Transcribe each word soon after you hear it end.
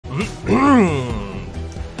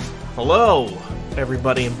Hello,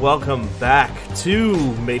 everybody, and welcome back to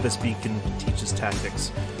Mavis Beacon Teaches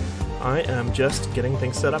Tactics. I am just getting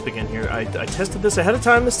things set up again here. I tested this ahead of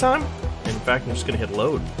time this time. In fact, I'm just going to hit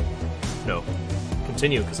load. No,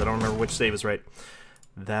 continue, because I don't remember which save is right.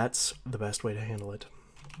 That's the best way to handle it.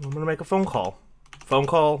 I'm going to make a phone call. Phone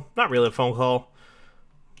call? Not really a phone call.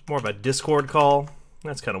 More of a Discord call.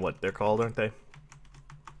 That's kind of what they're called, aren't they?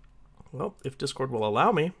 Well, if Discord will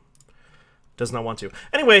allow me. Does not want to.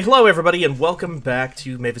 Anyway, hello everybody, and welcome back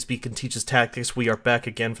to Mavis Beacon Teaches Tactics. We are back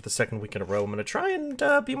again for the second week in a row. I'm going to try and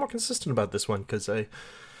be more consistent about this one, because I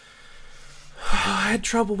had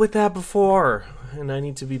trouble with that before, and I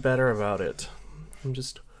need to be better about it. I'm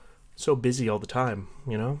just so busy all the time,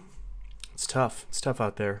 you know? It's tough. It's tough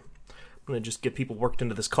out there. I'm going to just get people worked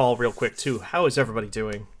into this call real quick, too. How is everybody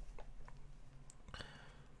doing?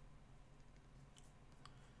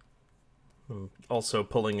 I'm also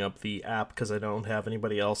pulling up the app because I don't have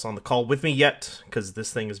anybody else on the call with me yet, because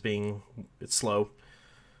this thing is it's slow.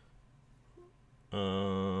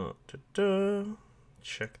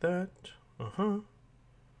 Check that.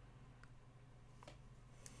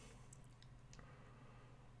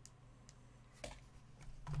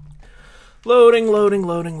 Loading.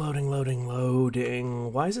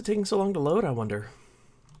 Why is it taking so long to load, I wonder?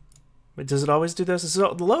 Does it always do this? Is the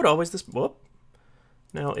load always this? Whoop.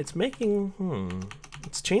 Now, it's making,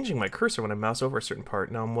 it's changing my cursor when I mouse over a certain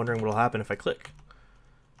part. Now I'm wondering what will happen if I click.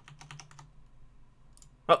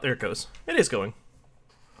 Oh, there it goes. It is going.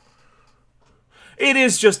 It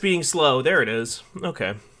is just being slow. There it is.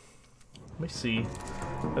 Okay. Let me see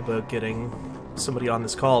about getting somebody on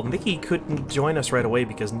this call. Nikki couldn't join us right away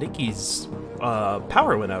because Nikki's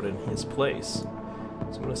power went out in his place.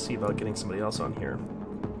 So I'm going to see about getting somebody else on here.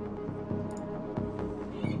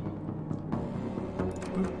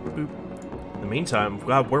 In the meantime,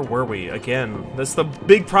 God, where were we? Again, that's the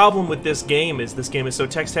big problem with this game is so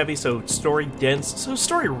text-heavy, so story-dense, so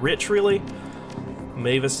story-rich, really.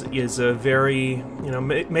 Mavis is a very, you know,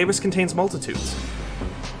 Mavis contains multitudes.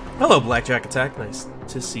 Hello, Blackjack Attack. Nice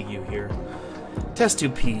to see you here. Test 2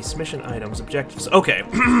 piece, mission items, objectives. Okay,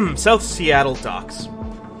 South Seattle docks.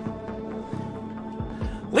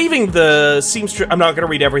 Leaving the seamstress, I'm not going to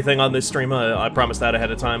read everything on this stream, I promise that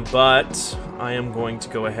ahead of time, but I am going to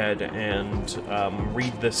go ahead and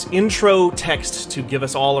read this intro text to give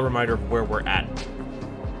us all a reminder of where we're at.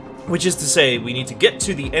 Which is to say, we need to get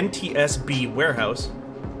to the NTSB warehouse,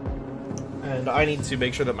 and I need to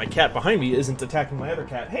make sure that my cat behind me isn't attacking my other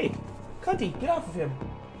cat. Hey, Cunty, get off of him.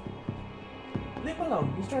 Leave him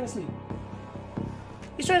alone, he's trying to sleep.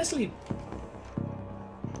 He's trying to sleep.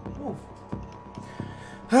 Move.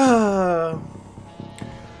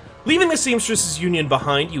 Leaving the Seamstresses Union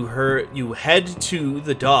behind, you head to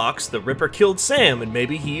the docks. The Ripper killed Sam, and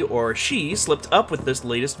maybe he or she slipped up with this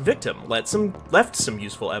latest victim. Left some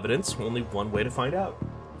useful evidence. Only one way to find out.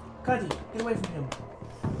 Cuddy, get away from him.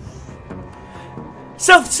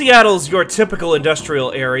 South Seattle's your typical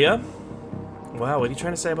industrial area. Wow, what are you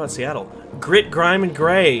trying to say about Seattle? Grit, grime, and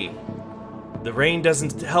gray. The rain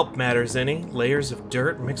doesn't help matters any. Layers of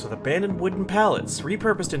dirt mixed with abandoned wooden pallets,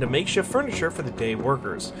 repurposed into makeshift furniture for the day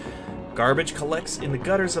workers. Garbage collects in the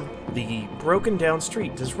gutters of the broken-down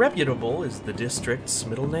street. Disreputable is the district's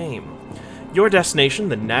middle name. Your destination,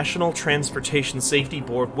 the National Transportation Safety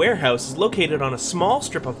Board warehouse, is located on a small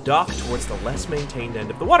strip of dock towards the less maintained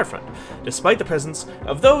end of the waterfront. Despite the presence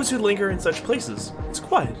of those who linger in such places, it's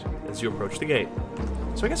quiet as you approach the gate.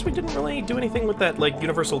 So I guess we didn't really do anything with that, like,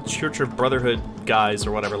 Universal Church of Brotherhood guys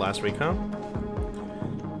or whatever last week, huh?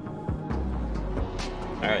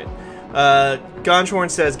 Alright.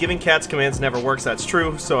 Gonchorn says, giving cats commands never works. That's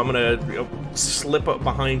true, so I'm gonna slip up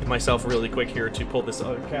behind myself really quick here to pull this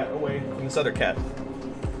other cat away from this other cat.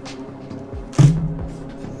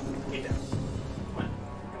 Get down.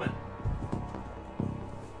 Come on.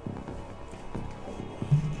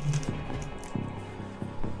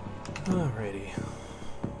 Alrighty.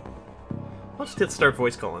 I'll just hit start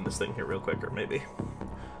voice call on this thing here real quick, or maybe.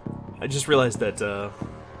 I just realized that,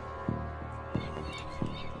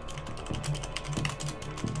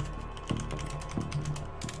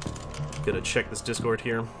 gotta check this Discord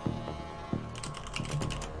here.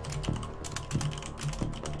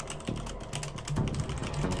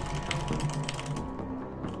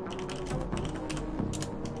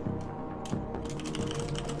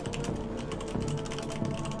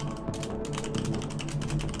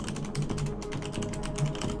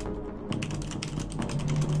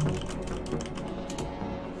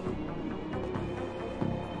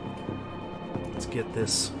 Let's get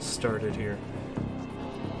this started here.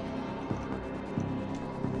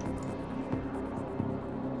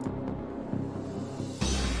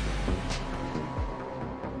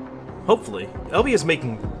 Hopefully. LB is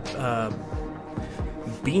making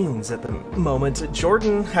beans at the moment.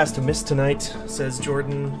 Jordan has to miss tonight, says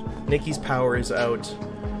Jordan. Nikki's power is out.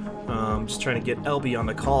 Just trying to get LB on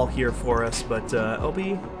the call here for us, but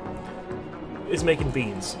LB is making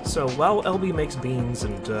beans. So while LB makes beans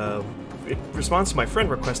and it responds to my friend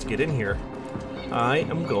request to get in here, I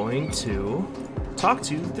am going to talk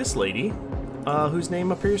to this lady, whose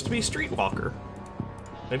name appears to be Streetwalker.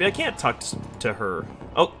 Maybe I can't talk to her.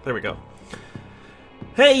 Oh, there we go.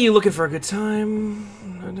 Hey, you looking for a good time?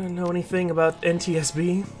 I don't know anything about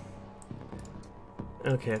NTSB.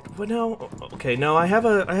 Okay, but no. Okay, no. I have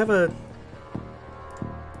a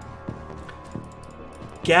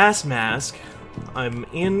gas mask. I'm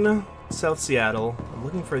in South Seattle. I'm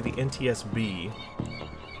looking for the NTSB.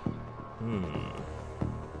 I'm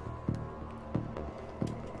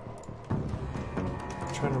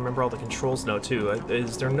trying to remember all the controls now too.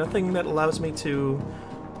 Is there nothing that allows me to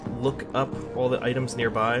look up all the items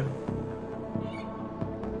nearby?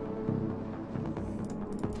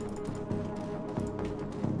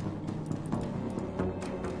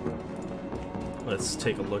 Let's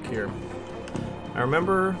take a look here. I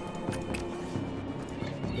remember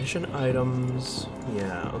mission items.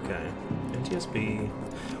 Yeah, okay. NTSB.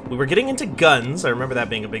 We were getting into guns. I remember that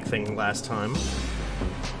being a big thing last time.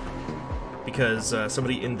 Because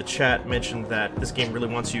somebody in the chat mentioned that this game really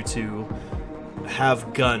wants you to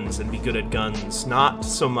have guns and be good at guns, not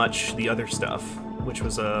so much the other stuff, which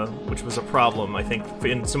was a problem, I think,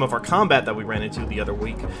 in some of our combat that we ran into the other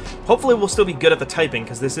week. Hopefully we'll still be good at the typing,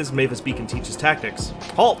 because this is Mavis Beacon Teaches Tactics.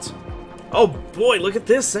 Halt! Oh boy, look at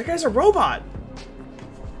this! That guy's a robot!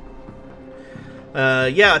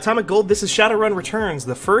 Yeah, Atomic Gold, this is Shadowrun Returns,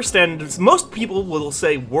 the first and most people will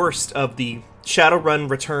say worst of the Shadowrun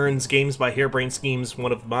Returns games by Harebrained Schemes,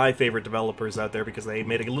 one of my favorite developers out there, because they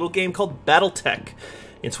made a little game called Battletech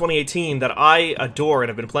in 2018 that I adore and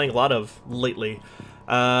have been playing a lot of lately.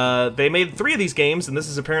 They made 3 of these games, and this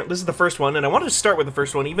is the first one, and I wanted to start with the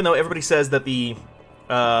first one, even though everybody says that the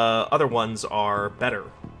other ones are better.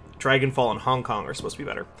 Dragonfall and Hong Kong are supposed to be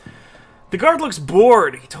better. The guard looks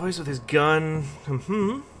bored. He toys with his gun.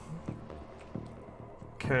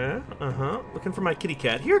 Okay, looking for my kitty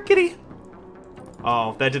cat. Here, kitty!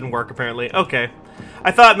 Oh, that didn't work, apparently. Okay.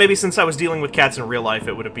 I thought maybe since I was dealing with cats in real life,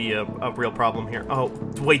 it would be a real problem here. Oh,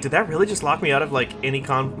 wait, did that really just lock me out of, like, any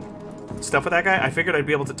stuff with that guy? I figured I'd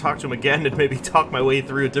be able to talk to him again and maybe talk my way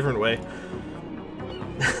through a different way.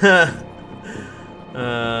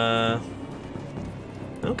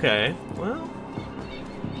 Okay, well,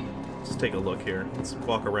 let's take a look here. Let's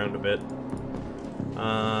walk around a bit.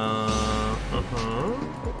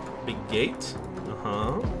 Big gate.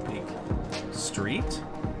 Big street.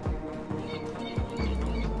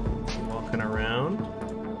 Walking around.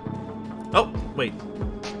 Oh, wait.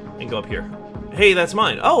 And go up here. Hey, that's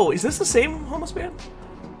mine. Oh, is this the same homeless man?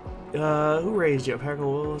 Who raised you? Pack of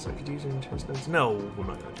wolves? I could use your intestines. No, I'm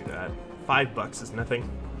not gonna do that. $5 is nothing.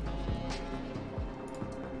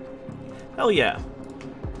 Hell yeah.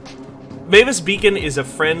 Mavis Beacon is a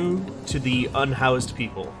friend to the unhoused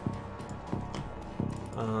people.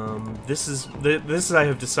 This is I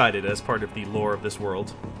have decided as part of the lore of this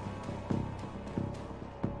world.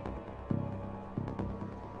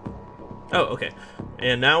 Oh, okay.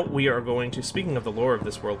 And now we are going to, speaking of the lore of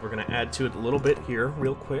this world, we're going to add to it a little bit here,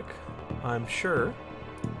 real quick, I'm sure,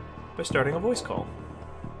 by starting a voice call.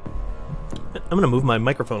 I'm going to move my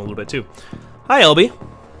microphone a little bit, too. Hi, Elby.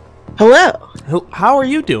 Hello. How are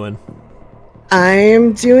you doing?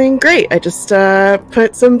 I'm doing great. I just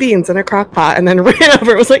put some beans in a crock pot and then ran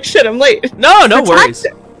over. I was like, shit, I'm late. No worries.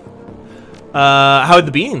 How are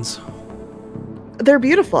the beans? They're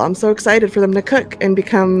beautiful. I'm so excited for them to cook and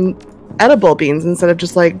become edible beans instead of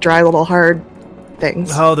just like dry little hard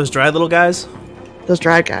things. Oh, those dry little guys? Those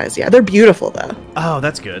dry guys, yeah. They're beautiful though. Oh,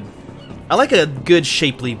 that's good. I like a good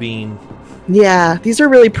shapely bean. Yeah, these are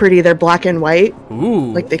really pretty. They're black and white.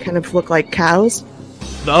 Ooh. Like they kind of look like cows.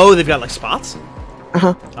 Oh, they've got like spots?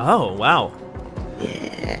 Uh-huh. Oh, wow.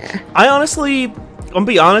 Yeah. I honestly, I'll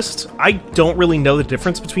be honest, I don't really know the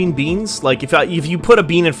difference between beans. Like, if you put a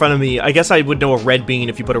bean in front of me, I guess I would know a red bean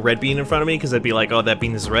if you put a red bean in front of me, because I'd be like, oh, that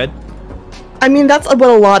bean is red. I mean, that's what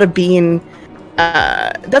a lot of bean,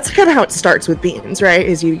 that's kind of how it starts with beans, right?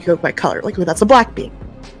 Is you go by color. Like, well, that's a black bean.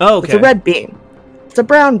 Oh, okay. It's a red bean. It's a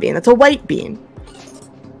brown bean. It's a white bean.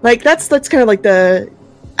 Like, that's kind of like the...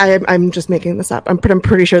 I'm just making this up. I'm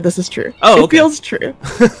pretty sure this is true. Oh, okay. It feels true.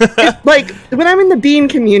 Like, when I'm in the bean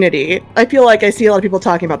community, I feel like I see a lot of people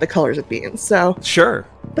talking about the colors of beans, so... Sure.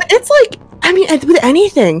 But it's like, I mean, with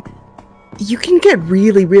anything, you can get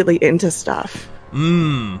really, really into stuff.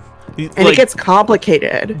 And it gets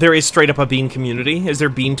complicated. There is straight up a Bean community. Is there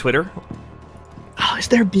Bean Twitter? Oh, is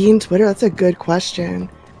there Bean Twitter? That's a good question.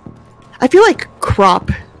 I feel like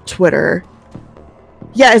crop Twitter.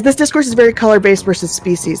 Yeah, this discourse is very color-based versus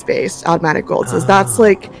species-based, automatic gold says. That's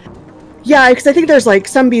like... Yeah, because I think there's like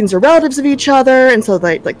some beans are relatives of each other, and so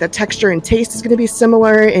like the texture and taste is going to be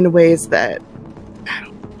similar in ways that... I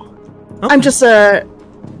don't know. Okay. I'm just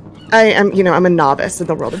I'm a novice in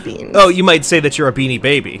the world of beans. Oh, you might say that you're a beanie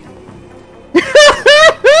baby.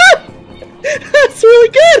 That's really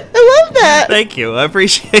good. I love that. Thank you. I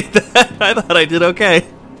appreciate that. I thought I did okay.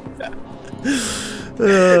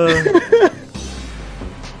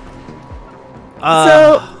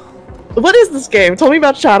 So, what is this game? Tell me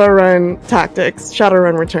about Shadowrun Tactics.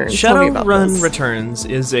 Shadowrun Returns. Shadowrun Returns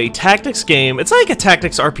is a tactics game. It's like a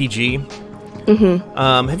tactics RPG.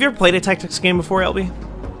 Mm-hmm. Have you ever played a tactics game before, LB?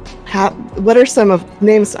 What are some of...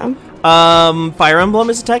 Name some. Fire Emblem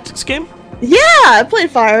is a tactics game? Yeah, I played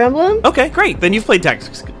Fire Emblem. Okay, great. Then you've played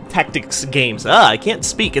tactics games. I can't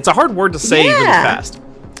speak. It's a hard word to say really fast.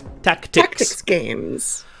 Tactics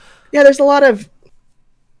games. Yeah, there's a lot of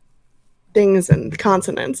things and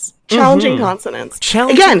consonants. Challenging consonants.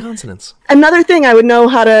 Challenging consonants. Another thing I would know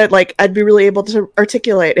how to, like, I'd be really able to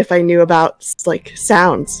articulate if I knew about, like,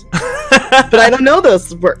 sounds. But I don't know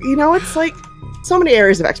those words. You know, it's like so many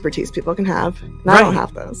areas of expertise people can have. And I don't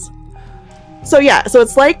have those. So yeah, so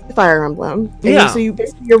it's like Fire Emblem. And so you're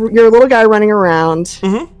a little guy running around.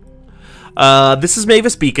 Mm-hmm. This is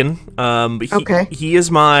Mavis Beacon. Okay. He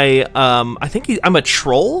is my, I think I'm a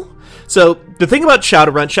troll. So the thing about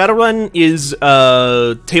Shadowrun is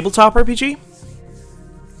a tabletop RPG.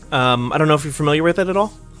 I don't know if you're familiar with it at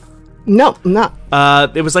all. No, I'm not.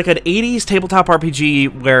 It was like an 80s tabletop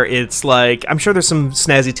RPG where it's like, I'm sure there's some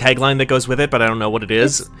snazzy tagline that goes with it, but I don't know what it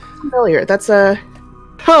is. It's familiar. That's a...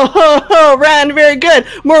 Ho, ho, ho, Ran, very good.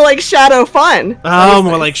 More like Shadow Fun. Oh,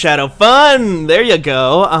 more like Shadow Fun. There you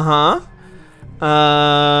go.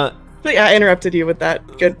 But yeah, I interrupted you with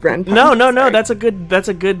that good Ren pun. No. That's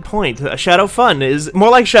a good point. Shadow Fun is more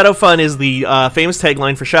like Shadow Fun is the famous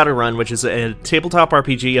tagline for Shadowrun, which is a tabletop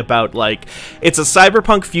RPG about like it's a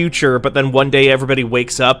cyberpunk future, but then one day everybody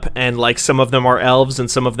wakes up and like some of them are elves and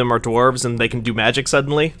some of them are dwarves and they can do magic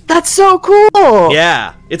suddenly. That's so cool.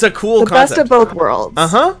 Yeah, it's a cool concept. Best of both worlds.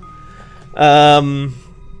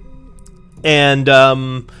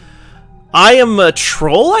 I am a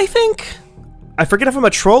troll, I think. I forget if I'm a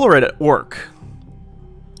troll or an orc.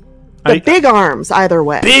 Big arms, either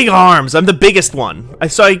way. Big arms! I'm the biggest one.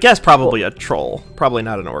 So I guess probably a troll. Probably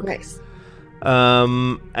not an orc. Nice.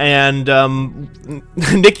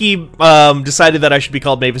 Nikki decided that I should be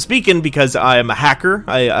called Mavis Beacon because I am a hacker.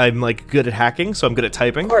 I'm like good at hacking, so I'm good at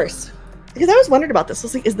typing. Of course. Because I was wondering about this. I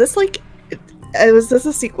was like, is this like... Was this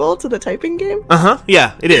a sequel to the typing game?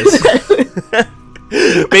 Yeah, it is.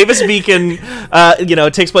 Mavis Beacon,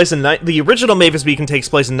 it takes place in... The original Mavis Beacon takes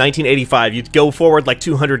place in 1985. You go forward like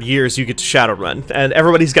 200 years, you get to Shadowrun. And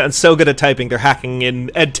everybody's gotten so good at typing, they're hacking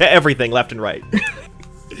into everything left and right.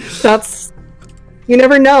 That's... You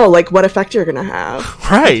never know, like, what effect you're gonna have.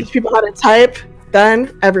 Right. Teach people how to type,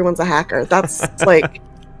 then everyone's a hacker. That's, like...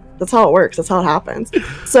 That's how it works. That's how it happens.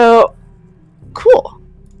 So, cool.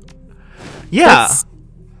 Yeah.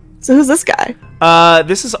 So who's this guy?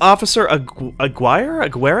 This is Officer Aguirre?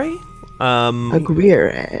 Aguirre.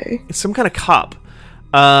 It's some kind of cop.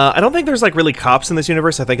 I don't think there's, like, really cops in this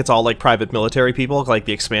universe. I think it's all, like, private military people, like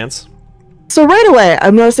The Expanse. So right away,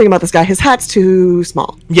 I'm noticing about this guy, his hat's too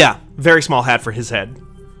small. Yeah, very small hat for his head.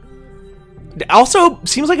 Also,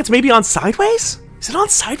 seems like it's maybe on sideways? Is it on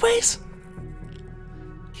sideways?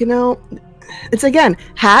 You know, it's, again,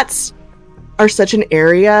 hats are such an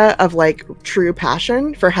area of, like, true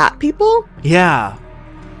passion for hat people. Yeah.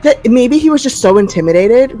 That maybe he was just so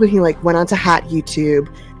intimidated when he, like, went onto hat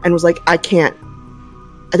YouTube and was like,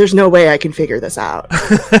 there's no way I can figure this out.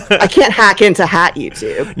 I can't hack into hat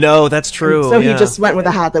YouTube. No, that's true. And so he just went with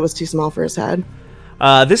a hat that was too small for his head.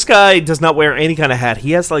 This guy does not wear any kind of hat.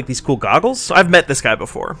 He has, like, these cool goggles. I've met this guy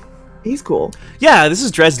before. He's cool. Yeah, this is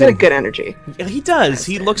Dresden. He's got a good energy. Yeah, he does.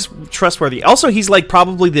 Dresden. He looks trustworthy. Also, he's, like,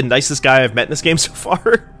 probably the nicest guy I've met in this game so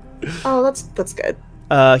far. Oh, that's good.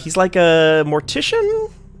 He's like a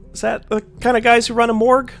mortician? Is that the kind of guys who run a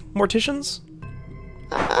morgue? Morticians?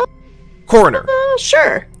 Coroner.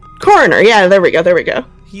 Sure. Coroner. Yeah, there we go.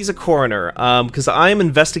 He's a coroner, because I am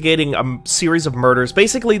investigating a series of murders.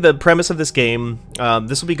 Basically, the premise of this game,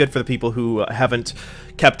 this will be good for the people who haven't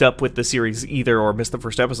kept up with the series either or missed the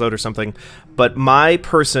first episode or something, but my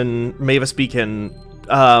person, Mavis Beacon,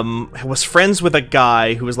 was friends with a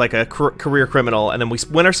guy who was like a career criminal, and then we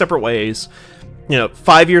went our separate ways. you know,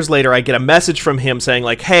 5 years later, I get a message from him saying,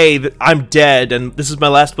 like, hey, I'm dead, and this is my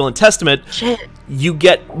last will and testament. Shit. You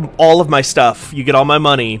get all of my stuff, you get all my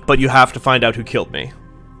money, but you have to find out who killed me.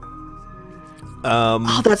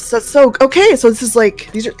 Oh, that's so... Okay, so this is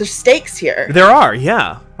like... There's stakes here. There are,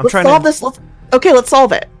 yeah. Let's solve this. Okay, let's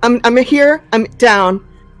solve it. I'm here. I'm down.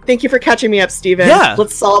 Thank you for catching me up, Steven. Yeah.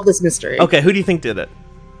 Let's solve this mystery. Okay, who do you think did it?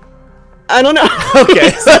 I don't know. Okay.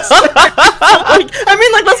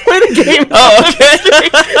 Let's play the game. Oh, okay.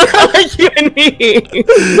 Like you and me.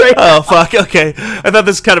 Right oh, fuck. Okay. I thought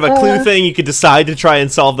this was kind of a clue thing. You could decide to try and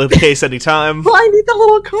solve the case anytime. Well, I need the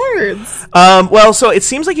little cards. Well, so it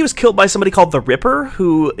seems like he was killed by somebody called the Ripper,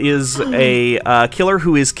 who is a killer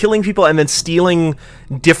who is killing people and then stealing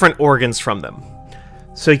different organs from them.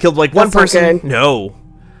 So he killed, like, one person. Not good. No.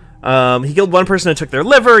 He killed one person and took their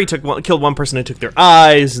liver. He killed one person and took their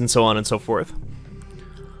eyes, and so on and so forth.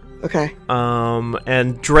 Okay.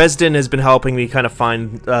 And Dresden has been helping me kind of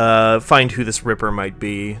find who this Ripper might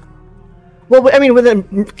be. Well, I mean, with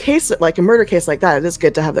a case like a murder case like that, it is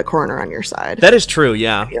good to have the coroner on your side. That is true,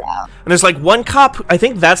 yeah. Yeah. And there's like one cop. I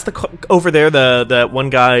think that's over there. The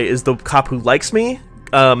one guy is the cop who likes me.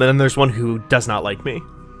 And then there's one who does not like me.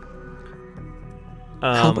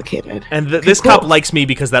 Complicated. And this cop likes me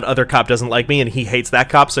because that other cop doesn't like me, and he hates that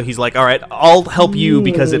cop. So he's like, "All right, I'll help you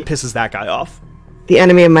because it pisses that guy off." The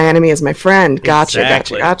enemy of my enemy is my friend. Gotcha,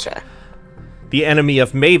 Exactly. gotcha. The enemy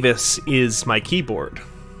of Mavis is my keyboard.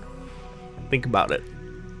 Think about it.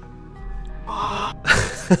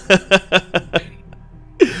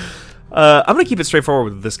 I'm going to keep it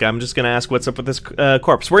straightforward with this guy. I'm just going to ask what's up with this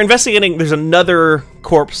corpse. We're investigating. There's another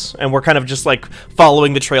corpse, and we're kind of just like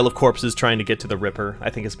following the trail of corpses trying to get to the Ripper. I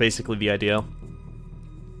think is basically the idea.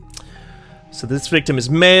 So this victim is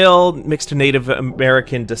male, mixed to Native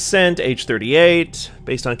American descent, age 38.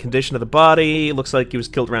 Based on condition of the body, it looks like he was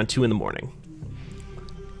killed around 2 in the morning.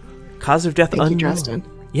 Cause of death unknown. Dresden.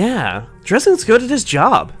 Yeah, Dresden's good at his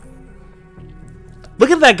job.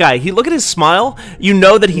 Look at that guy. Look at his smile. You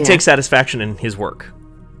know that he takes satisfaction in his work.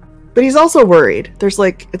 But he's also worried. There's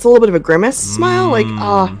like, it's a little bit of a grimace smile. Like,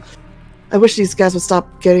 I wish these guys would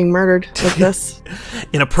stop getting murdered like this.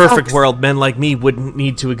 In a perfect world, men like me wouldn't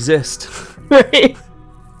need to exist. Right.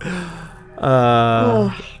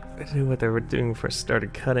 I knew what they were doing first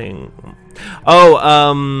started cutting.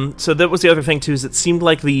 Oh, so that was the other thing too, is it seemed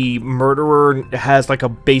like the murderer has like a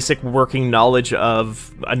basic working knowledge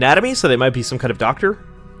of anatomy, so they might be some kind of doctor.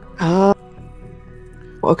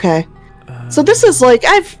 Okay. So this is like,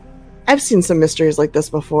 I've seen some mysteries like this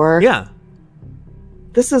before. Yeah.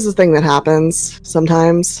 This is a thing that happens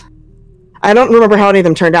sometimes. I don't remember how any of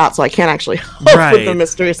them turned out, so I can't actually help with the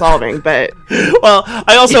mystery solving, but... Well,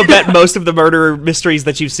 I also bet most of the murder mysteries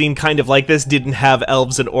that you've seen kind of like this didn't have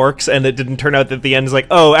elves and orcs, and it didn't turn out that the end is like,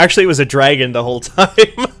 oh, actually it was a dragon the whole time.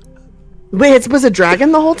 Wait, it was a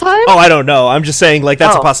dragon the whole time? Oh, I don't know. I'm just saying, like,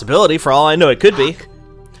 that's a possibility. For all I know, it could be.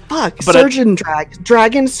 Fuck. But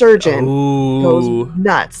Dragon Surgeon goes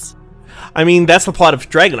nuts. I mean, that's the plot of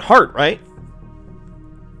Dragon Heart, right?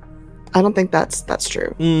 I don't think that's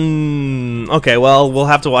true. Okay, well, we'll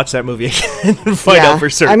have to watch that movie again and find out for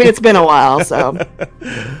certain. I mean, it's been a while, so...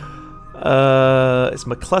 Is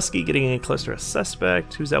McCluskey getting any closer to a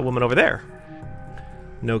suspect? Who's that woman over there?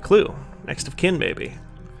 No clue. Next of kin, maybe.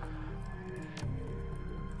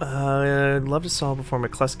 I'd love to solve before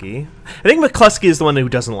McCluskey. I think McCluskey is the one who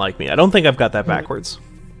doesn't like me. I don't think I've got that backwards.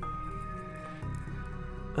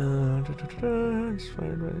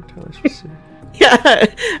 Yeah,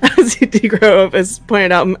 as Grove has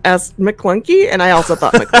pointed out, as McClunky, and I also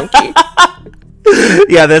thought McClunky.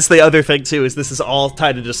 Yeah, that's the other thing too, is this is all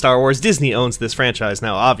tied into Star Wars. Disney owns this franchise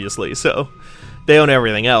now, obviously, so they own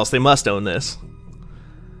everything else. They must own this.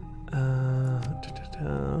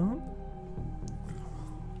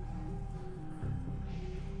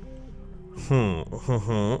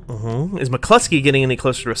 Is McCluskey getting any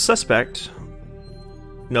closer to a suspect?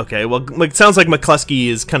 Okay, well, it sounds like McCluskey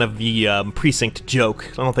is kind of the precinct joke.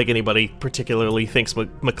 I don't think anybody particularly thinks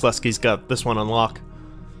McCluskey's got this one on lock.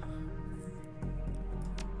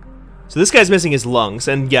 So this guy's missing his lungs,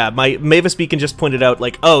 and yeah, my Mavis Beacon just pointed out,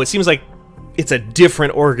 like, oh, it seems like it's a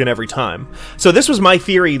different organ every time. So this was my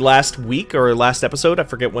theory last week, or last episode, I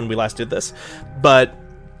forget when we last did this, but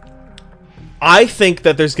I think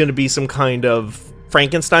that there's going to be some kind of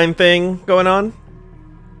Frankenstein thing going on.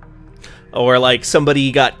 Or like somebody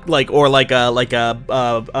got like, or like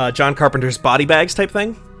a John Carpenter's body bags type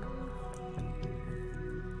thing.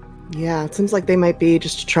 Yeah, it seems like they might be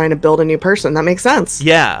just trying to build a new person. That makes sense.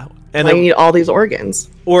 Yeah, And you need all these organs.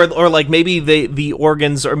 Or like maybe the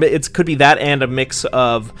organs, or it could be that and a mix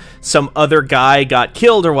of some other guy got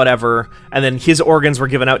killed or whatever, and then his organs were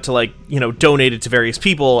given out to, like, donated to various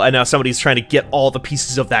people, and now somebody's trying to get all the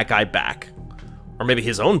pieces of that guy back. Or maybe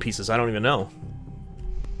his own pieces, I don't even know.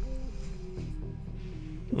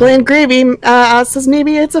 Bland Gravy says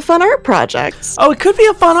maybe it's a fun art project. Oh, it could be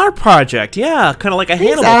a fun art project, yeah. Kind of like a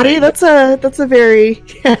Hannibal thing. That's a very...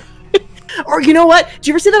 Or you know what? Did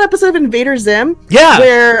you ever see that episode of Invader Zim? Yeah.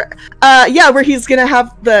 Where he's gonna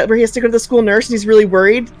have where he has to go to the school nurse and he's really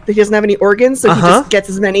worried that he doesn't have any organs, so he just gets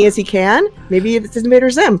as many as he can. Maybe it's Invader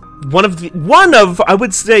Zim. One of I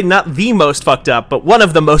would say not the most fucked up, but one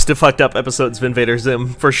of the most fucked up episodes of Invader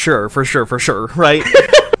Zim, for sure, right?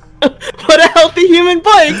 What a healthy human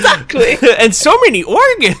boy, exactly. And so many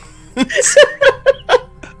organs.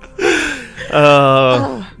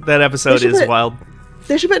 That episode is wild.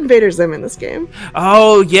 They should put Invader Zim in this game.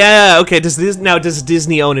 Oh yeah, okay. Does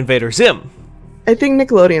Disney own Invader Zim? I think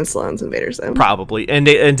Nickelodeon still owns Invader Zim. Probably, and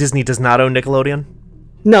Disney does not own Nickelodeon.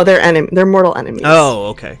 No, they're mortal enemies. Oh,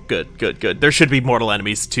 okay, good. There should be mortal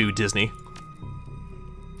enemies to Disney.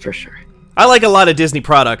 For sure. I like a lot of Disney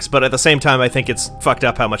products, but at the same time, I think it's fucked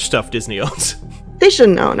up how much stuff Disney owns. They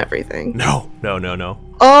shouldn't own everything. No.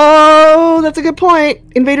 Oh, that's a good point.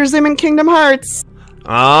 Invader Zim and Kingdom Hearts.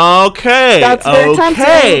 Okay. That's very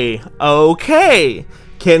tempting. Okay.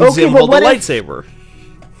 Can Zim hold a lightsaber?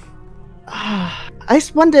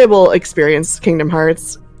 One day we'll experience Kingdom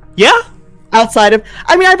Hearts. Yeah. Outside of,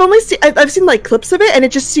 I've seen like clips of it, and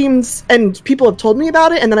it just seems, and people have told me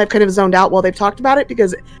about it, and then I've kind of zoned out while they've talked about it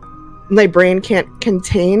because my brain can't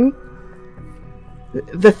contain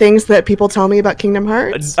the things that people tell me about Kingdom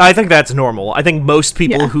Hearts. I think that's normal. I think most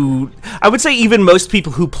people I would say even most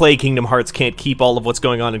people who play Kingdom Hearts can't keep all of what's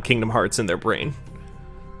going on in Kingdom Hearts in their brain.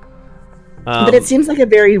 But it seems like a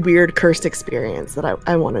very weird cursed experience that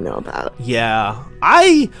I want to know about. Yeah.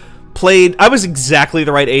 I was exactly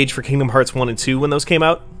the right age for Kingdom Hearts 1 and 2 when those came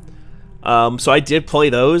out. So I did play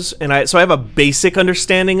those, and so I have a basic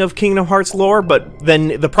understanding of Kingdom Hearts lore, but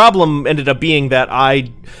then the problem ended up being that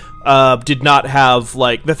I did not have,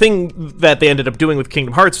 like, the thing that they ended up doing with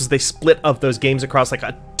Kingdom Hearts was they split up those games across, like,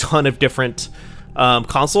 a ton of different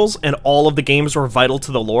consoles, and all of the games were vital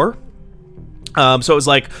to the lore. So it was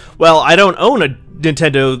like, well, I don't own a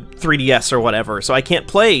Nintendo 3DS or whatever, so I can't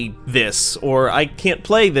play this, or I can't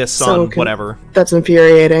play this on whatever. That's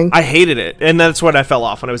infuriating. I hated it, and that's when I fell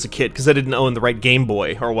off when I was a kid, because I didn't own the right Game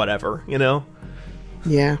Boy or whatever,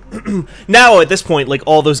 Yeah. Now, at this point, like,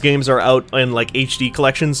 all those games are out in, like, HD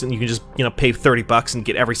collections, and you can just, pay $30 and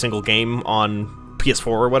get every single game on PS4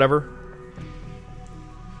 or whatever.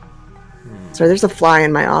 Sorry, there's a fly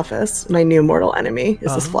in my office. My new mortal enemy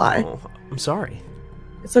is this fly. I'm sorry.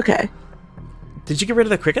 It's okay. Did you get rid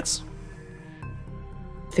of the crickets?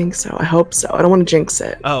 I think so. I hope so. I don't want to jinx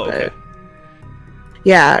it. Oh, okay.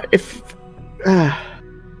 Yeah,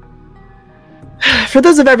 for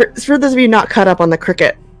those of you not caught up on the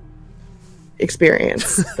cricket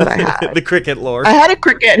experience that I had. The cricket lore. I had a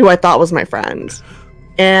cricket who I thought was my friend.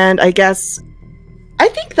 And I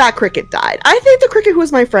think that cricket died. I think the cricket who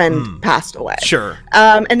was my friend passed away. Sure.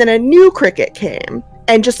 And then a new cricket came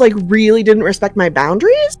and just, like, really didn't respect my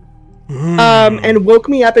boundaries. And woke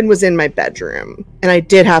me up and was in my bedroom. And I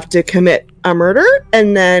did have to commit a murder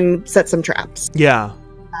and then set some traps. Yeah.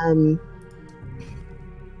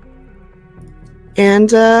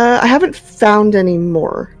 And I haven't found any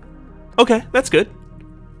more. Okay, that's good.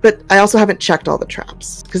 But I also haven't checked all the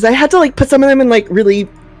traps. Because I had to, like, put some of them in, like, really,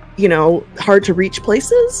 hard to reach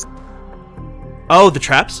places. Oh, the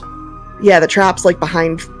traps? Yeah, the traps, like,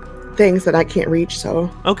 behind things that I can't reach, so...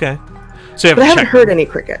 Okay. So but I haven't heard any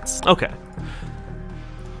crickets. Okay.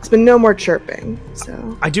 There's been no more chirping,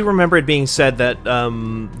 so... I do remember it being said that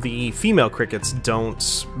the female crickets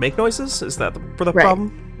don't make noises. Is that the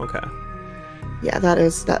problem? Okay. Yeah, that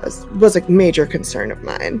was a major concern of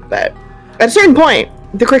mine. But at a certain point,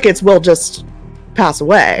 the crickets will just pass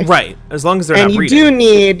away. Right, as long as they're not breeding. And you do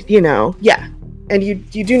need, and you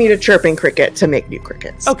do need a chirping cricket to make new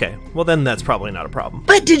crickets. Okay, well then that's probably not a problem.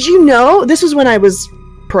 But did you know, this was when I was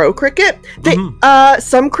pro cricket,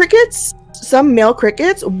 some male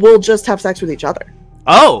crickets will just have sex with each other.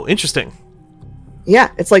 Oh, interesting. Yeah,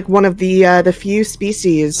 it's like one of the few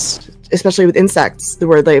species, especially with insects,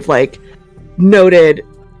 where they've, like, noted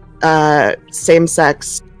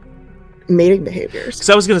same-sex mating behaviors. Because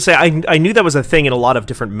I was going to say, I knew that was a thing in a lot of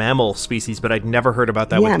different mammal species, but I'd never heard about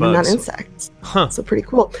that with bugs. Yeah, not insects. Huh. So pretty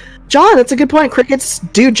cool. John, that's a good point. Crickets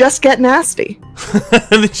do just get nasty.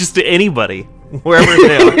 Just to anybody, wherever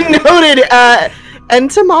they are. Noted.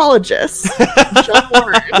 entomologist, John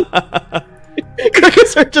Warren.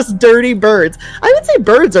 Crickets are just dirty birds. I would say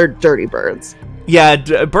birds are dirty birds.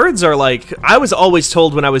 Yeah, birds are like... I was always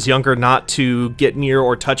told when I was younger not to get near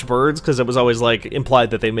or touch birds because it was always like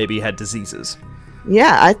implied that they maybe had diseases.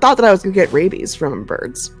 Yeah, I thought that I was going to get rabies from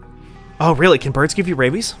birds. Oh, really? Can birds give you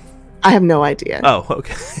rabies? I have no idea. Oh,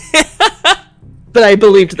 okay. But I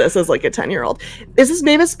believed this as like a 10-year-old. Is this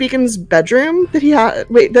Mavis Beacon's bedroom that he had?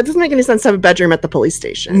 Wait, that doesn't make any sense to have a bedroom at the police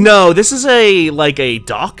station. No, this is a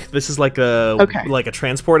dock. This is like a Okay.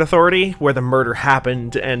 transport authority where the murder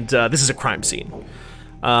happened, and this is a crime scene.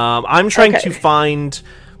 I'm trying to find...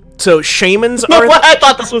 So, shamans are... I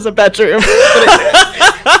thought this was a bedroom.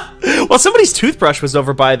 Well, somebody's toothbrush was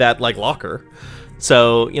over by that, like, locker.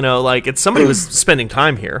 So, you know, like, it's somebody was spending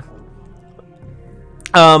time here.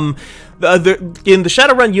 In the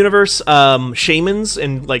Shadowrun universe, shamans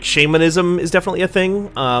and, like, shamanism is definitely a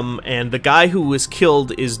thing. And the guy who was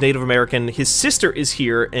killed is Native American. His sister is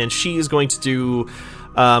here, and she is going to do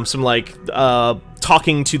some, like,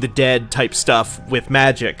 talking to the dead type stuff with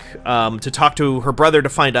magic, to talk to her brother to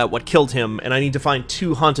find out what killed him. And I need to find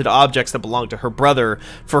 2 haunted objects that belong to her brother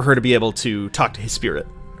for her to be able to talk to his spirit.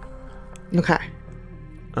 Okay.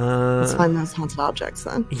 Let's find those haunted objects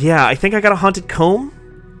then. Yeah, I think I got a haunted comb.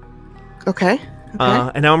 Okay.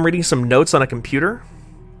 And now I'm reading some notes on a computer.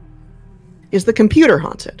 Is the computer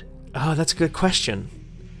haunted? Oh, that's a good question.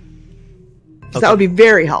 'Cause that would be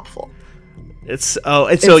very helpful in in so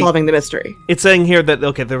solving the mystery. it's saying here that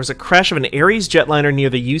there was a crash of an Ares jetliner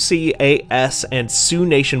near the UCAS and Sioux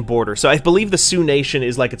Nation border. So I believe the Sioux Nation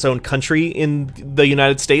is like its own country in the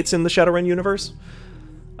United States in the Shadowrun universe.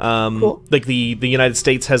 Cool. Like the United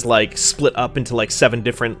States has like split up into like 7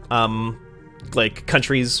 different like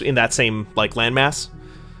countries in that same like landmass.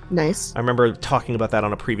 Nice. I remember talking about that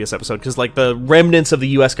on a previous episode because like the remnants of the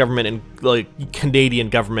U.S. government and like Canadian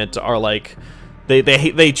government are like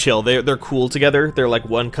they chill. They're cool together. They're like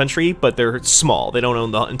one country, but they're small. They don't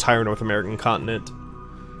own the entire North American continent.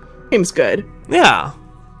 Seems good. Yeah.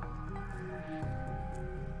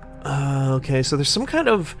 Okay, so there's some kind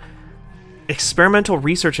of experimental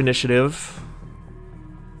research initiative.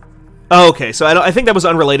 Oh, okay, so I think that was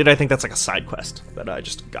unrelated. I think that's like a side quest that I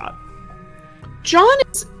just got. John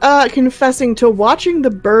is confessing to watching the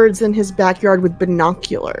birds in his backyard with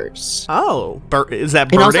binoculars. Oh, is that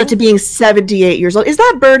birding? And also to being 78 years old. Is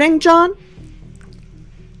that birding, John?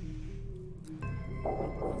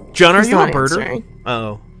 John, are He's you a not birder? answering.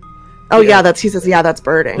 Oh. Oh, yeah, he says, yeah, that's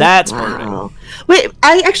birding. That's birding. birding. Wait,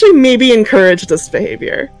 I actually maybe encouraged this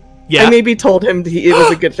behavior. Yeah. I maybe told him it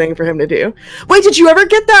was a good thing for him to do. Wait, did you ever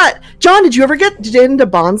get that? John, did you ever get into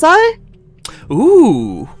bonsai?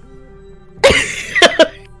 Ooh.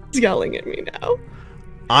 He's yelling at me now.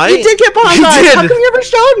 You did get bonsai. did. How come you never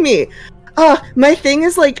showed me? My thing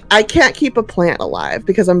is, like, I can't keep a plant alive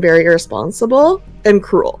because I'm very irresponsible and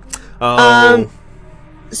cruel. Oh.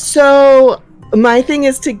 So my thing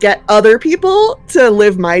is to get other people to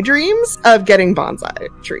live my dreams of getting bonsai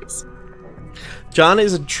trees. John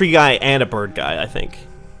is a tree guy and a bird guy, I think.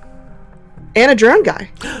 And a drone guy.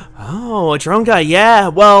 Oh, a drone guy, yeah.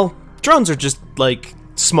 Well, drones are just, like,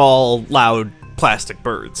 small, loud, plastic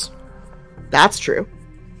birds. That's true.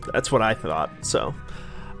 That's what I thought, so...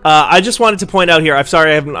 I just wanted to point out here, I'm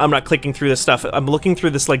sorry I'm not clicking through this stuff. I'm looking through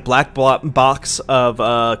this, like, black box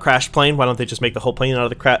of crashed plane. Why don't they just make the whole plane out of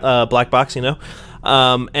the black box, you know?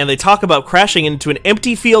 And they talk about crashing into an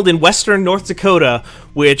empty field in western North Dakota,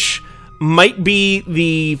 which might be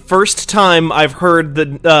the first time I've heard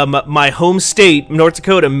the my home state, North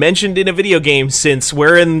Dakota, mentioned in a video game since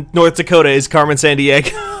where in North Dakota is Carmen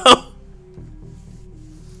Sandiego?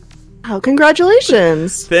 Oh,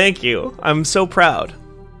 congratulations. Thank you. I'm so proud.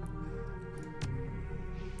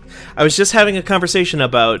 I was just having a conversation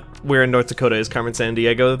about where in North Dakota is Carmen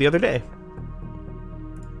Sandiego the other day.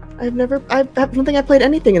 I don't think I played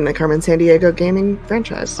anything in the Carmen Sandiego gaming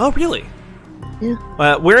franchise. Oh, really? Yeah.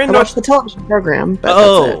 Where in I watched the television program, but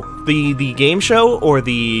that's it. the game show or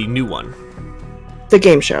the new one? The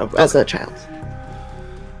game show as a child.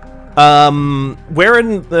 Where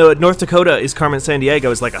in North Dakota is Carmen Sandiego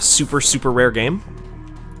is like a super, super rare game.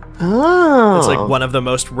 Oh. It's like one of the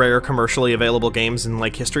most rare commercially available games in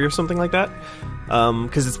like history or something like that.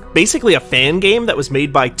 Because it's basically a fan game that was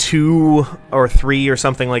made by 2 or 3 or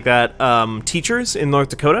something like that teachers in North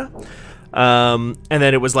Dakota. And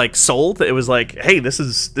then it was like sold. It was like, hey, this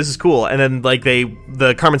is cool. And then like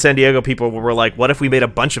the Carmen Sandiego people were like, what if we made a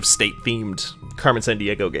bunch of state themed Carmen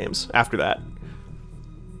Sandiego games after that?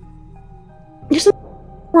 You're so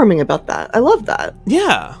informing about that. I love that.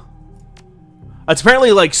 Yeah. It's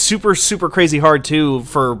apparently like super crazy hard too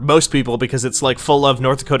for most people because it's like full of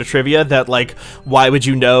North Dakota trivia that like why would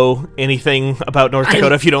you know anything about North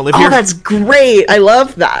Dakota if you don't live here? Oh, that's great. I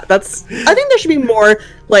love that. I think there should be more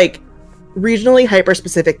like regionally hyper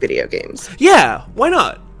specific video games. Yeah, why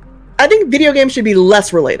not? I think video games should be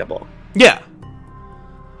less relatable. Yeah.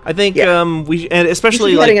 I think and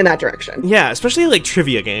especially like heading in that direction. Yeah, especially like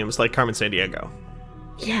trivia games like Carmen Sandiego.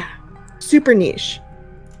 Yeah. Super niche.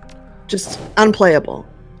 Just unplayable.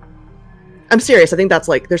 I'm serious. I think that's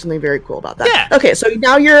like there's something very cool about that. Yeah. Okay, so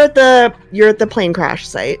now you're at the plane crash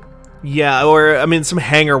site. Yeah, or I mean some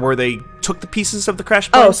hangar where they took the pieces of the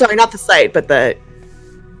crash plane. Oh, sorry, not the site, but the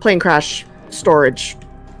plane crash storage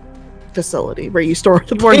facility where you store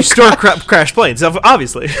the where you store crash planes,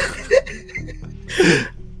 obviously.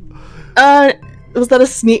 Was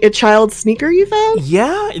that a child sneaker you found?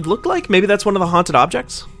 Yeah, it looked like maybe that's one of the haunted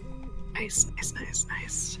objects. Nice.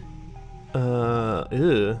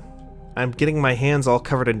 Ew. I'm getting my hands all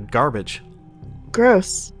covered in garbage.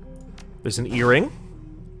 Gross. There's an earring.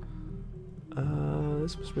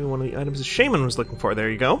 This must be one of the items that Shaman was looking for. There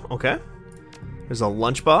you go. Okay. There's a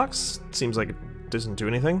lunchbox. Seems like it doesn't do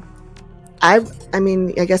anything. I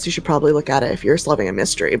mean, I guess you should probably look at it if you're solving a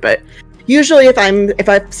mystery, but usually if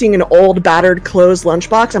I'm seeing an old, battered, closed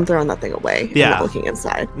lunchbox, I'm throwing that thing away. Yeah. I'm not looking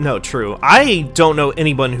inside. No, true. I don't know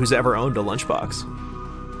anyone who's ever owned a lunchbox.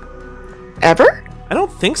 Ever? I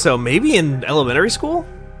don't think so. Maybe in elementary school?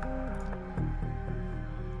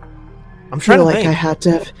 I'm trying to think. I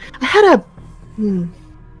had a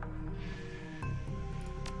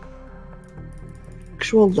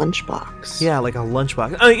actual lunchbox. Yeah, like a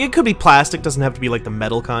lunchbox. I mean, it could be plastic. Doesn't have to be like the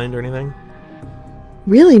metal kind or anything.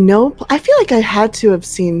 Really? No? I feel like I had to have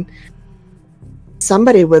seen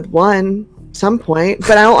somebody with one some point,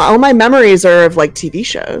 but all my memories are of like TV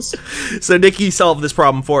shows. So Nikki solved this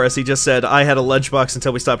problem for us. He just said, I had a lunchbox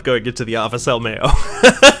until we stopped going into the office, El Mayo.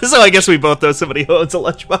 So I guess we both know somebody who owns a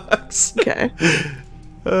lunchbox. Okay.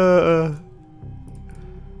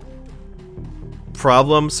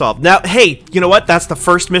 Problem solved. Now, hey, you know what? That's the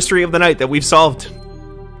first mystery of the night that we've solved.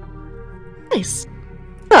 Nice.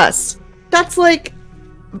 Us. That's like,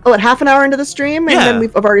 half an hour into the stream, and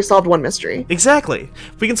then I've already solved one mystery. Exactly.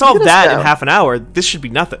 If we can solve that in half an hour, this should be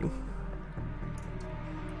nothing.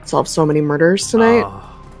 Solved so many murders tonight.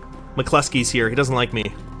 McCluskey's here. He doesn't like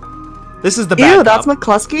me. This is the bad Ew, that's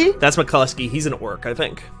McCluskey? That's McCluskey. He's an orc, I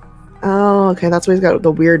think. Oh, okay. That's why he's got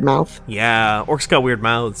the weird mouth. Yeah, orcs got weird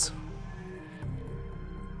mouths.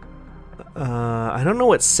 I don't know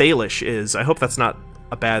what Salish is. I hope that's not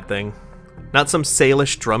a bad thing. Not some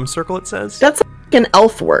Salish drum circle, it says? That's like an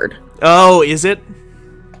elf word. Oh, is it?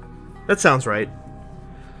 That sounds right.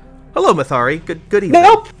 Hello, Mathari. Good evening.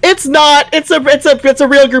 Nope, it's not. It's a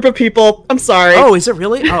real group of people. I'm sorry. Oh, is it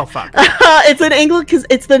really? Oh, fuck. It's an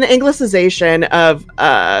anglicization of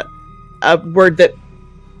a word that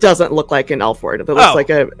doesn't look like an elf word. It looks like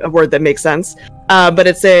a word that makes sense. But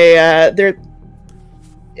it's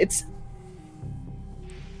it's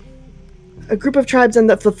a group of tribes in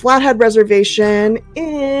the Flathead Reservation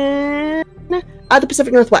in the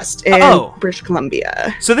Pacific Northwest in British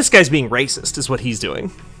Columbia. So this guy's being racist, is what he's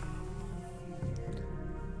doing.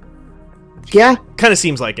 Yeah. Kind of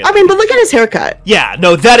seems like it. I mean, but look at his haircut. Yeah,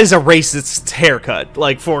 no, that is a racist haircut,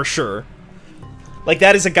 like, for sure. Like,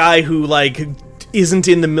 that is a guy who, like, isn't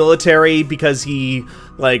in the military because he,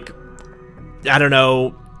 like, I don't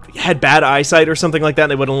know, had bad eyesight or something like that,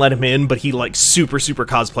 and they wouldn't let him in, but he, like, super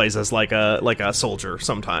cosplays as, like a soldier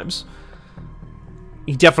sometimes.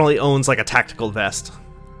 He definitely owns, like, a tactical vest.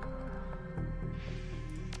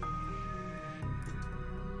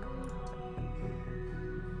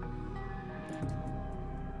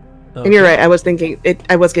 Okay. And you're right, I was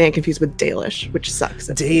getting confused with Dalish, which sucks.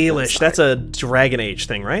 Dalish, that's a Dragon Age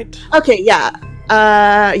thing, right? Okay, yeah.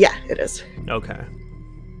 Yeah, it is. Okay.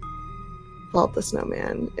 Walt the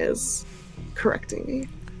Snowman is correcting me.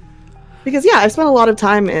 Because, yeah, I've spent a lot of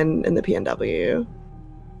time in the PNW.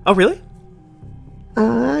 Oh, really?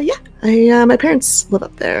 Yeah. My parents live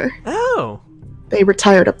up there. Oh. They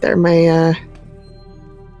retired up there. I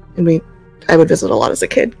would visit a lot as a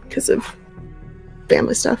kid because of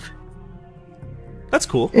family stuff. That's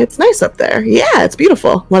cool. It's nice up there. Yeah, it's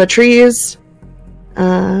beautiful. A lot of trees.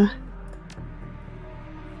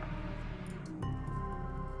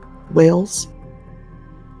 Whales.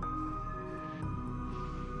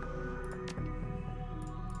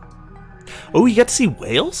 Oh, you get to see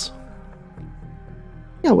whales?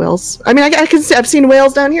 Yeah, whales. I mean, I've seen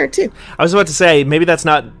whales down here too. I was about to say maybe that's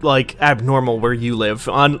not like abnormal where you live.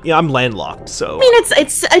 I'm landlocked, so. I mean,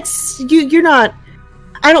 it's you're not.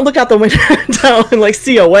 I don't look out the window and like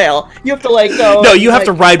see a whale. You have to like go. No, you have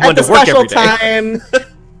to ride one to work every day. Time,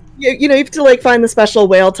 you know, you have to like find the special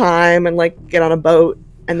whale time and like get on a boat,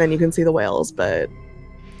 and then you can see the whales. But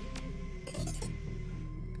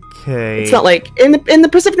okay, it's not like in the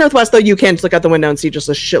Pacific Northwest though. You can just look out the window and see just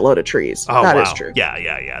a shitload of trees. Oh, that wow. is true.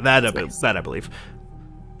 Yeah. That I believe.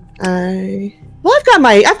 Well, I've got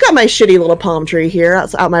my shitty little palm tree here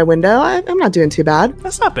out my window. I'm not doing too bad.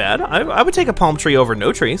 That's not bad. I would take a palm tree over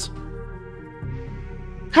no trees.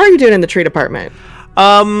 How are you doing in the tree department?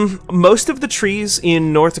 Most of the trees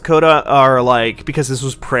in North Dakota are like, because this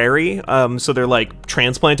was prairie, so they're like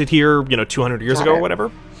transplanted here, 200 years ago or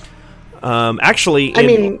whatever.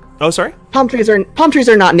 Actually, oh, sorry. Palm trees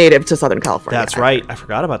are not native to Southern California. That's right. I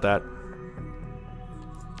forgot about that.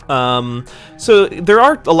 So there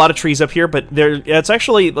are a lot of trees up here, but it's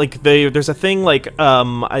actually like there's a thing like,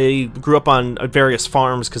 I grew up on various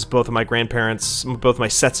farms because both my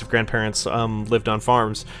sets of grandparents, lived on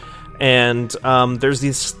farms. And, there's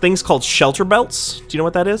these things called shelter belts. Do you know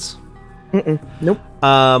what that is? Nope.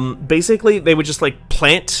 Basically they would just like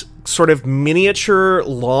plant sort of miniature,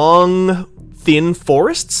 long, thin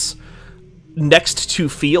forests next to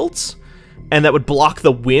fields. And that would block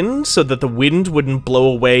the wind so that the wind wouldn't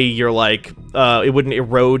blow away your, like, it wouldn't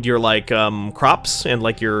erode your, like, crops and,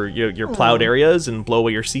 like, your plowed areas and blow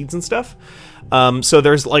away your seeds and stuff. So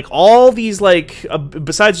there's, like, all these, like,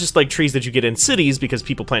 besides just, like, trees that you get in cities because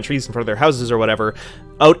people plant trees in front of their houses or whatever,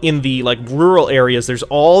 out in the, like, rural areas, there's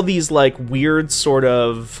all these, like, weird sort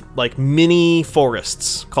of, like, mini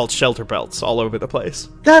forests called shelter belts all over the place.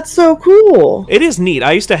 That's so cool. It is neat.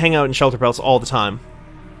 I used to hang out in shelter belts all the time.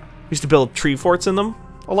 Used to build tree forts in them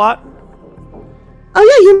a lot. Oh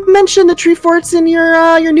yeah, you mentioned the tree forts in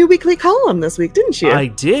your new weekly column this week, didn't you? I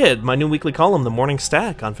did. My new weekly column, The Morning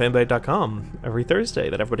Stack, on fanbyte.com every Thursday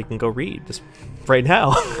that everybody can go read just right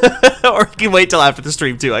now. Or you can wait till after the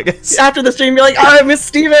stream too, I guess. After the stream, be like, oh, I miss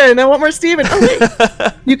Steven. I want more Steven. Oh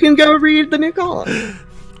wait, you can go read the new column.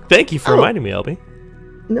 Thank you for reminding me, Elby.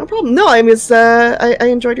 No problem. No, I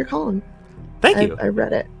enjoyed your column. Thank you. I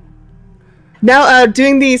read it. Now,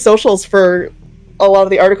 doing the socials for a lot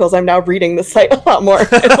of the articles, I'm now reading the site a lot more.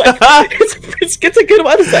 It's a good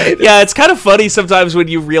website. Yeah, it's kind of funny sometimes when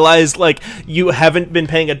you realize, like, you haven't been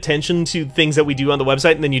paying attention to things that we do on the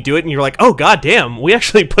website, and then you do it, and you're like, oh, goddamn, we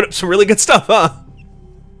actually put up some really good stuff, huh?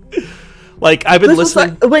 Like, I've been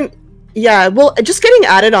listening... just getting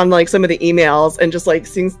added on, like, some of the emails, and just, like,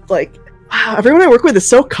 seeing, like, wow, everyone I work with is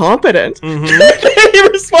so competent. Mm-hmm. They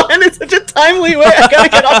respond in such a timely way. I gotta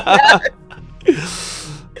get off that.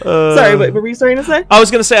 Sorry, what were you starting to say? I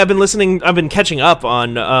was going to say I've been catching up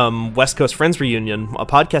on West Coast Friends Reunion, a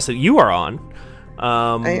podcast that you are on,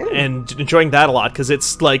 and enjoying that a lot because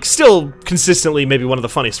it's like still consistently maybe one of the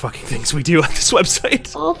funniest fucking things we do on this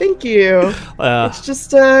website. Oh, thank you. It's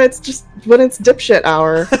just when it's dipshit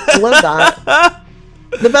hour. I love that.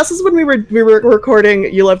 The best is when we were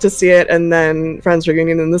recording You Love to See It and then Friends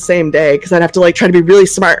Reunion in the same day because I'd have to like try to be really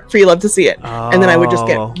smart for You Love to See It, and then I would just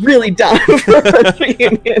get really dumb for Friends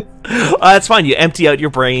Reunion. That's fine. You empty out your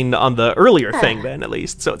brain on the earlier thing then, at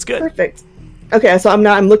least, so it's good. Perfect. Okay, so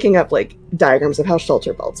I'm looking up like diagrams of how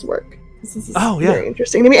shelter belts work. This is very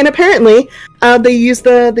interesting to me. And apparently,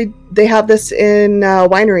 they have this in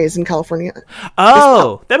wineries in California.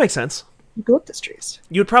 Oh, that makes sense. Eucalyptus trees.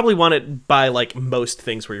 You'd probably want it by like most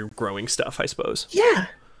things where you're growing stuff, I suppose. Yeah,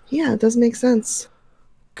 it does make sense.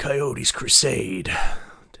 Coyote's Crusade.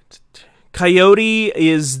 Coyote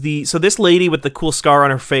is so this lady with the cool scar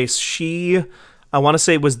on her face, she, I want to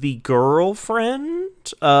say, was the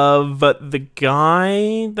girlfriend of the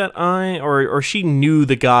guy that or she knew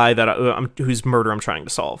the guy that whose murder I'm trying to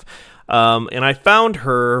solve. And I found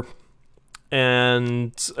her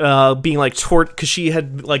and being like because she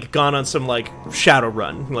had like gone on some like shadow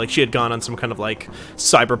run, like she had gone on some kind of like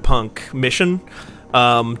cyberpunk mission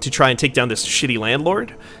to try and take down this shitty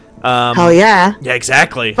landlord. Hell yeah. Yeah,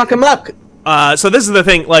 exactly. Fuck him up. So this is the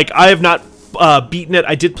thing, like I have not beaten it.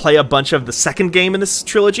 I did play a bunch of the second game in this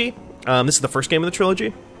trilogy. This is the first game in the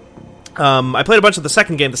trilogy. I played a bunch of the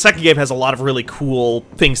second game. The second game has a lot of really cool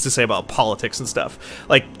things to say about politics and stuff.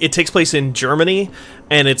 Like, it takes place in Germany,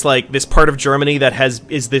 and it's like this part of Germany that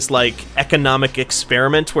is this like economic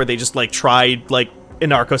experiment where they just like tried like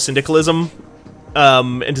anarcho-syndicalism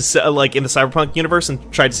into like in the cyberpunk universe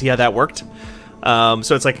and tried to see how that worked. So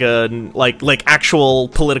it's like a like actual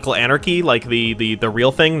political anarchy, like the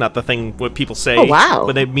real thing, not the thing what people say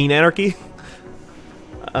when they mean anarchy.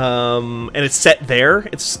 And it's set there.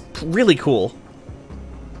 It's really cool.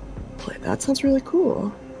 That sounds really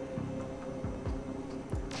cool.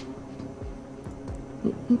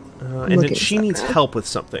 And then looking she for needs that. help with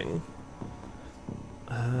something.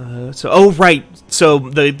 Oh, right. So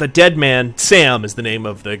the dead man, Sam is the name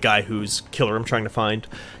of the guy whose killer I'm trying to find.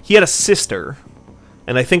 He had a sister,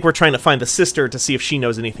 and I think we're trying to find the sister to see if she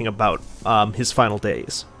knows anything about his final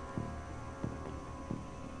days.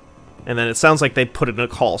 And then it sounds like they put in a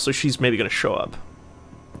call, so she's maybe going to show up.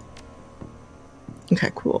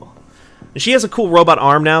 Okay, cool. And she has a cool robot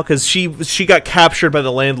arm now, because she got captured by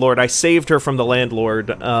the landlord. I saved her from the landlord.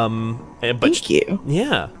 Thank you.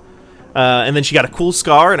 Yeah. And then she got a cool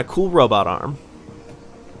scar and a cool robot arm.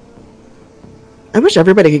 I wish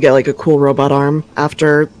everybody could get like a cool robot arm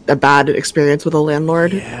after a bad experience with a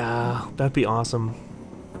landlord. Yeah, that'd be awesome.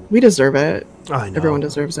 We deserve it. I know. Everyone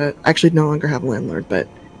deserves it. I actually no longer have a landlord, but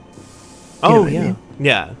Oh, what I yeah. mean.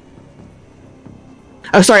 Yeah.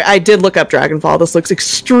 Oh, sorry, I did look up Dragonfall. This looks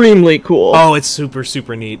extremely cool. Oh, it's super,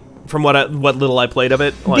 super neat. From what little I played of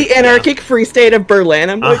it. Like, the anarchic free state of Berlin.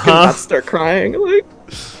 I'm like about to start crying. Like,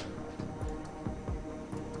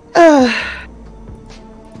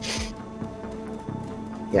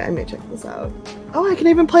 yeah, I may check this out. Oh, I can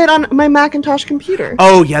even play it on my Macintosh computer.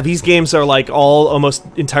 Oh, yeah, these games are like all almost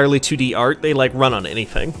entirely 2D art. They like run on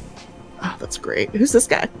anything. Oh, that's great. Who's this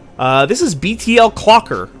guy? This is BTL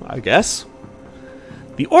Clocker, I guess.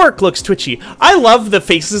 The orc looks twitchy. I love the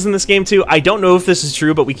faces in this game, too. I don't know if this is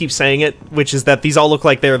true, but we keep saying it, which is that these all look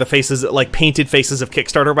like they're the faces, like painted faces of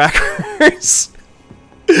Kickstarter backers.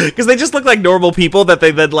 Because they just look like normal people that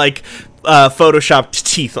they then, like, photoshopped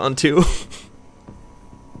teeth onto.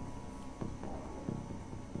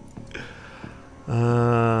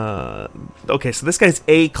 Okay, so this guy's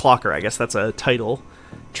A Clocker. I guess that's a title.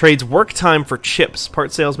 Trades work time for chips.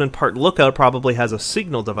 Part salesman, part lookout. Probably has a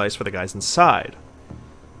signal device for the guys inside.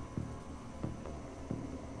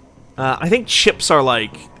 I think chips are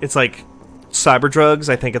like, it's like cyber drugs.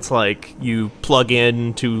 I think it's like you plug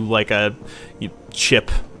in to like a chip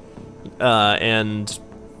and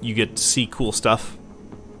you get to see cool stuff.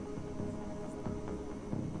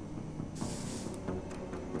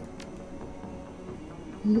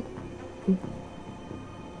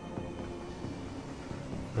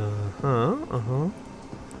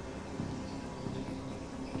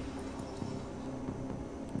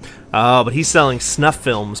 Oh, but he's selling snuff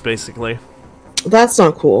films, basically. That's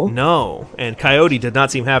not cool. No, and Coyote did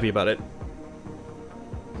not seem happy about it.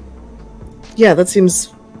 Yeah, that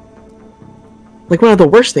seems like one of the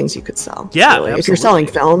worst things you could sell. Yeah, really. If you're selling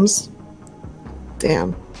films.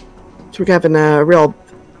 Damn. So we're having a real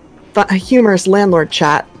humorous landlord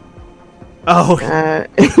chat. Oh,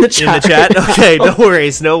 in the chat. in the chat? Okay, no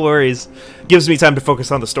worries, no worries. Gives me time to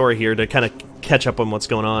focus on the story here to kind of catch up on what's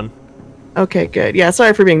going on. Okay, good. Yeah,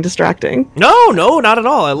 sorry for being distracting. No, not at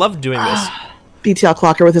all. I love doing this. BTL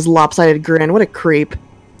Clocker with his lopsided grin. What a creep.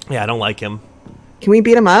 Yeah, I don't like him. Can we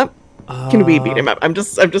beat him up? Can we beat him up? I'm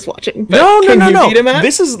just watching. No. Beat him up?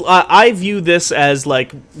 This is I view this as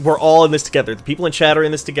like we're all in this together. The people in chat are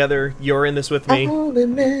in this together. You're in this with me. All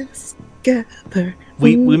in this together.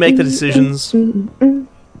 We make the decisions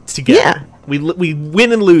together. Yeah. We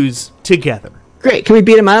win and lose together. Great. Can we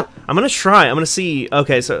beat him up? I'm gonna try. I'm gonna see.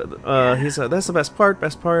 Okay, so that's the best part.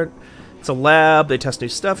 Best part. It's a lab. They test new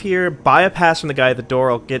stuff here. Buy a pass from the guy at the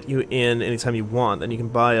door. I'll get you in anytime you want. Then you can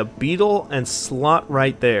buy a beetle and slot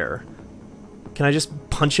right there. Can I just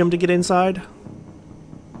punch him to get inside?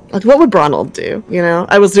 Like, what would Bronald do? You know,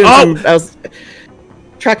 I was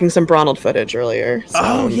tracking some Bronald footage earlier. So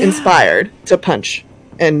I'm inspired to punch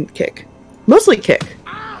and kick. Mostly kick.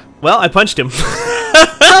 Well, I punched him.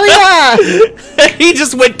 Oh yeah! He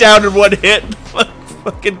just went down in one hit.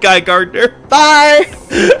 Fucking Guy Gardner. Bye!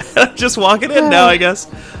 I'm just walking in now, I guess.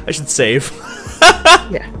 I should save.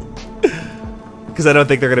 Yeah. Because I don't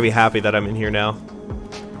think they're going to be happy that I'm in here now.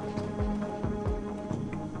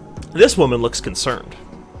 This woman looks concerned.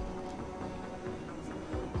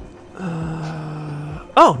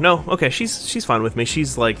 Oh, no. Okay, she's fine with me.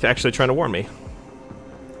 She's, like, actually trying to warn me.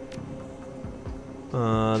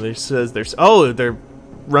 There says there's... Oh, they're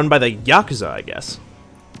run by the Yakuza, I guess.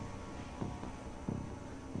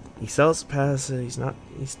 He sells pass. He's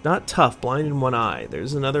not tough. Blind in one eye.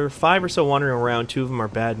 There's another 5 or so wandering around. 2 of them are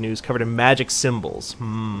bad news, covered in magic symbols.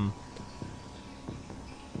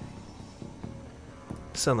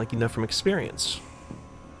 Sound like enough from experience.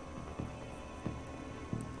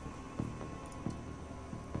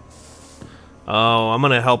 Oh, I'm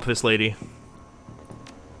gonna help this lady.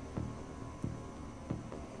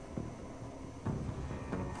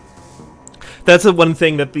 That's the one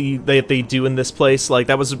thing that they do in this place. Like,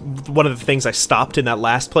 that was one of the things I stopped in that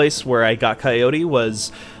last place where I got Coyote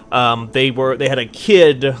was, they had a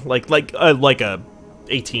kid like a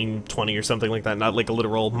 18, 20 or something like that. Not like a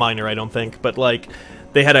literal minor, I don't think. But, like,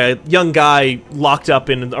 they had a young guy locked up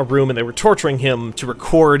in a room and they were torturing him to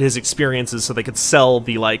record his experiences so they could sell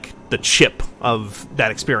the, like, the chip of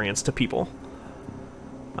that experience to people.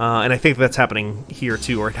 And I think that's happening here,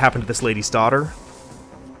 too, or it happened to this lady's daughter.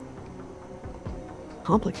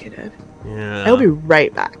 Complicated. Yeah. I'll be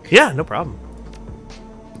right back. Yeah, no problem.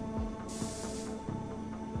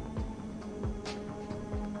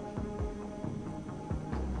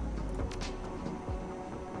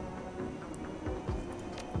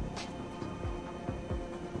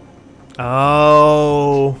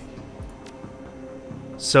 Oh.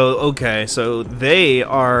 So, okay, so they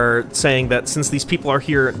are saying that since these people are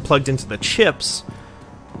here plugged into the chips,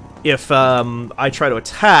 if I try to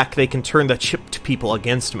attack, they can turn the chipped people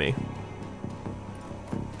against me.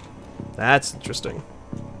 That's interesting.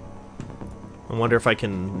 I wonder if I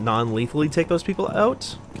can non-lethally take those people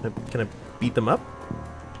out? Can I beat them up?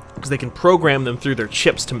 Because they can program them through their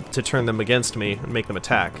chips to turn them against me and make them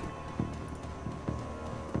attack.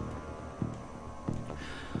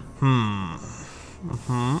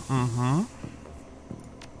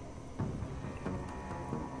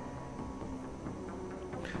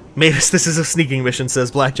 Mavis, this is a sneaking mission,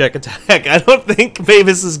 says Blackjack Attack. I don't think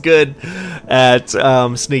Mavis is good at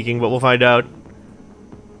sneaking, but we'll find out.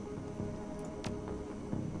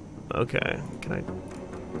 Okay, can I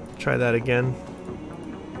try that again?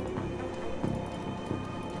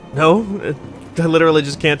 No? I literally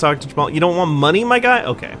just can't talk to Jamal. You don't want money, my guy?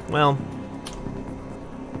 Okay, well...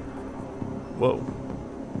 Whoa.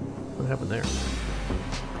 What happened there?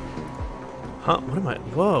 Huh? What am I...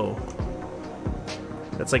 Whoa.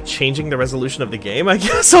 That's like changing the resolution of the game, I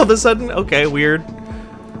guess, all of a sudden? Okay, weird.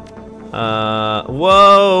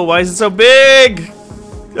 Whoa! Why is it so big?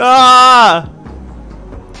 Ah!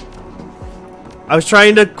 I was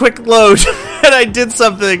trying to quick load, and I did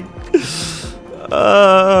something.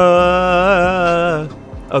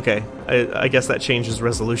 Okay, I guess that changes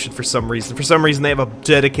resolution for some reason. For some reason, they have a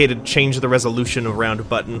dedicated change the resolution around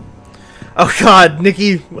button. Oh god,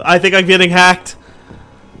 Nikki, I think I'm getting hacked.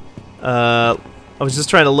 I was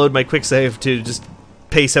just trying to load my quick save to just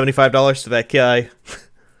pay $75 to that guy.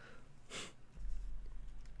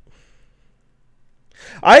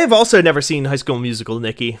 I have also never seen High School Musical,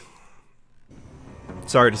 Nikki.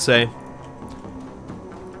 Sorry to say.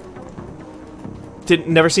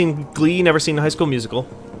 Never seen Glee, never seen High School Musical.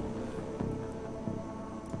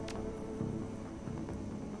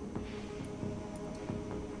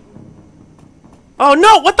 Oh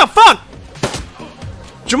no, what the fuck?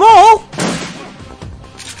 Jamal?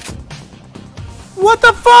 What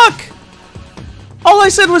the fuck? All I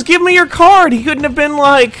said was give me your card. He couldn't have been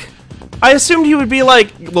like... I assumed he would be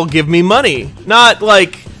like, well, give me money. Not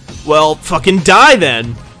like, well, fucking die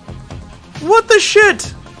then. What the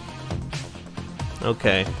shit?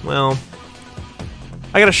 Okay, well...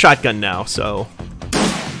 I got a shotgun now, so...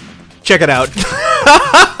 Check it out.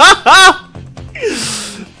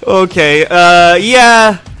 Okay,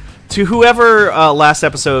 yeah... To whoever last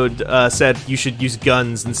episode said you should use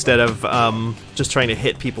guns instead of just trying to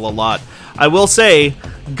hit people a lot, I will say,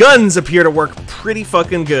 guns appear to work pretty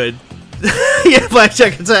fucking good. Yeah,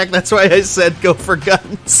 Blackjack Attack, that's why I said go for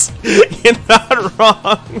guns. You're not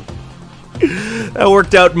wrong. That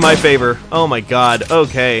worked out in my favor. Oh my god,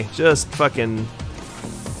 okay, just fucking...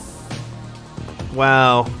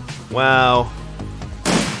 Wow. Wow.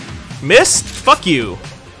 Missed? Fuck you.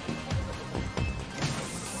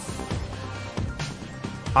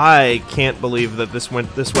 I can't believe that this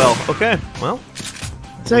went this well. Okay, well.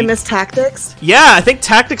 Did I miss tactics? Yeah, I think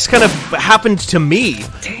tactics kind of happened to me.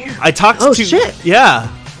 Damn. I talked to... shit. Yeah.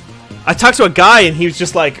 I talked to a guy and he was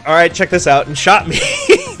just like, alright, check this out, and shot me.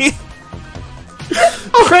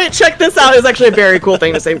 Alright, check this out is actually a very cool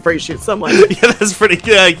thing to say before you shoot someone. Yeah, that's pretty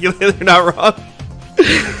good. You're not wrong.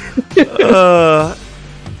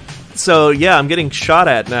 So, yeah, I'm getting shot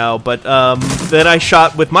at now, but then I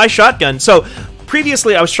shot with my shotgun. So,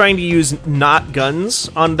 previously, I was trying to use not guns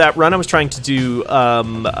on that run. I was trying to do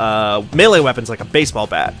melee weapons like a baseball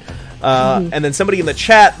bat. And then somebody in the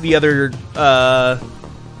chat the other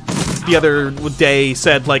day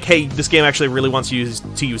said, like, hey, this game actually really wants you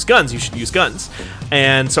to use guns. You should use guns.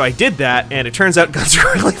 And so I did that, and it turns out guns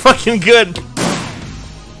are really fucking good.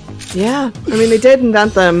 Yeah, I mean, they did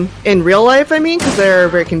invent them in real life, I mean, because they're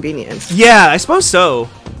very convenient. Yeah, I suppose so.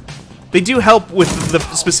 They do help with the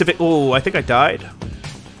specific... Oh, I think I died.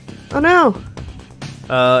 Oh, no.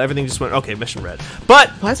 Everything just went... Okay, mission red.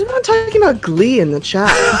 But... Why is everyone talking about Glee in the chat?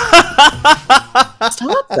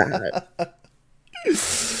 Stop that.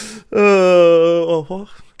 Oh, Oh,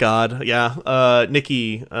 God, yeah.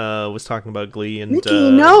 Nikki was talking about Glee and Nikki, High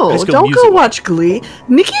no, School don't Musical. go watch Glee.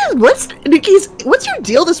 What's your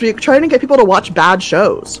deal this week trying to get people to watch bad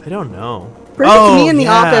shows? I don't know. First it's me in The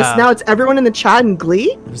yeah. Office, now it's everyone in the chat in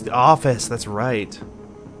Glee? It was The Office, that's right.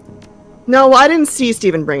 No, well, I didn't see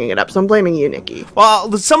Steven bringing it up, so I'm blaming you, Nikki.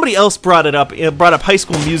 Well, somebody else brought up High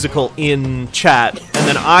School Musical in chat, and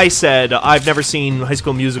then I said, I've never seen High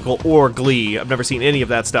School Musical or Glee. I've never seen any of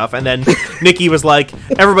that stuff. And then Nikki was like,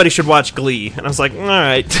 everybody should watch Glee. And I was like, all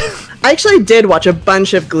right. I actually did watch a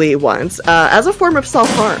bunch of Glee once, as a form of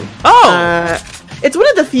self-harm. Oh! It's one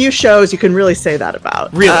of the few shows you can really say that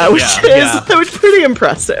about. Really? Which is pretty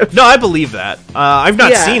impressive. No, I believe that. I've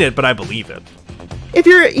not Yeah. seen it, but I believe it. If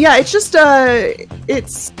you're, it's just, I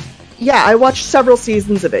watched several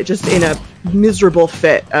seasons of it, just in a miserable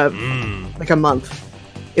fit of, like, a month.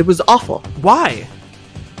 It was awful. Why?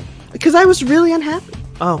 Because I was really unhappy.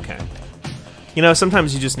 Oh, okay. You know,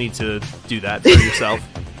 sometimes you just need to do that for yourself.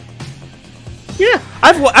 Yeah.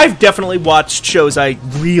 I've definitely watched shows I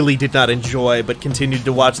really did not enjoy, but continued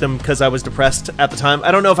to watch them because I was depressed at the time.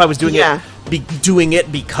 I don't know if I was doing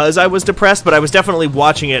it because I was depressed, but I was definitely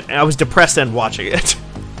watching it, and I was depressed and watching it.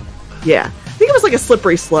 Yeah. I think it was like a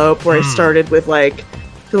slippery slope where I started with like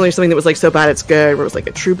feeling something that was like so bad it's good, where it was like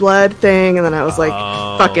a True Blood thing, and then I was like,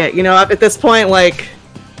 fuck it. You know, at this point, like,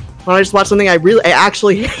 why don't I just watch something I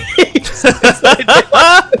actually hate?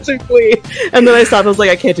 And then I stopped. I was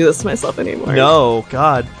like, I can't do this to myself anymore. No,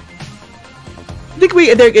 God. I think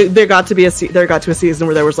there got to a season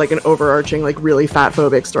where there was like an overarching, like, really fat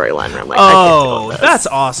phobic storyline where I'm like, I can't deal with this. That's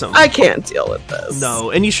awesome. I can't deal with this.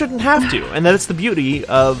 No, and you shouldn't have to. And that's the beauty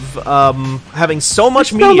of having so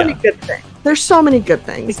much There's media. so many good things. There's so many good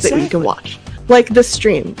things that you Exactly. can watch. Like this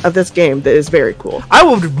stream of this game that is very cool. I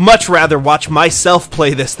would much rather watch myself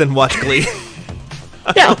play this than watch Glee.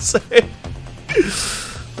 Yeah. I'll say.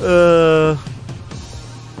 Whoa,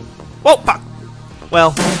 fuck.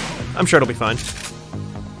 Well, I'm sure it'll be fine.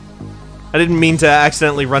 I didn't mean to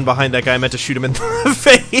accidentally run behind that guy. I meant to shoot him in the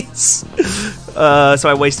face. So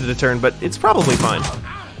I wasted a turn, but it's probably fine.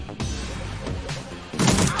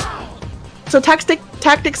 So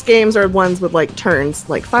tactics games are ones with like turns,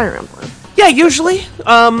 like Fire Emblem. Yeah, usually.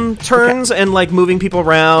 Turns and like moving people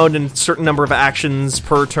around and certain number of actions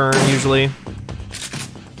per turn, usually.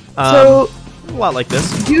 So a lot like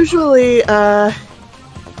this. usually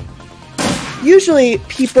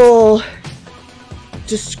people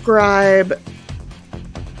describe.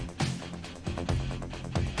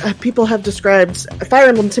 People have described Fire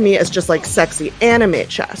Emblem to me as just like sexy anime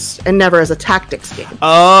chess and never as a tactics game.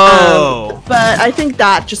 Oh. But I think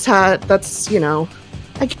that just that's, you know,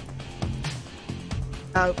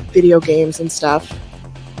 video games and stuff.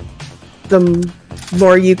 The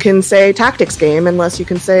more you can say tactics game, and less you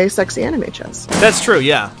can say sexy anime chess. That's true,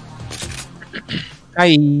 yeah.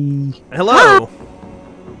 Hi. Hello.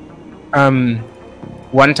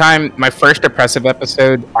 One time, my first Oppressive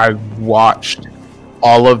episode, I watched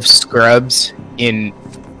all of Scrubs in,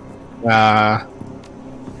 I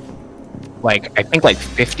think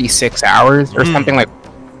 56 hours or something like.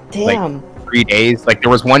 Damn. Like 3 days. Like, there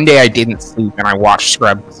was one day I didn't sleep and I watched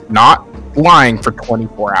Scrubs, not lying, for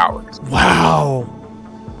 24 hours. Wow.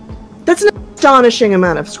 That's an astonishing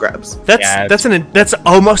amount of Scrubs. That's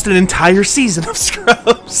almost an entire season of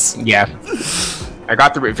Scrubs. Yeah. I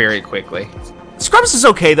got through it very quickly. Scrubs is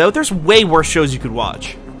okay though. There's way worse shows you could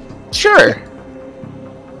watch. Sure.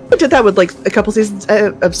 I did that with like a couple seasons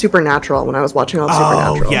of Supernatural when I was watching all of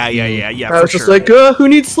Supernatural. Oh, yeah. I was just like, who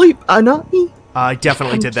needs sleep? Not me. I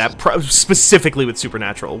definitely did that, specifically with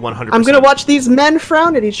Supernatural, 100%. I'm gonna watch these men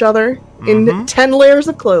frown at each other in 10 layers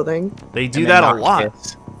of clothing. They do that a lot.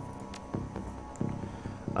 Kids.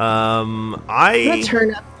 I'm gonna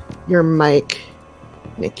turn up your mic,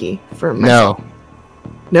 Nikki, for my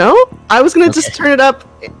No? I was gonna just turn it up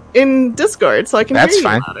in Discord so I can hear you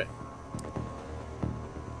fine. about it.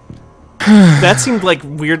 That seemed like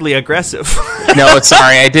weirdly aggressive. No,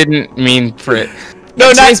 sorry, I didn't mean for it.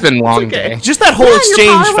 No, Today's been a long day. Just that whole Yeah,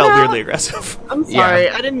 exchange you're felt fine. weirdly aggressive. I'm sorry,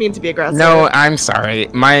 I didn't mean to be aggressive. No, I'm sorry.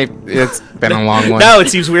 It's been a long one. Now it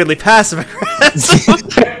seems weirdly passive aggressive.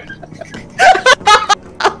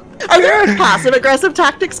 Are there passive aggressive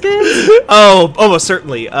tactics games? Oh, almost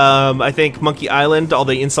certainly. I think Monkey Island, all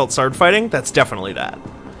the insult sword fighting, that's definitely that.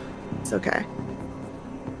 It's okay.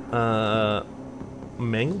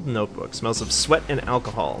 Mangled notebook. Smells of sweat and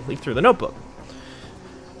alcohol. Leaf through the notebook.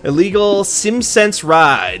 Illegal SimSense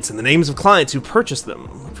rides and the names of clients who purchased them.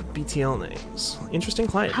 Look for BTL names. Interesting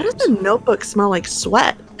client How names. does the notebook smell like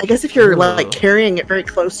sweat? I guess if you're like carrying it very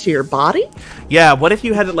close to your body. Yeah, what if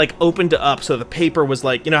you had it like opened up so the paper was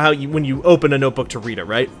like, you know how when you open a notebook to read it,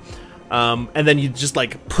 right? And then you just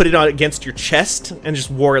like put it on against your chest and just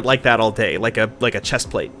wore it like that all day, like a chest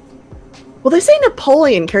plate. Well, they say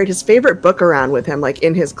Napoleon carried his favorite book around with him, like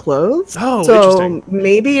in his clothes. Oh, so interesting.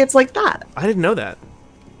 Maybe it's like that. I didn't know that.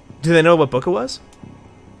 Do they know what book it was?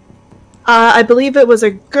 I believe it was a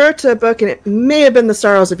Goethe book, and it may have been The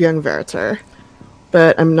Sorrows of Young Werther,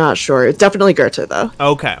 but I'm not sure. It's definitely Goethe, though.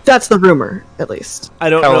 Okay. That's the rumor, at least. I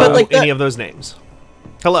don't Hello. know But, like, any of those names.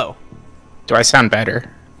 Hello. Do I sound better?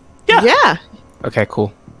 Yeah. Okay,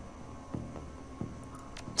 cool.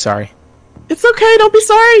 Sorry. It's okay. Don't be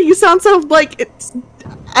sorry. You sound so like it's.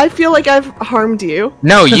 I feel like I've harmed you.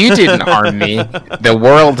 No, you didn't harm me. The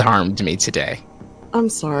world harmed me today. I'm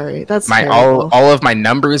sorry. That's My terrible. all of my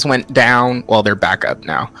numbers went down. Well, they're back up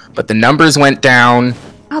now, but the numbers went down.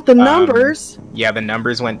 The numbers. Yeah, the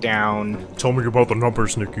numbers went down. Tell me about the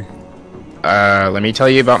numbers, Nikki. Let me tell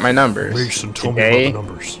you about my numbers. Mason, tell me about the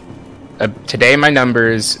numbers. Today, my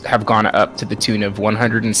numbers have gone up to the tune of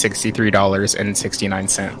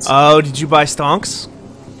 $163.69. Oh, did you buy stonks?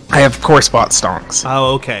 I have, of course, bought stonks.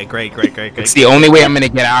 Oh, okay. Great. It's the only way I'm gonna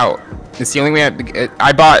get out. It's the only way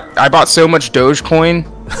I bought so much Dogecoin.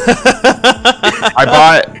 I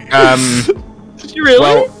bought Did you really?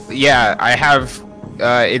 well, yeah, I have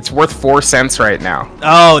it's worth 4 cents right now.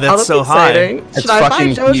 Oh, that's so exciting. high. That's Should I buy fucking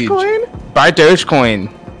huge. Dogecoin? Buy Dogecoin.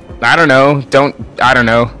 I don't know.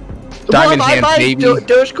 Diamond well, if hands, I buy baby.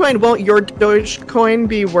 Dogecoin, won't your Dogecoin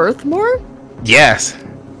be worth more? Yes.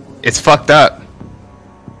 It's fucked up.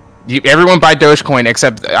 Everyone buy Dogecoin,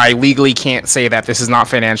 except I legally can't say that. This is not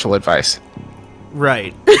financial advice.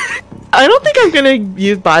 Right. I don't think I'm gonna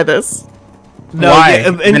buy this. No, Why?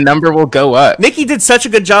 yeah, The number will go up. Nikki did such a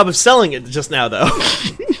good job of selling it just now, though.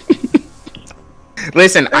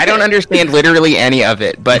 Listen, I don't understand literally any of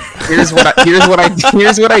it, but here's what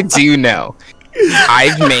I do know.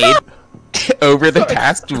 I've made over the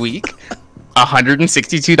past week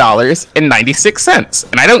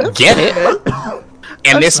 $162.96, and I don't get it.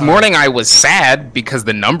 And this morning I was sad because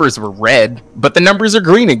the numbers were red, but the numbers are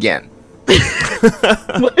green again.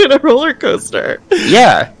 In a roller coaster.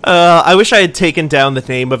 Yeah. I wish I had taken down the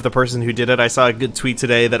name of the person who did it. I saw a good tweet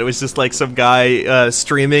today that it was just like some guy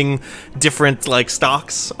streaming different like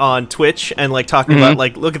stocks on Twitch and like talking about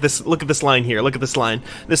like look at this line here, look at this line.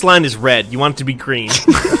 This line is red. You want it to be green.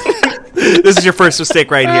 This is your first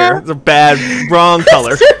mistake right here. It's a bad, wrong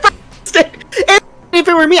color. If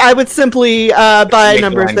it were me, I would simply buy Make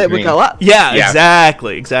numbers line that green. would go up. Yeah, Yeah.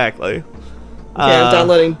 exactly. Okay, I'm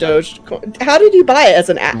downloading Dogecoin. How did you buy it as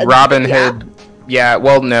an app? Robinhood. Yeah,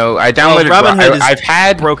 well, no, I downloaded. Robinhood is I've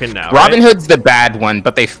had broken now, right? Robinhood's the bad one,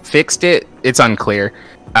 but they fixed it. It's unclear.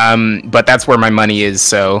 But that's where my money is,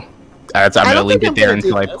 so I'm gonna don't leave think it I'm there gonna do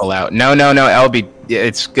until I this. pull out. No, LB,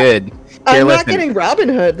 it's good. Here, I'm not listen. getting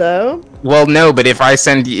Robinhood though. Well, no, but if I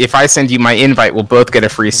send you my invite, we'll both get a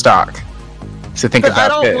free stock. So think But I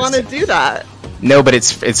about don't this. want to do that. No, but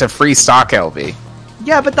it's a free stock, LB.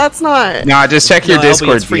 Yeah, but that's not. No, just check your No, LB,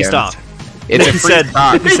 Discord. it's free DMs. stock. It's a He free said-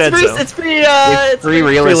 stock. he said free, so. it's free. It's free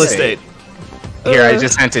real Real estate. estate. Here, I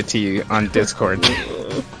just sent it to you on Discord.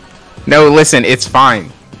 No, listen, it's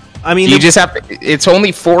fine. I mean, You just have to, it's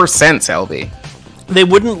only 4 cents, LB. they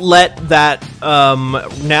wouldn't let that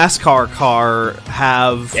NASCAR car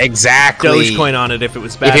have Exactly. Dogecoin on it if it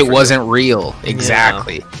was bad. If it for wasn't real.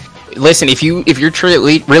 Exactly. Listen, if you're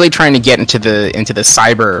really trying to get into the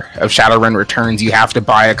cyber of Shadowrun Returns, you have to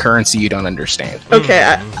buy a currency you don't understand.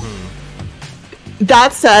 Okay.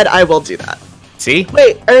 That said, I will do that. See?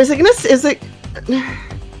 Wait, or is it gonna? Is it?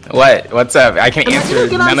 What? What's up? I can Am I answer gonna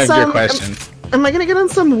get on none of your some- questions. Am I gonna get on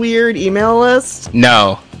some weird email list?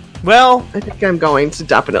 No. Well, I think I'm going to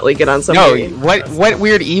definitely get on some. No, weird email what list. what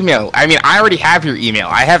weird email? I mean, I already have your email.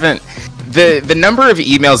 I haven't the number of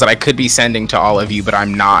emails that I could be sending to all of you, but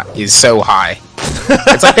I'm not, is so high.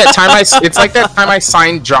 It's like that time I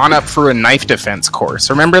signed John up for a knife defense course.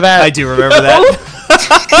 Remember that? I do remember that.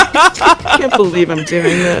 I can't believe I'm doing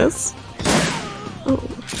this.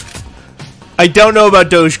 I don't know about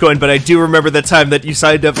Dogecoin, but I do remember the time that you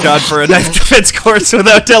signed up John for a knife defense course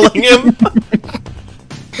without telling him.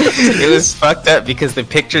 It was fucked up because the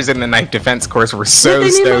pictures in the knife defense course were so They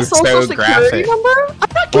need my so social so security graphic. number? I'm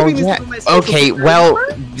not Well, giving these yeah. people my social Okay, security well,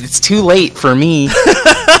 number. it's too late for me. Nikki,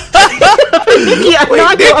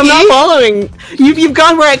 I'm not following. You've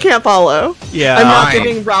gone where I can't follow. Yeah. I'm not Fine.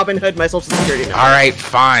 giving Robinhood my social security number. All right,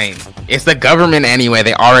 fine. It's the government anyway.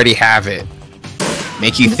 They already have it.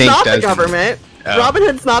 Make you It's think not the doesn't. government. Oh. Robin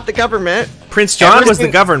Hood's not the government. Prince John Ever was the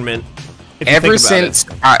since- government. if you Ever think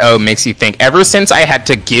about since, makes you think. Ever since I had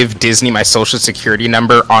to give Disney my social security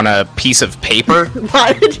number on a piece of paper.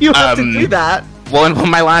 Why did you have to do that? Well, in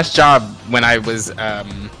my last job, when I was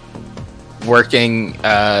working, when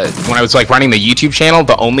I was like running the YouTube channel,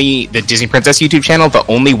 the Disney Princess YouTube channel, the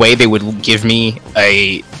only way they would give me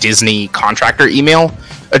a Disney contractor email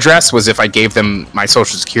address was if I gave them my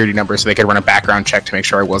social security number so they could run a background check to make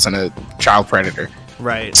sure I wasn't a child predator.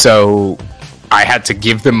 Right. So I had to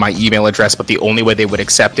give them my email address, but the only way they would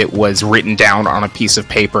accept it was written down on a piece of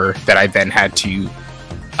paper that I then had to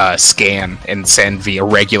scan and send via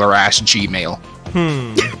regular ass Gmail.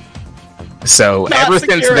 So Not ever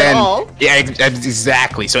since secure at then, all. yeah,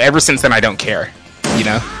 exactly. So ever since then, I don't care. You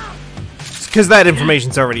know, Because that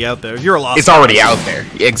information's already out there. You're a lost it's already out there.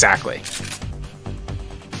 Exactly.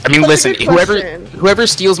 I mean, That's a listen, good whoever question. whoever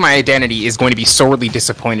steals my identity is going to be sorely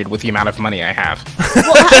disappointed with the amount of money I have.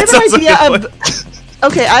 Well, I have sounds an like a idea of.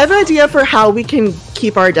 Okay, I have an idea for how we can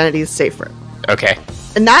keep our identities safer, Okay.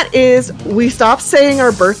 and that is we stop saying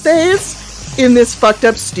our birthdays in this fucked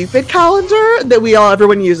up stupid calendar that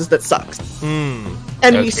everyone uses that sucks, and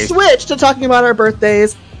Okay. we switch to talking about our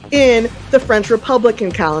birthdays in the French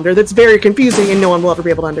Republican calendar. That's very confusing, and no one will ever be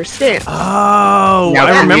able to understand. Oh, Now,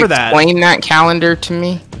 I can remember you that. explain that calendar to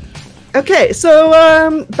me. Okay,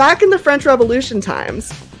 so back in the French Revolution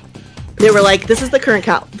times, they were like, "This is the current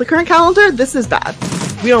calendar. This is bad.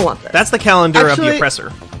 We don't want this." That's the calendar of Actually- the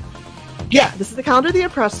oppressor. Yeah, this is the calendar of the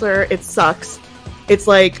oppressor. It sucks. It's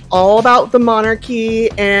like all about the monarchy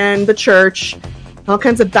and the church, all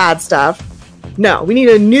kinds of bad stuff. No, we need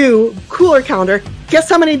a new, cooler calendar. Guess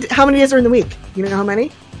how many days are in the week? You know how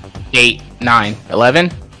many? 8, 9,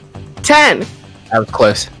 11. 10. That was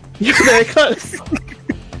close. You're very close.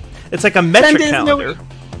 It's like a metric days, no- calendar.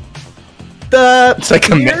 It's like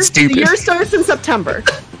a Met stupid. The year starts in September.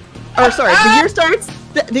 Or sorry, the year starts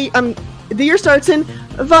the year starts in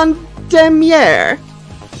Vendemiaire.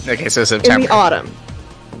 Okay, so In September. the autumn.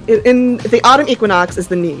 In the autumn equinox is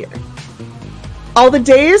the new year. All the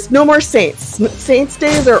days, no more saints. Saints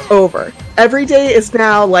days are over. Every day is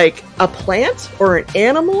now like a plant or an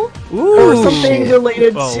animal or Ooh. something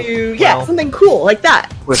related Oh, to well. something cool like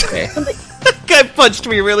that. Okay. Guy punched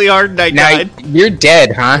me really hard and I Now died. you're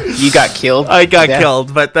dead, huh? You got killed. I got Yeah.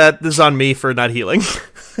 killed, but that is on me for not healing.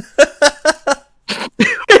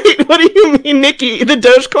 Wait, what do you mean, Nikki? The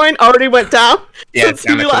Dogecoin already went down? Yeah, it's Since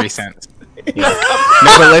down you to 3 left. cents. Yeah.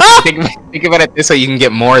 No, but listen, think about it this way: you can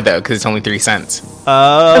get more though, because it's only 3 cents.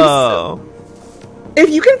 Oh.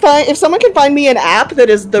 If someone can find me an app that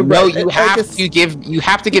is the No, right, you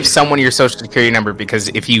have to give someone your social security number because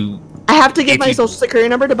if you I have to give if my you- social security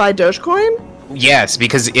number to buy Dogecoin. yes,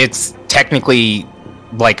 because it's technically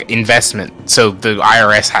like investment, so the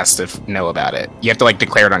IRS has to know about it. You have to like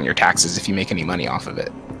declare it on your taxes if you make any money off of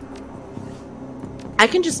it. I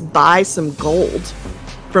can just buy some gold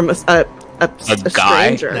from a guy?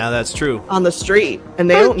 stranger Now that's true. on the street, and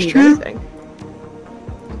they That's don't need true. anything.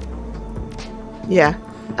 Yeah,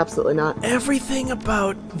 absolutely not. Everything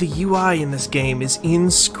about the UI in this game is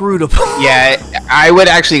inscrutable. Yeah, I would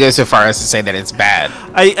actually go so far as to say that it's bad.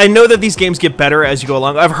 I know that these games get better as you go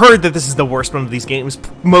along. I've heard that this is the worst one of these games,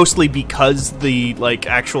 mostly because the like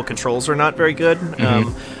actual controls are not very good.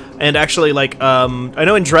 And actually, like, I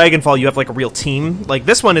know in Dragonfall you have like a real team. Like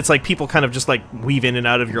this one, it's like people kind of just like weave in and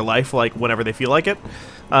out of your life like whenever they feel like it.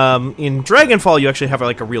 In Dragonfall, you actually have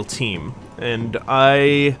like a real team, and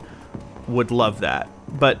I would love that,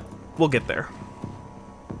 but we'll get there.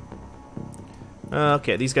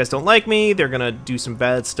 Okay, these guys don't like me. They're gonna do some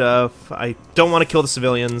bad stuff. I don't want to kill the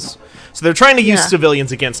civilians, so they're trying to use Yeah.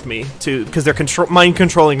 civilians against me because they're mind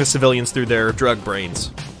controlling the civilians through their drug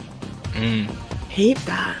brains. Hate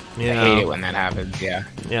that. Yeah, I hate it when that happens. Yeah.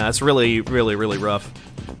 yeah, it's really, really, really rough.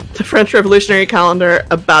 The French Revolutionary calendar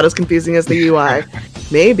about as confusing as the UI.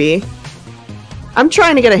 Maybe. I'm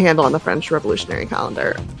trying to get a handle on the French Revolutionary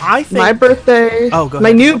calendar. I think My birthday. Oh, go My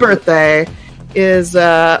ahead. new birthday is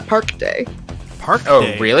Park Day. Park Oh,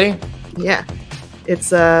 Day. really? Yeah. It's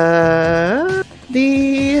the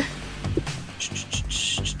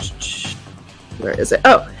where is it?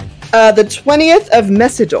 Oh, the 20th of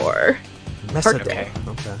Messidor. Messidor. Okay.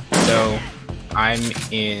 Okay. So, I'm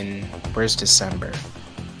in. Where's December?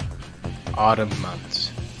 Autumn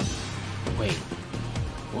months. Wait.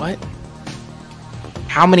 What?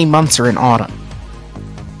 How many months are in autumn?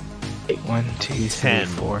 1, 2, 3, 10.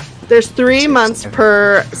 4. There's 3 Six, months seven.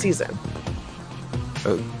 per season.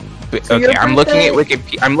 So your okay, I'm looking at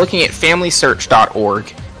birthday- I'm looking at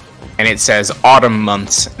FamilySearch.org, and it says autumn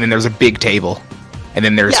months, and then there's a big table. and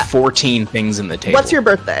then there's Yeah. 14 things in the table. What's your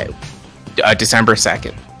birthday? December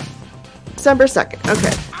 2nd. December 2nd.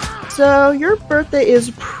 Okay. So your birthday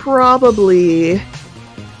is probably...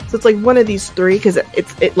 So it's like one of these three, because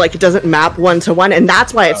it doesn't map one-to-one, and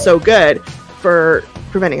that's why it's so good for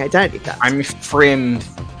preventing identity theft. I'm Frim.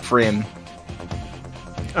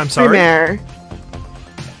 I'm sorry. Primere.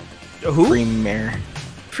 Who? Primere.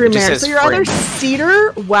 Primere. says So you're either Frim.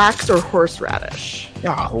 cedar, wax, or horseradish.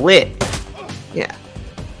 Ah, lit. Yeah.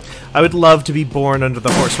 I would love to be born under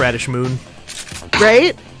the horseradish moon.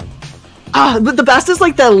 Right? But the best is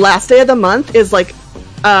like the last day of the month is like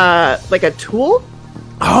a tool.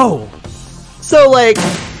 Oh, So like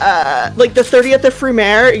the 30th of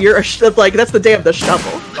Primere, you're like that's the day of the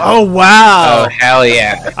shovel. oh wow! Oh, hell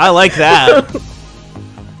yeah. I like that.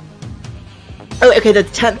 Oh, okay, the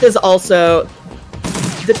 10th is also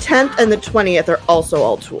the 10th and the 20th are also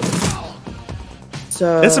all tools.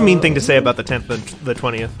 So That's a mean thing to say about the 10th and the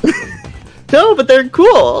 20th. No, but they're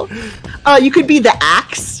cool. You could be the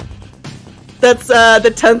axe. That's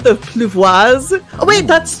the 10th of Pluvoise. Oh wait,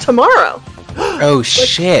 that's tomorrow. Oh,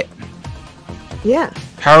 shit. Yeah.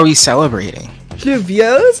 How are we celebrating?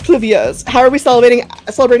 Pluviose. How are we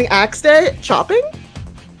celebrating Axe Day? Chopping?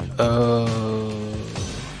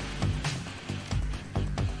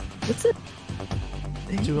 What's it?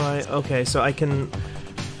 Do I? Okay, so I can...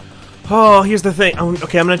 Oh, here's the thing.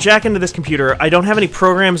 Okay, I'm gonna jack into this computer. I don't have any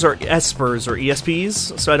programs or espers or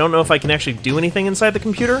ESPs, so I don't know if I can actually do anything inside the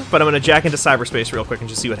computer, but I'm gonna jack into cyberspace real quick and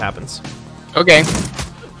just see what happens. Okay.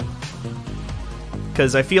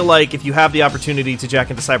 Because I feel like if you have the opportunity to jack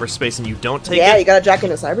into cyberspace and you don't take Yeah, it, you gotta jack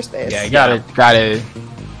into cyberspace. Yeah, you gotta...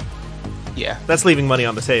 Yeah. that's leaving money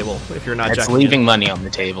on the table if you're not That's jacking leaving in. money on the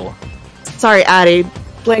table. Sorry, Addie.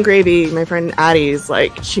 Blank Gravy, my friend Addie's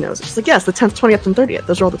like, she knows. She's like, yes, the 10th, 20th, and 30th.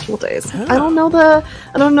 Those are all the tool days. I don't know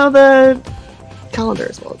the calendar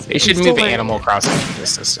as well. They should move Animal Crossing into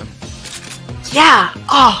this system. Yeah.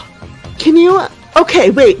 Oh, can you?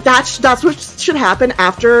 Okay, wait. That's what should happen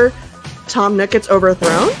after Tom Nook gets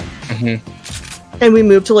overthrown, and we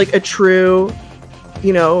move to like a true,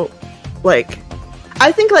 like,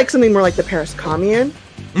 I think like something more like the Paris Commune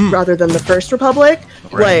rather than the First Republic.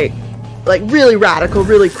 Right. Like really radical,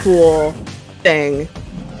 really cool thing.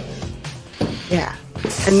 Yeah.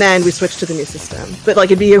 And then we switch to the new system. But like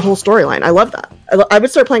it'd be a whole storyline. I love that. I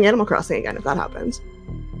would start playing Animal Crossing again if that happens.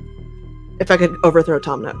 If I could overthrow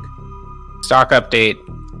Tom Nook. Stock update.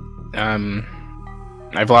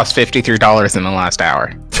 I've lost $53 in the last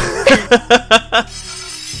hour.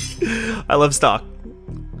 I love stock.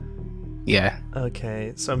 Yeah.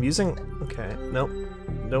 Okay, so I'm using... Okay, nope.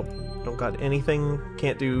 Don't got anything.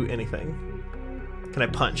 Can't do anything. Can I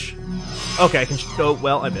punch? Okay, I can... Oh,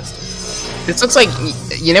 well, I missed. This looks like...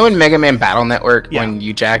 You know in Mega Man Battle Network, Yeah. when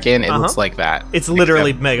you jack in, it looks like that. It's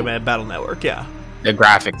literally Mega Man Battle Network, yeah. The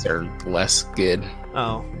graphics are less good.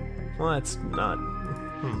 Oh. Well, that's not...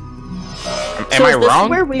 Am So I is this wrong?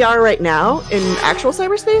 where we are right now in actual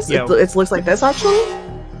cyberspace? Yeah. It looks like this actually?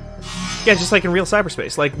 Yeah, just like in real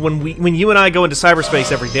cyberspace. Like, when you and I go into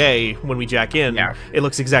cyberspace every day, when we jack in, Yeah. it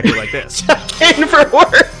looks exactly like this. In for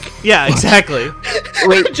work. Yeah, exactly.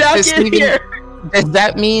 Wait, Jack does in here. does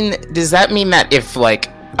that mean that if like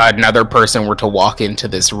another person were to walk into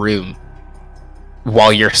this room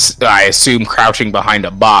while you're, I assume, crouching behind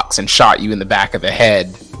a box and shot you in the back of the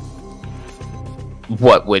head,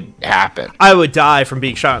 what would happen? I would die from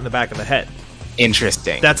being shot in the back of the head.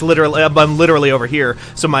 Interesting. That's literally... I'm literally over here,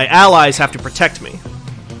 so my allies have to protect me.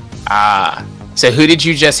 So who did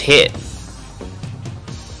you just hit?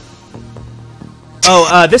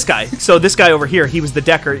 Oh, this guy. So this guy over here, he was the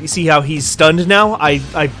Decker. You see how he's stunned now? I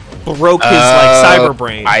broke his, like, cyber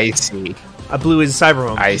brain. I see. I blew his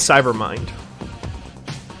cyber I- mind.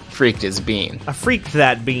 Freaked his bean. I freaked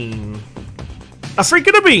that bean. A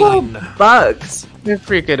freaking a bean! Bugs.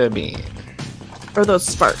 Freaked a bean. Or those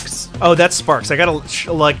sparks. Oh, that's Sparks. I got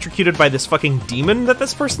electrocuted by this fucking demon that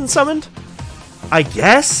this person summoned? I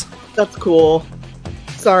guess? That's cool.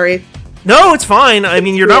 Sorry. No, it's fine. I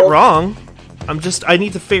mean, you're not cool. wrong. I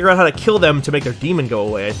need to figure out how to kill them to make their demon go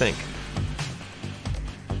away, I think.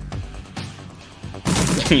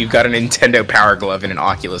 You've got a Nintendo Power Glove and an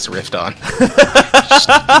Oculus Rift on.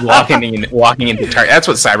 walking into target. That's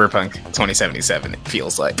what Cyberpunk 2077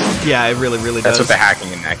 feels like. Yeah, it really, really That's does. what the hacking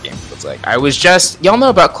in that game feels like. I was just... Y'all know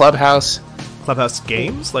about Clubhouse? Clubhouse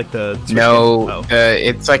games? Like the... Switch No, game? Oh.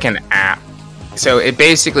 it's like an app. So it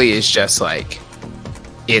basically is just like...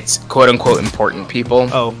 It's quote-unquote important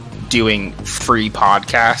people doing free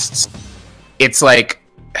podcasts. It's like...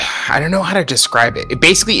 I don't know how to describe it.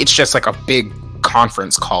 Basically, it's just like a big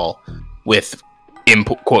conference call with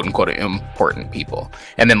quote unquote important people,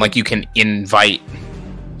 and then like you can invite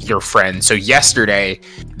your friends. So yesterday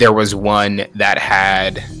there was one that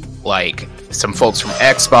had like some folks from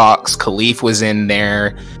Xbox. Khalif was in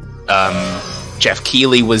there. Jeff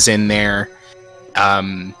Keighley was in there.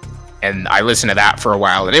 And I listened to that for a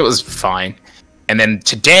while, and it was fine. And then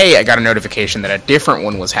today I got a notification that a different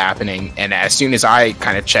one was happening, and as soon as I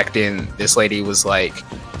kind of checked in, this lady was like,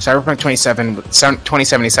 Cyberpunk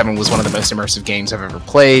 2077 was one of the most immersive games I've ever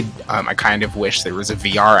played. I kind of wish there was a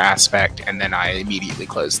VR aspect, and then I immediately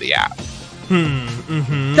closed the app.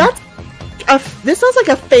 This sounds like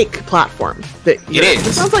a fake platform. It is.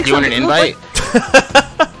 It sounds like you want an invite?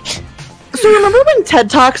 So remember when TED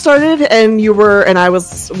Talk started, and you were, and I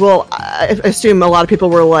was, well, I assume a lot of people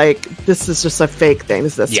were like, "This is just a fake thing.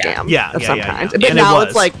 This is a scam of some kind." But and now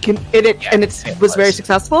it's like, it was very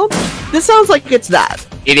successful. This sounds like it's that.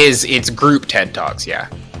 It is. It's group TED Talks. Yeah.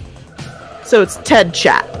 So it's TED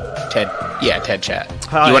Chat. TED Chat.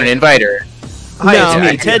 Hi. You want an invite or? Hi, No.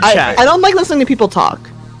 it's me, TED Chat. I don't like listening to people talk.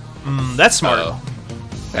 That's smart. Oh,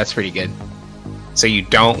 that's pretty good. So you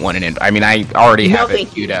don't want an invite? I mean, I already have it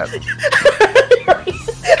queued up.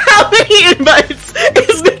 How many invites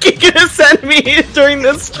is Nikki gonna send me during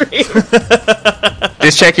this stream?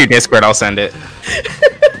 Just check your Discord. I'll send it.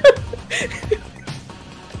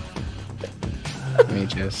 Let me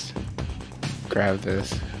just grab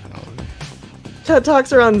this. TED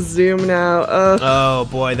Talks are on Zoom now. Oh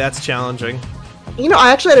boy, that's challenging. You know,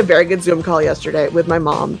 I actually had a very good Zoom call yesterday with my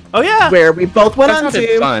mom. Oh yeah, where we both went That on sounded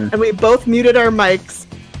Zoom fun. and we both muted our mics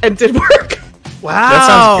and did work. wow, That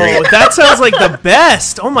sounds great. that sounds like the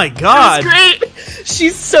best. Oh my god, It was great.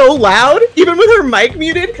 She's so loud, even with her mic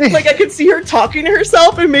muted. Like I could see her talking to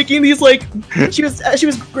herself and making these like she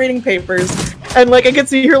was grading papers, and like I could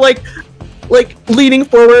see her like leaning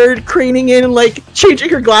forward, craning in, and like changing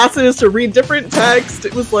her glasses to read different text.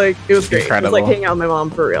 It was great. Incredible. It was like hanging out with my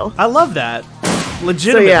mom for real. I love that.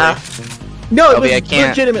 Legitimately. So yeah. No, it LB, I was can't-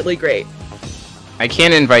 legitimately great. I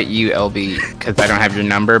can't invite you, LB, because I don't have your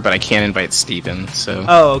number, but I can invite Steven, so...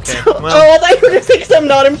 Oh, okay. Well, Oh, I thought you were gonna say 'cause I'm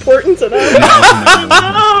not important enough.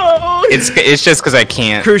 No. It's just because I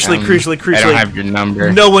can't. Crucially, I don't have your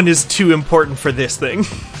number. no one is too important for this thing.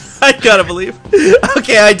 I gotta believe.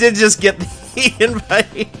 Okay, I did just get the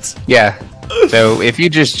invite. Yeah. So if you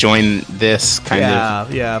just join this kind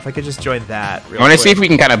of... Yeah, if I could just join that. I want to see if we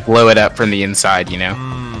can kind of blow it up from the inside, you know?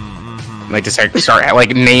 Like to start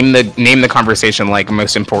like name the conversation like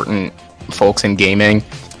most important folks in gaming,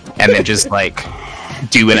 and then just like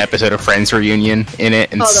do an episode of Friends Reunion in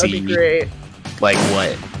it and Oh, that'd see be great. like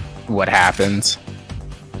what happens.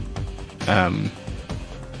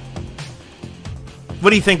 What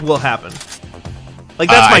do you think will happen? Like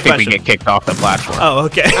that's my I think question. we get kicked off the platform. Oh,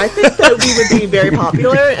 okay. I think that we would be very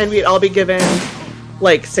popular and we'd all be given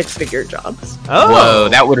like 6-figure jobs. Oh, Whoa,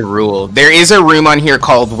 that would rule. There is a room on here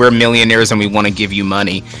called "We're Millionaires and We Want to Give You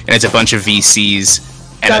Money," and it's a bunch of VCs.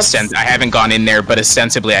 And I haven't gone in there, but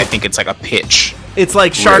ostensibly, I think it's like a pitch. it's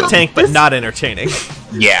like Shark Really? Tank, but not entertaining.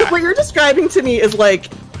 Yeah, What you're describing to me is like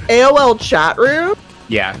AOL chat room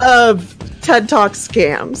yeah, of TED Talk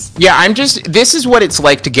scams. yeah. This is what it's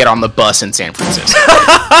like to get on the bus in San Francisco.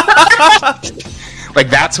 Like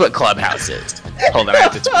that's what Clubhouse is. Hold on, I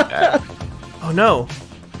have to tweet that. Oh no.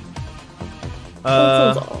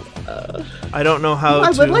 That sounds all- I don't know how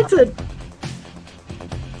I to. would like to.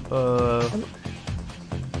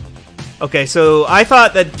 Okay, so I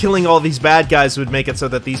thought that killing all these bad guys would make it so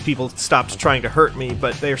that these people stopped trying to hurt me,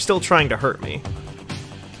 but they're still trying to hurt me.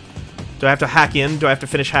 Do I have to hack in? Do I have to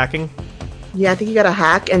finish hacking? Yeah, I think you gotta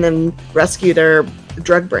hack and then rescue their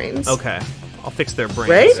drug brains. Okay, I'll fix their brains.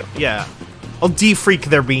 Right? Yeah. I'll defreak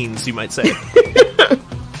their beans, you might say.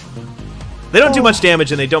 They don't do much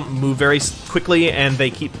damage, and they don't move very quickly, and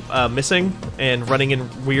they keep missing and running in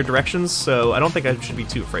weird directions, so I don't think I should be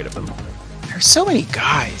too afraid of them. There's so many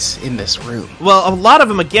guys in this room. Well, a lot of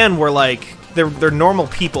them, again, were like, they're normal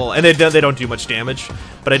people, and they don't do much damage,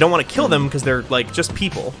 but I don't want to kill them because they're, like, just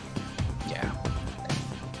people. Yeah,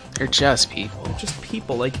 they're just people. Just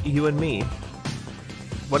people like you and me.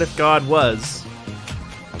 What if God was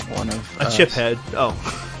One of a us. chiphead? Oh.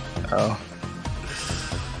 Oh.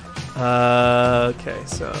 Okay,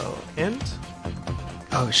 so, end?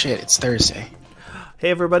 Oh shit! It's Thursday. Hey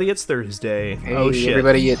everybody, it's Thursday. Hey, Oh shit.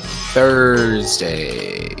 everybody! It's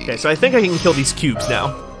Thursday. Okay, so I think I can kill these cubes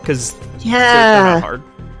now, because they're Yeah. not hard.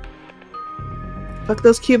 Fuck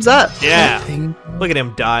those cubes up. Yeah. Thing. Look at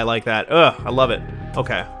him die like that. Ugh, I love it.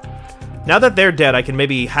 Okay. Now that they're dead, I can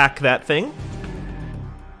maybe hack that thing.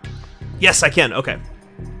 Yes, I can. Okay.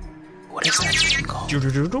 What is that thing called?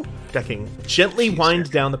 Decking. Gently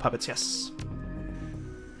wind down the puppets. Yes.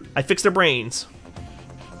 I fixed their brains.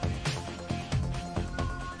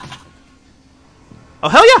 Oh,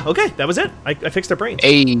 hell yeah! Okay, that was it. I fixed their brains.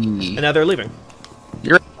 Hey, And now they're leaving.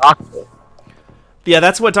 you're a doctor. Yeah,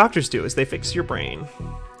 that's what doctors do, is they fix your brain.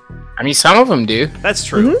 I mean, some of them do. That's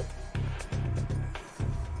true.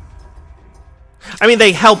 I mean,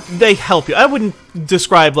 they help you. I wouldn't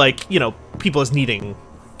describe, like, you know, people as needing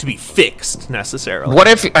to be fixed, necessarily. What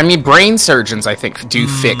if, I mean, brain surgeons, I think, do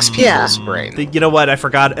fix people's brain. You know what?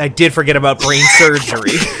 I did forget about brain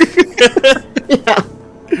surgery. Yeah.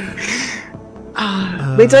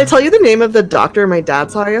 Wait, did I tell you the name of the doctor my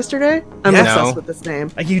dad saw yesterday? I'm Yeah. obsessed No. with this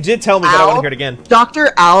name. You did tell me, but I want to hear it again.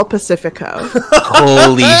 Dr. Al Pacifico.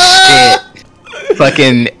 Holy shit.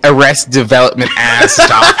 Fucking Arrest Development ass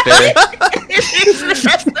doctor.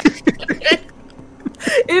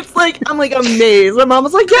 It's like, I'm like amazed. My mom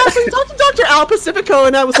was like, yes, we talked to Dr. Al Pacifico,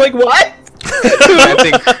 and I was like, what? That's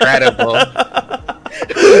incredible.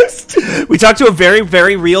 We talked to a very,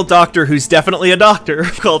 very real doctor who's definitely a doctor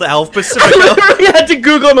called Alf I Pacifico. literally had to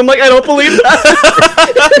Google him. I'm like, I don't believe that.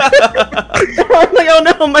 I'm like,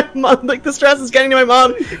 oh no, my mom, like the stress is getting to my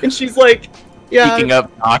mom, and she's like, yeah. Speaking of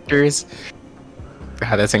doctors.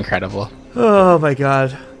 God, that's incredible. Oh my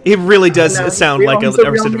god. It really does No, he's sound real. like He's a a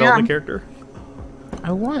real Arrested Development man. character.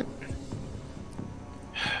 I want.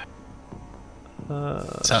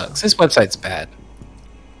 Sucks. This website's bad.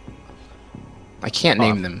 I can't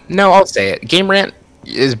name them. No, I'll say it. Game Rant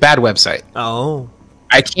is a bad website. Oh.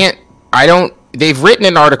 They've written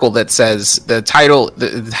an article that says the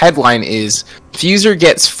headline is Fuser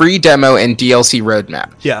gets free demo and DLC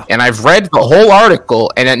roadmap. Yeah. And I've read the whole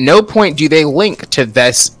article, and at no point do they link to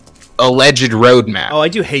this alleged roadmap. Oh, I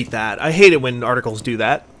do hate that. I hate it when articles do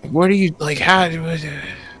that. What are you, like, how are you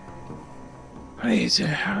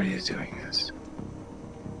doing this?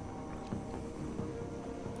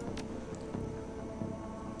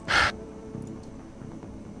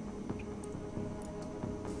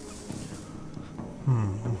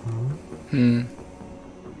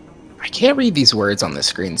 I can't read these words on the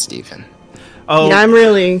screen, Stephen. Oh, Yeah, I'm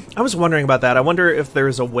really. I was wondering about that. I wonder if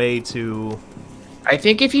there's a way to... I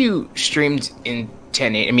think if you streamed in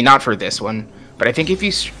 1080, I mean, not for this one, but I think if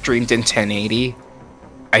you streamed in 1080,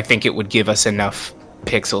 I think it would give us enough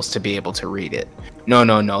pixels to be able to read it. No,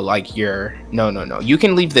 like no. You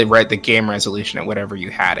can leave the game resolution at whatever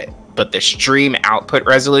you had it, but the stream output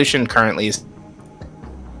resolution currently is...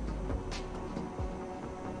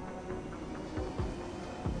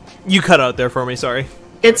 You cut out there for me, sorry.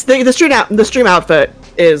 It's the stream outfit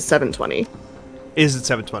is 720. Is it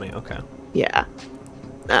 720? Okay. Yeah.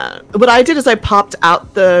 What I did is I popped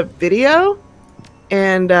out the video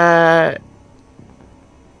and tried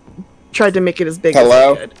to make it as big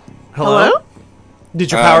Hello? as I could. Hello?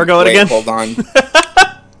 Did your power go out wait, again? Hold on.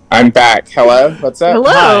 I'm back. Hello? What's up? Hello?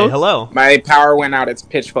 Hi, hello. My power went out. It's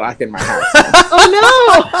pitch black in my house.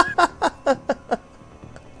 Oh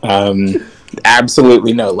no!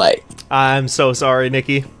 Absolutely no light. I'm so sorry,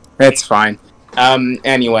 Nikki. It's fine.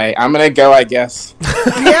 Anyway, I'm gonna go, I guess.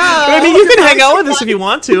 Yeah. I mean, you can hang out with us if you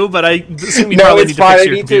want to, but I assume you No, probably it's need to fine. fix I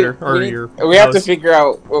your need computer to. or We, your we have to house. figure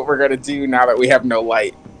out what we're gonna do now that we have no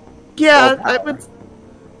light. Yeah, Well, I would.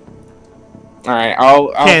 All right,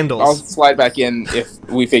 I'll Candles. slide back in if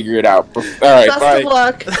we figure it out. All right, Best bye. of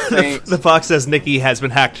luck. Thanks. The box says Nikki has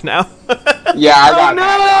been hacked now. Yeah, I got Oh, no!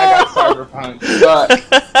 I got cyberpunk. But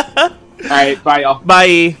all right, bye, y'all.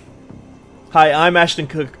 Bye. Hi, I'm Ashton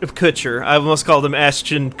Kutcher. I almost called him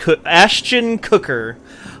Ashton Cooker.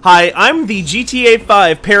 Hi, I'm the GTA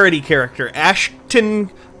 5 parody character,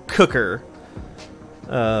 Ashton Cooker.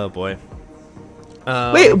 Oh boy.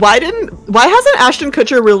 Wait, why hasn't Ashton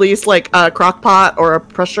Kutcher released like a crock pot or a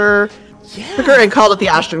pressure cooker and called it the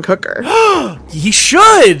Ashton Cooker? He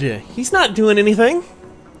should. He's not doing anything.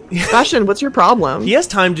 Ashton, what's your problem? He has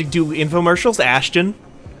time to do infomercials, Ashton.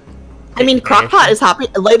 I mean, Crockpot is happy.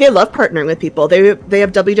 Like, they love partnering with people. They have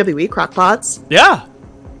WWE Crockpots. Yeah.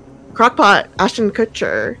 Crockpot, Ashton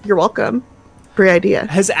Kutcher. You're welcome. Great idea.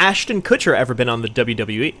 Has Ashton Kutcher ever been on the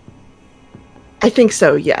WWE? I think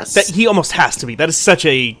so. Yes. That he almost has to be. That is such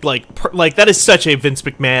a that is such a Vince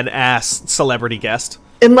McMahon ass celebrity guest.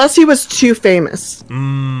 Unless he was too famous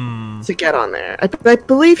to get on there. I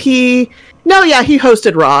believe he. No, yeah, he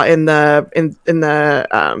hosted Raw in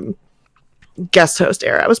the guest host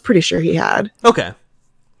era. I was pretty sure he had. Okay.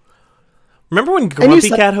 Remember when you Grumpy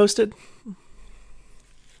said- Cat hosted?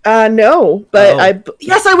 No, but Oh. I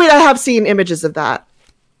have seen images of that.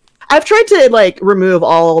 I've tried to like remove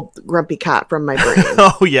all Grumpy Cat from my brain.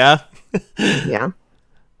 Oh yeah. Yeah.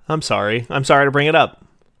 I'm sorry. I'm sorry to bring it up.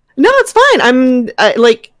 No, it's fine.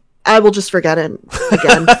 I will just forget him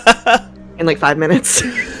again in like 5 minutes.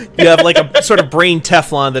 You have like a sort of brain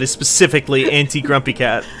Teflon that is specifically anti-grumpy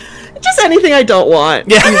cat. Just anything I don't want.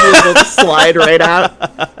 Yeah. Usually will just slide right out.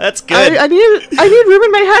 That's good. I need room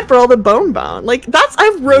in my head for all the Bone. Like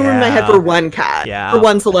I've room in my head for one cat. Yeah. For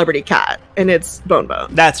one celebrity cat. And it's Bone.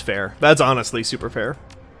 That's fair. That's honestly super fair.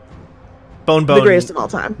 Bone. The greatest of all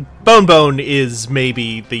time. Bone is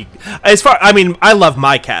maybe the... I mean, I love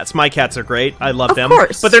my cats. My cats are great. I love them. Of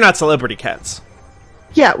course. But they're not celebrity cats.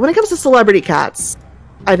 Yeah, when it comes to celebrity cats,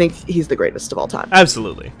 I think he's the greatest of all time.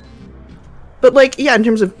 Absolutely. But, like, yeah, in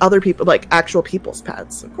terms of other people, like, actual people's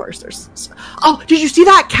pets, of course, there's... Oh, did you see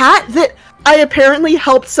that cat that I apparently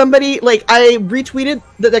helped somebody, like, I retweeted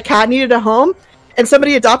that the cat needed a home, and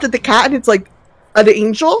somebody adopted the cat, and it's, like, an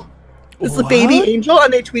angel? It's a baby angel,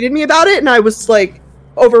 and they tweeted me about it, and I was, like,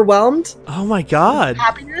 overwhelmed. Oh my god.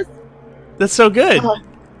 Happiness. That's so good.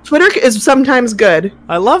 Twitter is sometimes good,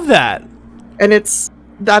 I love that. and that's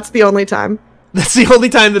the only time. That's the only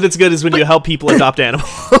time that it's good is when you help people adopt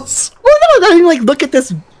animals. Well, no, I mean, like, look at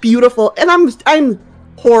this beautiful, and I'm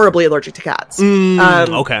horribly allergic to cats.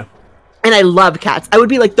 Okay. And I love cats. I would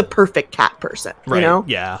be like the perfect cat person, Right. you know?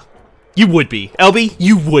 Yeah. You would be. LB,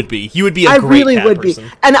 you would be. You would be a I great really cat would person.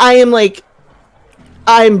 be. And I'm like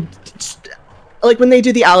when they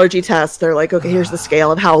do the allergy test, they're like, okay, here's the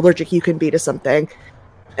scale of how allergic you can be to something.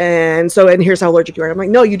 And here's how allergic you are. I'm like,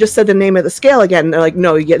 no, you just said the name of the scale again. And they're like,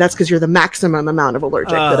 no, yeah, that's because you're the maximum amount of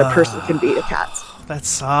allergic that a person can be to cats. That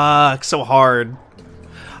sucks so hard.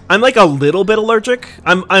 I'm like a little bit allergic.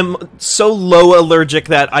 I'm so low allergic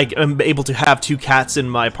that I am able to have 2 cats in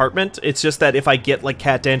my apartment. It's just that if I get like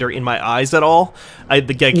cat dander in my eyes at all, I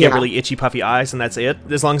get really itchy, puffy eyes, and that's it.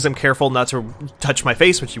 As long as I'm careful not to touch my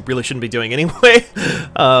face, which you really shouldn't be doing anyway.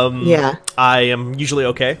 I am usually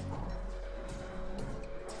okay.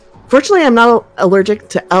 Fortunately, I'm not allergic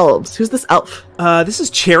to elves. Who's this elf? This is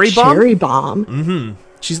Cherry Bomb. Cherry Bomb.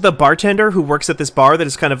 She's the bartender who works at this bar that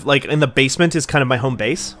is kind of like in the basement is kind of my home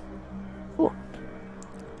base. Cool.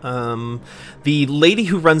 The lady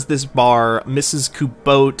who runs this bar, Mrs.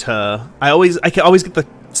 Kubota. I can always get the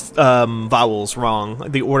vowels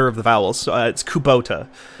wrong, the order of the vowels. It's Kubota.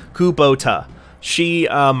 Kubota. She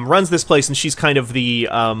runs this place, and she's kind of the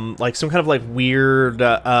like some kind of like weird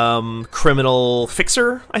criminal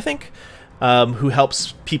fixer, I think, who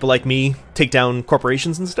helps people like me take down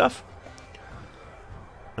corporations and stuff.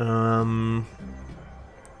 Cherry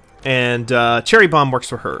Bomb works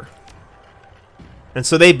for her, and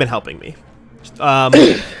so they've been helping me.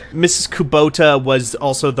 Mrs. Kubota was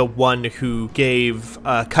also the one who gave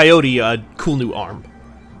Coyote a cool new arm.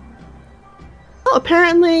 Well,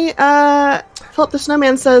 apparently, Philip the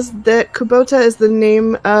Snowman says that Kubota is the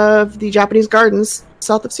name of the Japanese gardens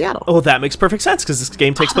south of Seattle. Oh, that makes perfect sense, because this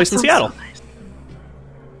game takes place in Seattle. So nice.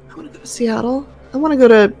 I want to go to Seattle. I want to go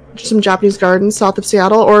to some Japanese gardens south of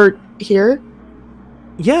Seattle, or here.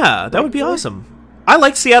 Yeah, that would be awesome. I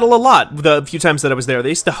liked Seattle a lot the few times that I was there. They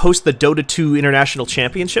used to host the Dota 2 International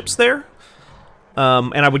Championships there.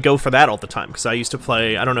 And I would go for that all the time, because I used to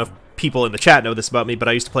play... I don't know if people in the chat know this about me, but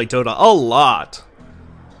I used to play Dota a lot.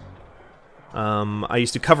 I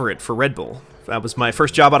used to cover it for Red Bull. That was my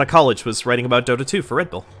first job out of college, was writing about Dota 2 for Red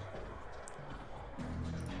Bull.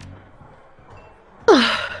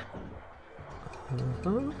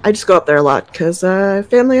 I just go up there a lot because I have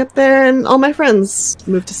family up there and all my friends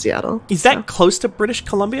moved to Seattle. Is that close to British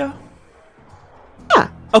Columbia? Yeah.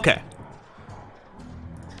 Okay.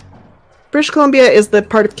 British Columbia is the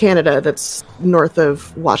part of Canada that's north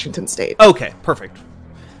of Washington State. Okay, perfect.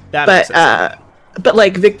 That makes sense. But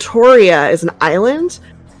like Victoria is an island,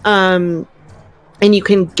 and you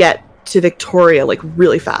can get to Victoria like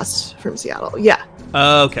really fast from Seattle. Yeah.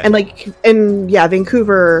 Okay. And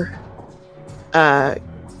Vancouver,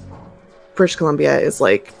 British Columbia is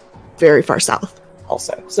like very far south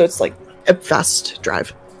also. So it's like a fast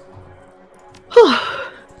drive.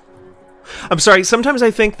 I'm sorry, sometimes I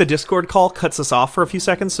think the Discord call cuts us off for a few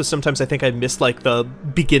seconds, so sometimes I think I missed like the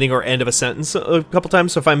beginning or end of a sentence a couple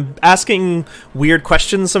times, so if I'm asking weird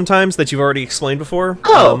questions sometimes that you've already explained before,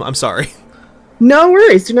 I'm sorry. No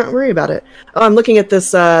worries, do not worry about it. Oh, I'm looking at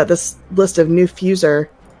this this list of new Fuser.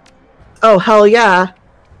 Oh, hell yeah.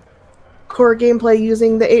 Core gameplay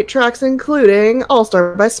using the 8 tracks, including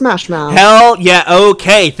All-Star by Smash Mouth. Hell yeah,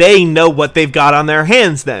 okay, they know what they've got on their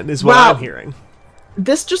hands then, is what I'm hearing.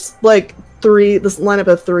 This just, like, this lineup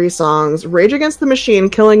of 3 songs: Rage Against the Machine,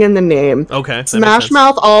 Killing in the Name, okay, Smash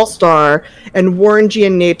Mouth All-Star, and Warren G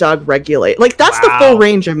and Nate Dogg Regulate. Like, that's the full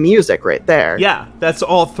range of music right there. Yeah, that's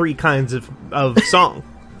all 3 kinds of song.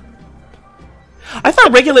 I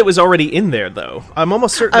thought Regulate was already in there, though. I'm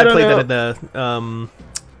almost certain I played that in the...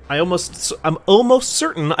 I'm almost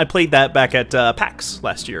certain I played that back at PAX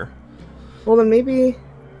last year. Well, then maybe...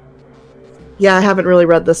 Yeah, I haven't really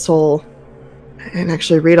read this whole... I didn't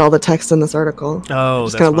actually read all the text in this article. Oh,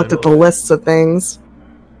 just kind of looked at the lists of things.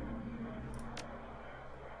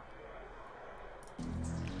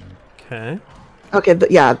 Okay. Okay,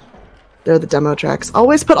 yeah. They're the demo tracks.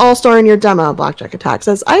 Always put All-Star in your demo, Blackjack Attack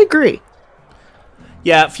says. I agree.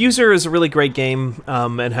 Yeah, Fuser is a really great game,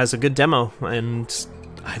 and has a good demo, and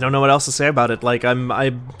I don't know what else to say about it. Like, I'm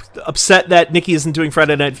upset that Nikki isn't doing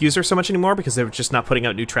Friday Night Fuser so much anymore, because they're just not putting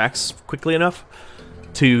out new tracks quickly enough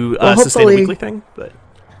to sustain a weekly thing. But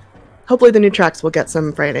hopefully the new tracks will get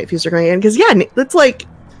some Friday Night Fuser going in, because, yeah, it's, like,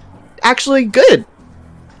 actually good.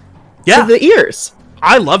 Yeah. To the ears.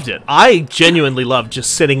 I loved it. I genuinely loved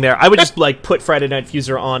just sitting there. I would just, like, put Friday Night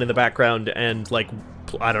Fuser on in the background and, like,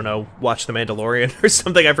 I don't know, watch The Mandalorian or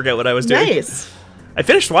something. I forget what I was doing. Nice. I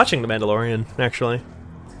finished watching The Mandalorian, actually.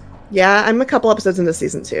 Yeah, I'm a couple episodes into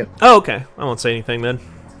season 2. Oh, okay. I won't say anything then.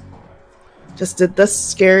 Just did the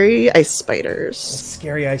scary ice spiders.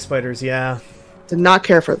 Scary ice spiders, yeah. Did not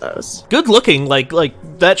care for those. Good looking. Like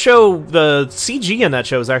that show, the CG in that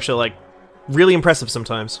show is actually, like, really impressive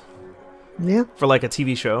sometimes. Yeah. For, like, a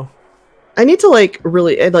TV show. I need to, like,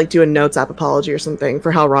 really, like, do a notes app apology or something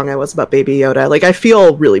for how wrong I was about Baby Yoda. Like, I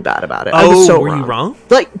feel really bad about it. I was so were wrong. You wrong?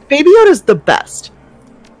 Like, Baby Yoda's the best.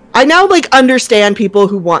 I now, like, understand people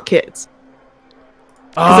who want kids.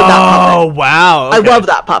 Oh, wow. Okay. I love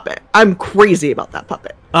that puppet. I'm crazy about that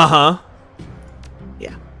puppet. Uh-huh.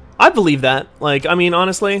 Yeah. I believe that. Like, I mean,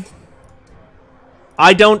 honestly,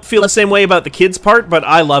 I don't feel the same way about the kids part, but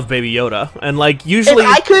I love Baby Yoda. And, like, usually...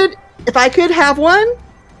 If I could have one,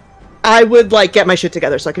 I would, like, get my shit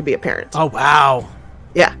together so I could be a parent. Oh, wow.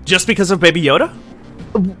 Yeah. Just because of Baby Yoda?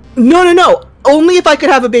 No. Only if I could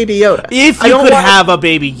have a Baby Yoda. If you could have a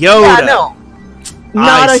Baby Yoda. Yeah, no.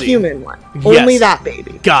 Not a human one. Yes. Only that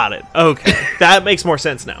baby. Got it. Okay. That makes more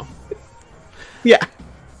sense now. Yeah.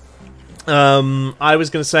 I was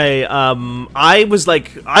gonna say, I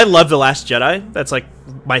love The Last Jedi. That's, like,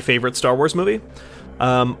 my favorite Star Wars movie.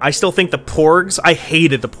 I still think the Porgs, I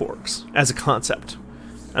hated the Porgs as a concept.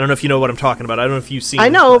 I don't know if you know what I'm talking about. I don't know if you've seen... I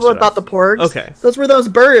know about the Porgs. Okay. Those were those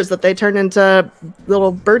birds that they turned into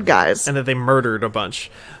little bird guys. And that they murdered a bunch.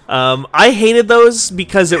 I hated those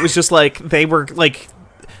because it was just, like, they were, like...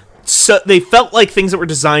 So they felt like things that were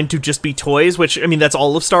designed to just be toys, which, I mean, that's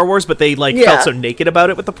all of Star Wars, but they, like, felt so naked about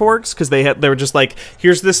it with the Porgs, because they were just like,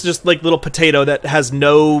 here's this just, like, little potato that has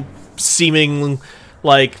no seeming,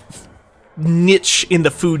 like... niche in the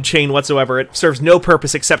food chain whatsoever. It serves no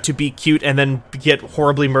purpose except to be cute and then get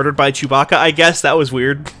horribly murdered by Chewbacca, I guess. That was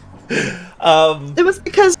weird. It was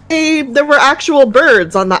because there were actual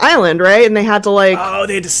birds on the island, right? And they had to, like... Oh,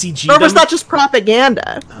 they had to CG Or was them? that just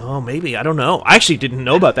propaganda? Oh, maybe. I don't know. I actually didn't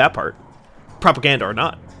know about that part. Propaganda or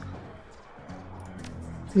not.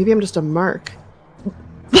 Maybe I'm just a mark.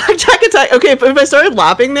 Blackjack Attack. Okay, but if I started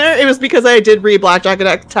laughing there, it was because I did read Blackjack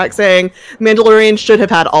Attack saying Mandalorian should have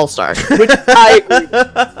had All-Star, which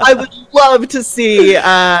I would love to see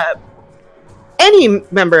any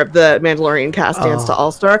member of the Mandalorian cast dance to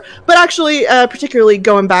All-Star. But actually, particularly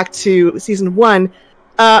going back to season 1,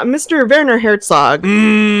 Mr. Werner Herzog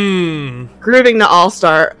grooving to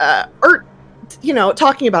All-Star, or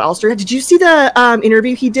talking about All-Star. Did you see the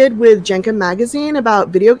interview he did with Jenkem magazine about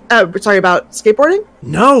about skateboarding?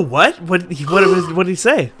 No, what? What did he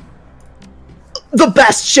say? The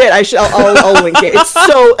best shit. I'll link it. It's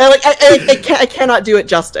so like I cannot do it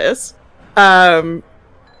justice.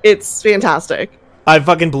 It's fantastic. I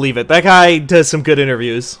fucking believe it. That guy does some good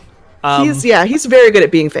interviews. He's very good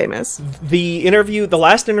at being famous. The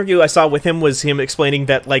last interview I saw with him was him explaining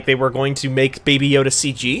that, like, they were going to make Baby Yoda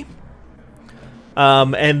CG.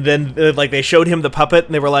 And then, like, they showed him the puppet,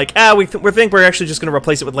 and they were like, we think we're actually just going to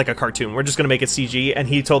replace it with, like, a cartoon. We're just going to make it CG, and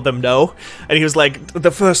he told them no. And he was like,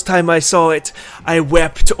 the first time I saw it, I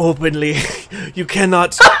wept openly. You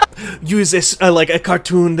cannot use this, like, a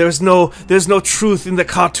cartoon. There's no truth in the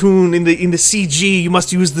cartoon, in the CG. You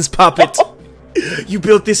must use this puppet. You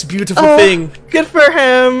built this beautiful thing. Good for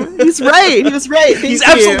him. He's right. He was right. He's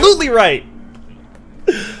absolutely right.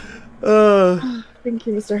 Thank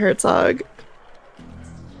you, Mr. Herzog.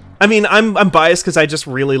 I mean, I'm biased because I just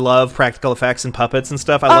really love practical effects and puppets and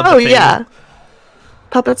stuff. I love the thing. Yeah.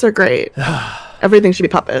 Puppets are great. Everything should be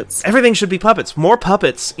puppets. Everything should be puppets. More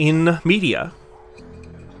puppets in media.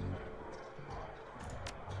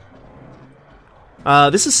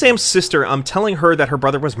 This is Sam's sister. I'm telling her that her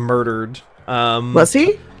brother was murdered. Was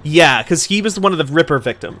he? Yeah, because he was one of the Ripper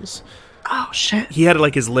victims. Oh, shit. He had,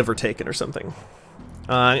 like, his liver taken or something.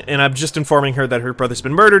 And I'm just informing her that her brother's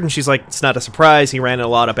been murdered, and she's like, it's not a surprise, he ran in a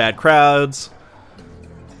lot of bad crowds.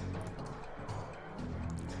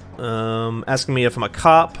 Asking me if I'm a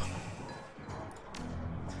cop.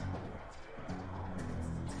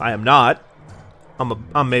 I am not.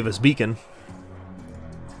 I'm Mavis Beacon.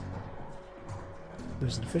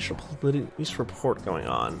 There's an official police report going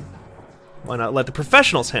on. Why not let the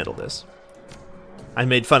professionals handle this? I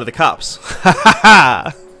made fun of the cops. Ha ha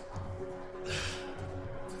ha!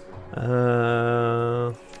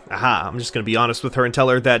 Aha, I'm just gonna be honest with her and tell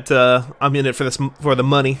her that I'm in it for the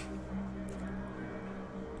money.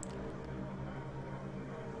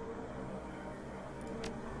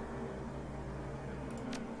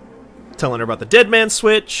 Telling her about the Dead Man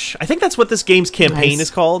Switch. I think that's what this game's campaign is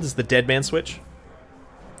called, is the Dead Man Switch.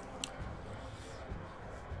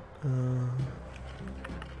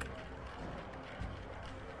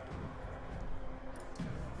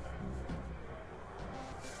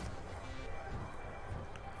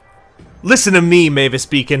 Listen to me, Mavis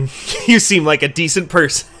Beacon. You seem like a decent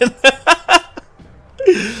person.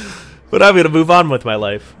 But I'm gonna move on with my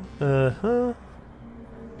life.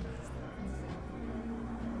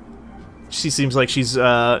 She seems like she's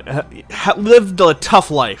lived a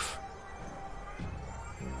tough life.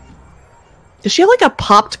 Does she have like a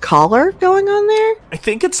popped collar going on there? I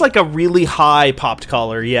think it's like a really high popped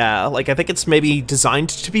collar, yeah. Like, I think it's maybe designed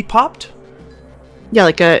to be popped. Yeah,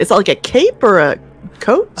 is that like a cape or a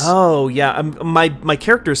coat? Oh, yeah. My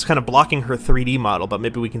character's kind of blocking her 3D model, but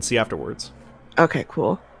maybe we can see afterwards. Okay,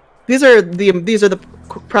 cool. These are the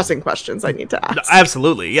pressing questions I need to ask.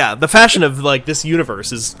 Absolutely, yeah. The fashion of, like, this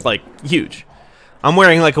universe is, like, huge. I'm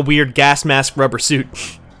wearing, like, a weird gas mask rubber suit.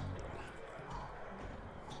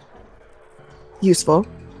 Useful.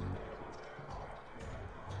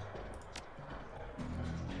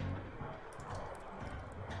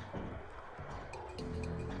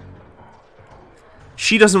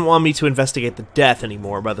 She doesn't want me to investigate the death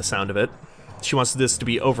anymore, by the sound of it. She wants this to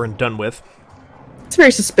be over and done with. It's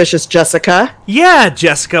very suspicious, Jessica. Yeah,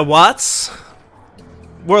 Jessica Watts.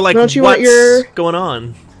 We're like, don't you what's want your... going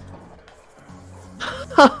on?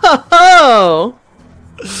 Oh!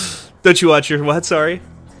 Don't you want your what? Sorry.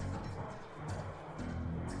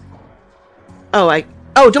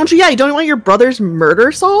 Don't you? Yeah, you don't want your brother's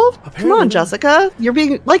murder solved? Apparently Come on, not. Jessica. You're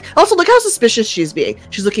being like. Also, look how suspicious she's being.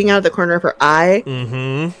 She's looking out of the corner of her eye.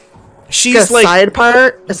 Mm-hmm. Got She's a like side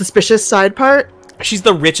part, a suspicious side part. she's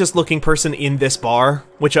the richest looking person in this bar,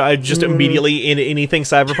 which I just immediately in anything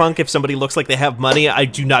cyberpunk. If somebody looks like they have money, I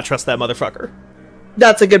do not trust that motherfucker.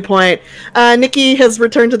 That's a good point. Nikki has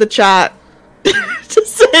returned to the chat to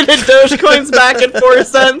say that Dogecoin's back at 4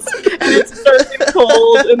 cents and it's starting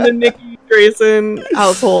cold in the Nikki Grayson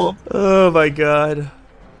household. Oh my god.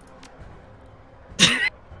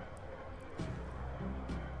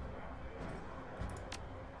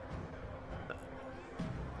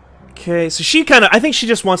 Okay, so she kind of, I think she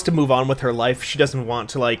just wants to move on with her life. She doesn't want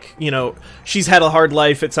to, like, you know, she's had a hard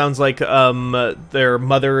life. It sounds like their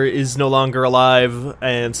mother is no longer alive,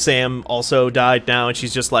 and Sam also died now, and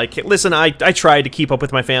she's just like, listen, I tried to keep up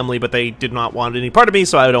with my family, but they did not want any part of me,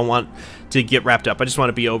 so I don't want to get wrapped up. I just want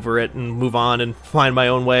to be over it and move on and find my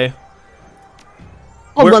own way.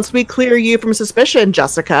 Well, once we clear you from suspicion,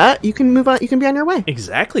 Jessica, you can move on. You can be on your way.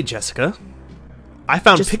 Exactly, Jessica. I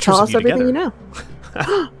found Just pictures tell of us you everything together. you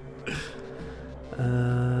know.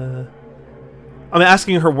 I'm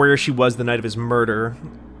asking her where she was the night of his murder.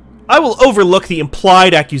 I will overlook the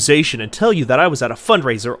implied accusation and tell you that I was at a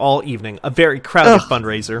fundraiser all evening. A very crowded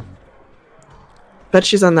fundraiser. Bet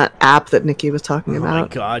she's on that app that Nikki was talking Oh about. my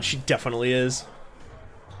god, she definitely is.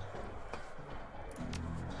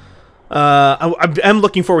 I'm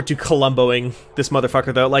looking forward to Columboing this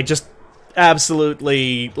motherfucker, though. Like, just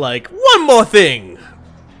absolutely, like, one more thing!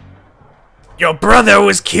 Your brother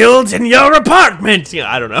was killed in your apartment!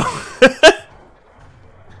 Yeah, I don't know.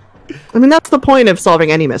 I mean, that's the point of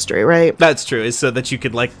solving any mystery, right? That's true, is so that you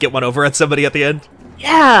could, like, get one over at somebody at the end.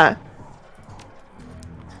 Yeah.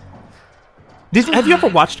 Have you ever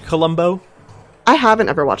watched Columbo? I haven't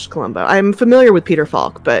ever watched Columbo. I'm familiar with Peter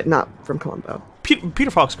Falk, but not from Columbo.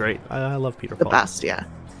 Peter Falk's great. I love Peter The Falk. best, yeah.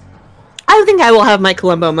 I think I will have my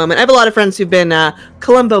Columbo moment. I have a lot of friends who've been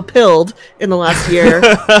Columbo pilled in the last year, who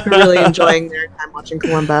are really enjoying their time watching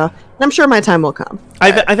Columbo. And I'm sure my time will come.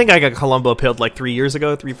 I think I got Columbo pilled like 4 years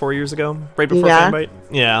ago, right before Fanbite.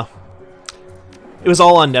 Yeah. It was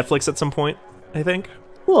all on Netflix at some point, I think.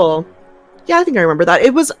 Cool. Yeah, I think I remember that.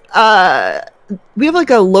 It was, we have like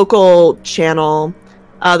a local channel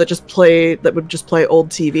that would just play old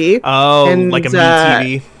TV. Oh, and, like a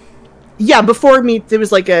MeTV. Yeah, before Me, it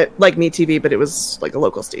was like Me TV, but it was like a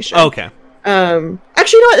local station. Okay.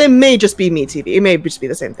 Actually, you know what? It may just be MeTV. It may just be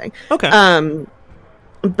the same thing. Okay.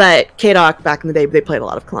 But K-Doc back in the day, they played a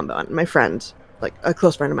lot of Columbo, and my friend, like a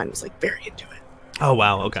close friend of mine, was like very into it. Oh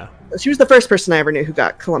wow. Okay. She was the first person I ever knew who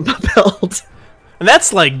got Columbo built. And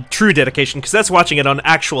that's like true dedication, because that's watching it on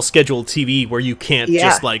actual scheduled TV where you can't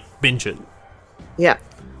just like binge it. Yeah.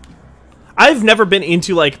 I've never been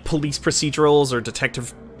into like police procedurals or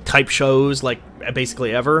detective type shows, like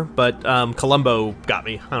basically ever, but Columbo got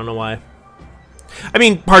me. I don't know why. I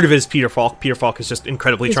mean, part of it is Peter Falk. Peter Falk is just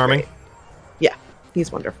incredibly charming. Great. Yeah,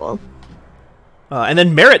 he's wonderful. And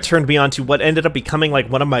then Merritt turned me on to what ended up becoming like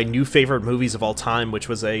one of my new favorite movies of all time, which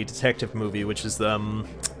was a detective movie, which is the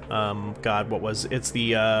God, what was it's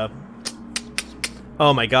the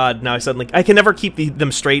oh my God! Now I can never keep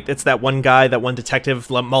them straight. It's that one guy, that one detective,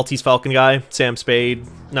 Maltese Falcon guy, Sam Spade.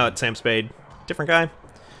 No, it's Sam Spade. Different guy.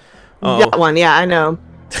 That one, yeah, I know.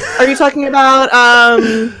 Are you talking about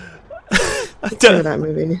what's the name of that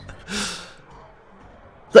movie?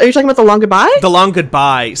 Are you talking about The Long Goodbye? The Long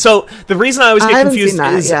Goodbye. So the reason I always get confused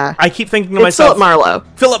is I keep thinking to myself, Philip Marlowe.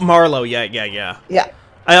 Philip Marlowe, yeah. Yeah.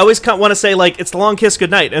 I always want to say like it's The Long Kiss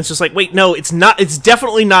Goodnight, and it's just like, wait, no, it's not. It's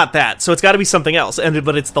definitely not that. So it's got to be something else.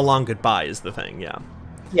 But it's The Long Goodbye is the thing. Yeah.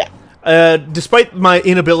 Yeah. Despite my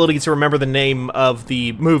inability to remember the name of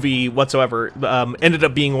the movie whatsoever, ended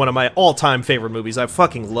up being one of my all-time favorite movies. I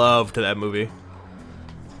fucking loved that movie.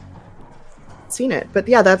 Seen it, but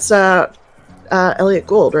yeah, that's Elliot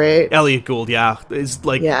Gould, right? Elliot Gould, yeah, is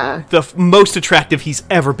like Yeah. the most attractive he's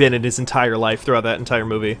ever been in his entire life throughout that entire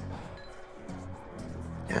movie.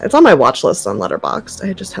 Yeah, it's on my watch list on Letterboxd.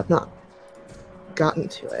 I just have not gotten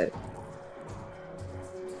to it.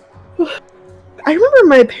 I remember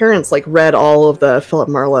my parents like read all of the Philip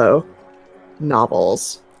Marlowe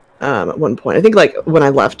novels at one point. I think like when I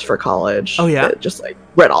left for college. Oh yeah, just like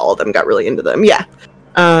read all of them, got really into them. Yeah,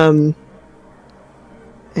 and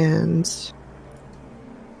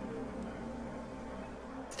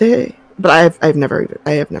but I have never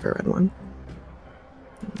read one.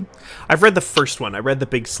 I've read the first one. I read The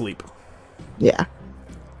Big Sleep. Yeah.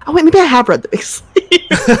 Oh wait, maybe I have read The Big Sleep.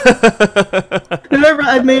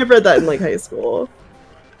 I may have read that in like high school.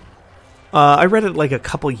 I read it like a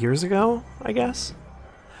couple years ago, I guess.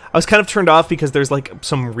 I was kind of turned off because there's like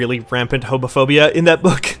some really rampant homophobia in that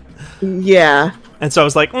book. Yeah. And so I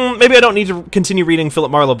was like, maybe I don't need to continue reading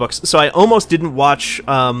Philip Marlowe books. So I almost didn't watch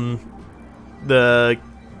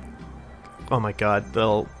oh my God,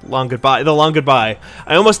 The Long Goodbye.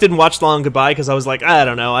 I almost didn't watch The Long Goodbye because I was like, I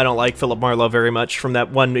don't know, I don't like Philip Marlowe very much from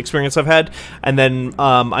that one experience I've had. And then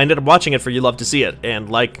I ended up watching it for You Love to See It, and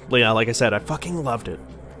like I said, I fucking loved it.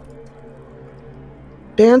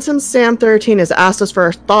 Bantam Sam 13 has asked us for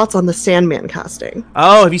our thoughts on the Sandman casting.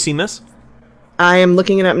 Oh, have you seen this? I am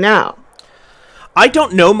looking it up now. I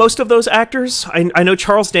don't know most of those actors. I know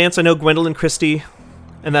Charles Dance, I know Gwendolyn Christie,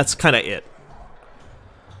 and that's kind of it.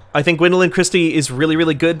 I think Gwendolyn Christie is really,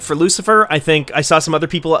 really good for Lucifer. I think I saw some other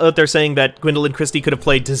people out there saying that Gwendolyn Christie could have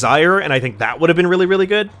played Desire, and I think that would have been really, really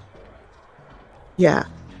good. Yeah.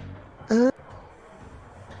 Yeah,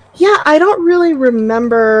 I don't really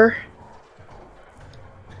remember.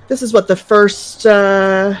 This is what the first,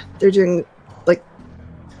 they're doing, like,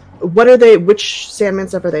 which Sandman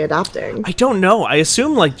stuff are they adapting? I don't know. I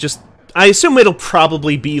assume it'll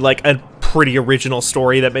probably be like a pretty original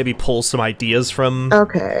story that maybe pulls some ideas from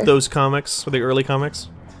those comics, or the early comics.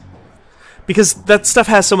 Because that stuff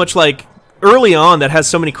has so much, like, early on, that has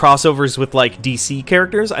so many crossovers with, like, DC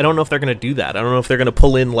characters. I don't know if they're going to do that. I don't know if they're going to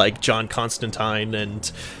pull in, like, John Constantine and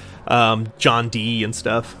John Dee and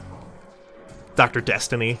stuff. Dr.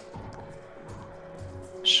 Destiny.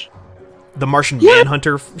 The Martian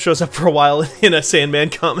Manhunter shows up for a while in a Sandman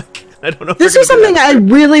comic. I don't know if this is something I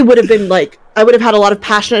really would have been like, I would have had a lot of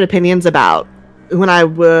passionate opinions about when I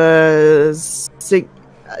was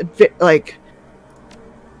like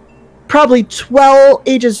probably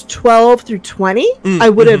ages 12 through 20. I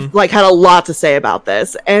would have like had a lot to say about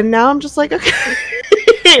this, and now I'm just like, okay.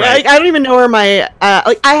 Right. I don't even know where my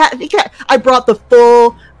I brought the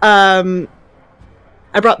full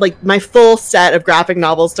I brought like my full set of graphic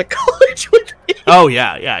novels to college with me. Oh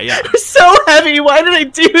yeah. It was so heavy. Why did I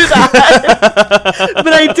do that?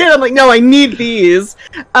 But I did. I'm like, no, I need these.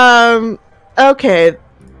 Okay.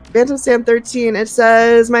 Bantam Sam 13. It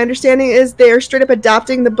says, my understanding is they are straight up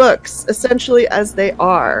adapting the books essentially as they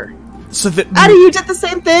are. So Addie, you did the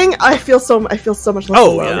same thing. I feel so much less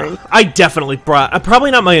alone. Yeah. I definitely brought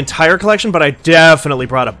probably not my entire collection, but I definitely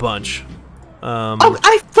brought a bunch. I'm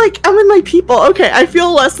in my people. Okay, I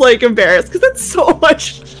feel less like embarrassed because that's so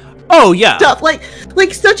much. Oh yeah, stuff like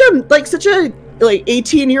such a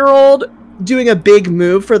 18-year-old doing a big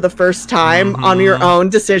move for the first time on your own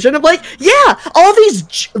decision of like, yeah, all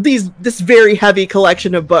this very heavy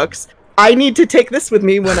collection of books. I need to take this with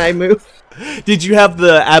me when I move. Did you have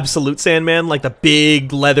the Absolute Sandman, like the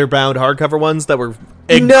big leather-bound hardcover ones that were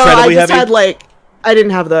incredibly no, I just heavy? had like, I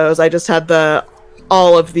didn't have those. I just had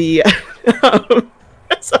all of the.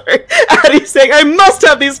 Sorry, Addie's saying I must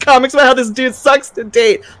have these comics about how this dude sucks to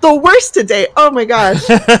date. The worst to date. Oh my gosh.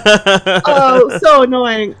 Oh, so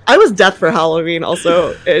annoying. I was Death for Halloween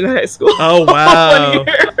also in high school. Oh wow. 1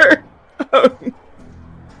 year.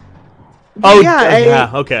 Oh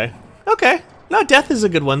yeah. Okay. Okay. No, Death is a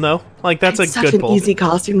good one though. Like that's it's a such good an pull. easy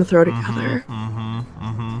costume to throw together.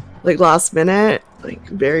 Like last minute, like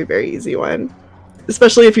very very easy one.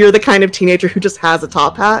 Especially if you're the kind of teenager who just has a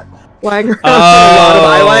top hat lying around with a lot of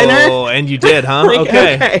eyeliner. Oh, and you did, huh? Like,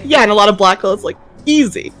 okay. Yeah, and a lot of black clothes. Like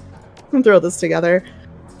easy. Can throw this together.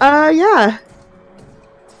 Yeah.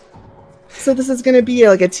 So this is gonna be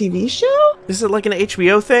like a TV show? Is it like an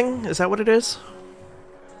HBO thing? Is that what it is?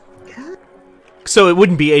 Yeah. So it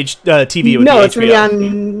wouldn't be TV. It would No, be it's HBO. gonna be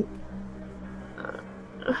on.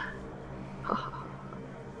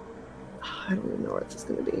 I don't even know what it's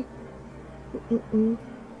gonna be.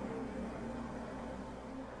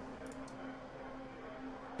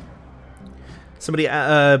 Somebody,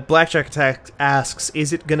 Blackjack Attack asks,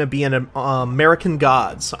 "Is it gonna be an American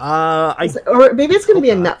Gods?" Or maybe it's gonna be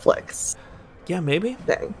a Netflix Yeah, maybe.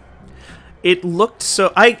 thing. It looked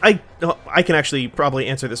so. I can actually probably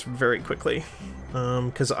answer this very quickly,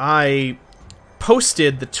 because I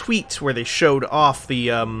posted the tweet where they showed off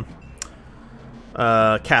the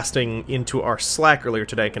casting into our Slack earlier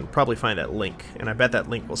today. I can probably find that link, and I bet that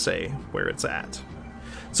link will say where it's at.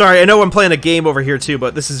 Sorry, I know I'm playing a game over here too,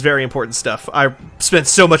 but this is very important stuff. I spent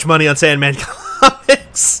so much money on Sandman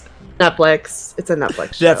comics. Netflix. It's a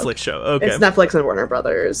Netflix show. Netflix show. Okay. It's Netflix and Warner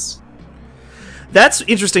Brothers. That's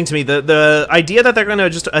interesting to me. The idea that they're going to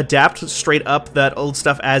just adapt straight up that old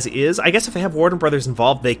stuff as is. I guess if they have Warner Brothers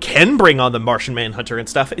involved, they can bring on the Martian Manhunter and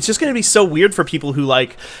stuff. It's just going to be so weird for people who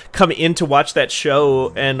like come in to watch that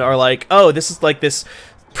show and are like, "Oh, this is like this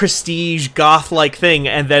prestige goth-like thing,"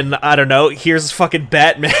 and then I don't know, here's fucking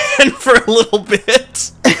Batman for a little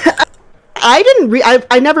bit.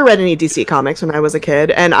 I never read any DC comics when I was a kid,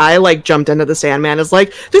 and I like jumped into the Sandman as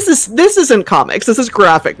like, this isn't comics, this is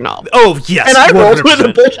graphic novel. Oh yes, and I rolled 100%. with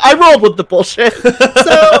the bullshit. I rolled with the bullshit.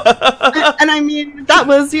 So, and I mean, that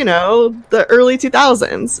was the early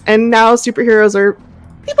 2000s, and now superheroes are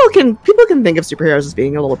people can think of superheroes as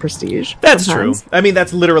being a little prestige. That's sometimes. true. I mean,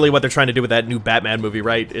 that's literally what they're trying to do with that new Batman movie,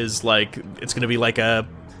 right? Is like it's going to be like a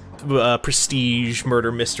prestige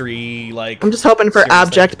murder mystery. Like I'm just hoping for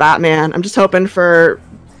abject Batman. I'm just hoping for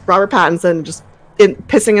Robert Pattinson just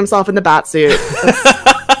pissing himself in the Batsuit.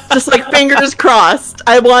 Just like fingers crossed.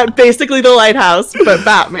 I want basically the Lighthouse, but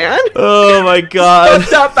Batman. Oh my god!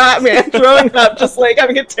 Fucked up Batman throwing up, just like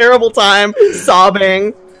having a terrible time,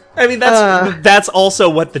 sobbing. I mean, that's also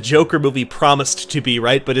what the Joker movie promised to be,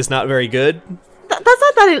 right? But is not very good. That's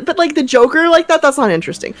not that. But like the Joker, like that's not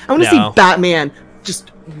interesting. I want to see Batman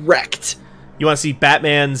just wrecked. You want to see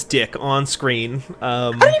Batman's dick on screen.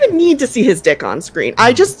 I don't even need to see his dick on screen.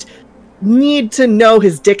 I just need to know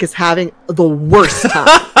his dick is having the worst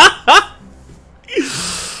time.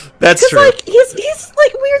 That's true. Like he's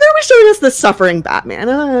like they're always showing us the suffering Batman,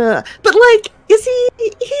 but like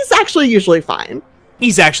he's actually usually fine.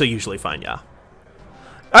 He's actually usually fine, yeah.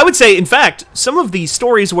 I would say, in fact, some of the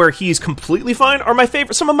stories where he's completely fine are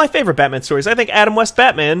some of my favorite Batman stories. I think Adam West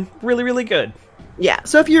Batman, really, really good. Yeah,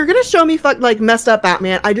 so if you're gonna show me like messed up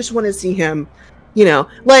Batman, I just want to see him,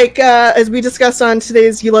 like as we discussed on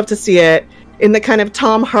today's You Love to See It, in the kind of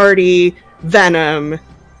Tom Hardy, Venom,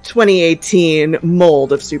 2018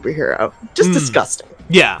 mold of superhero. Just disgusting.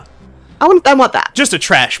 Yeah. I want that. Just a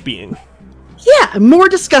trash being. Yeah, more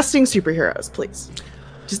disgusting superheroes, please.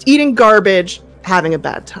 Just eating garbage, having a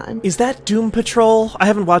bad time. Is that Doom Patrol? I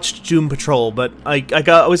haven't watched Doom Patrol, but I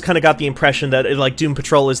always kind of got the impression that Doom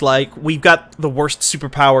Patrol is like, we've got the worst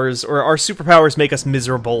superpowers, or our superpowers make us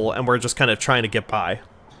miserable, and we're just kind of trying to get by.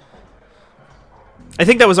 I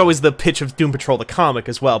think that was always the pitch of Doom Patrol the comic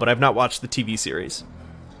as well, but I've not watched the TV series.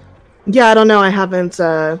 Yeah, I don't know. I haven't.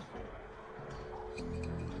 I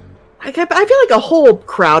feel like a whole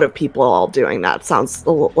crowd of people all doing that sounds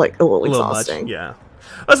a little exhausting. Much, yeah.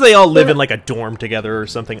 Unless they all live in like a dorm together or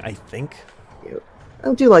something, I think.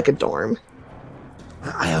 I'll do like a dorm.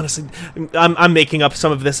 I honestly, I'm making up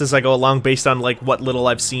some of this as I go along based on like what little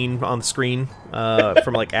I've seen on the screen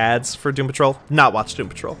from like ads for Doom Patrol. Not watched Doom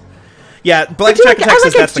Patrol. Yeah, Blackjack Attack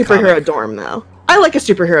says that's the comic. I like a superhero dorm though. I like a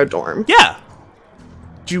superhero dorm. Yeah.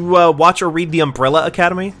 Do you watch or read The Umbrella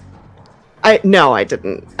Academy? No, I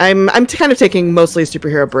didn't. I'm kind of taking mostly a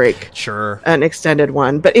superhero break, Sure. an extended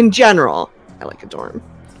one, but in general, I like a dorm.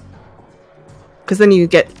 Because then you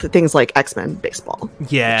get the things like X-Men baseball.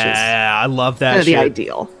 Yeah, I love that Kind of shit. the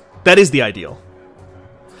ideal. That is the ideal.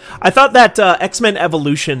 I thought that X-Men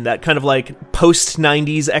Evolution, that kind of like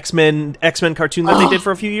post-90s X-Men cartoon that they did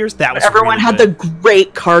for a few years, that was Everyone really had good. the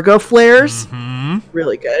great cargo flares.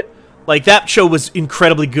 Really good. Like, that show was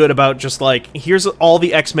incredibly good about just, like, here's all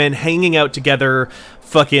the X-Men hanging out together,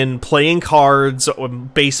 fucking playing cards, or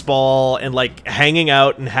baseball, and, like, hanging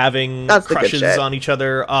out and having That's the good crushes shit. on each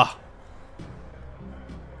other. Ah.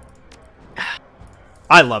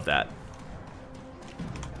 I love that.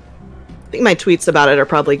 I think my tweets about it are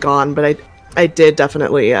probably gone, but I did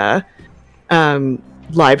definitely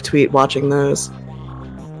live tweet watching those.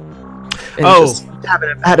 And just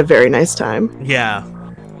had a very nice time. Yeah.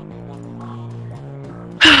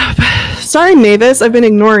 Sorry, Mavis, I've been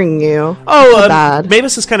ignoring you. Oh, bad.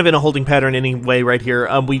 Mavis is kind of in a holding pattern anyway right here.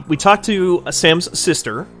 We talked to Sam's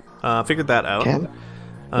sister. Figured that out. Okay.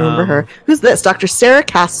 Remember her. Who's this? Dr. Sarah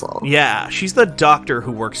Castle. Yeah, she's the doctor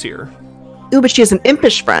who works here. Ooh, but she has an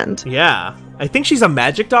impish friend. Yeah. I think she's a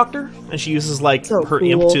magic doctor, and she uses, like, So her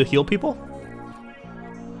cool. imp to heal people.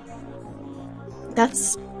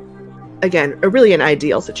 That's, again, really an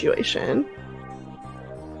ideal situation.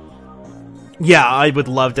 Yeah, I would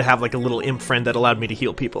love to have, like, a little imp friend that allowed me to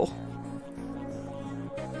heal people.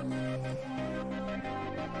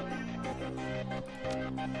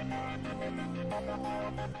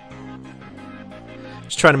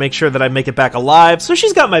 Just trying to make sure that I make it back alive, so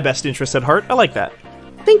she's got my best interest at heart. I like that.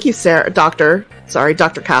 Thank you, Sarah. Dr.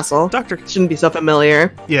 Castle. Doctor. Shouldn't be so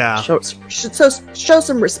familiar. Yeah. Show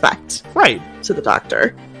some respect Right. to the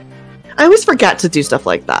doctor. I always forget to do stuff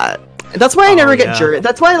like that. That's why I never get yeah. jury.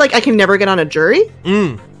 That's why, like, I can never get on a jury.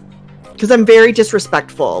 Because I'm very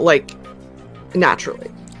disrespectful, like,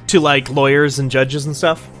 naturally. To, like, lawyers and judges and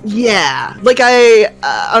stuff? Yeah. Like, I,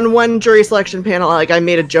 on one jury selection panel, like, I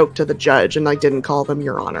made a joke to the judge and, like, didn't call them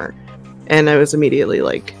Your Honor. And I was immediately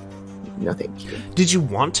like, no, thank you. Did you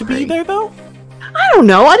want to be there, though? I don't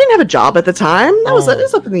know. I didn't have a job at the time. That was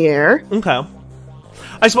up in the air. Okay.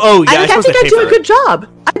 I suppose I think they I pay do for a it. good job.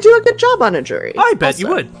 I do a good job on a jury. I bet you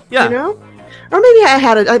also, would. Yeah. You know? Or maybe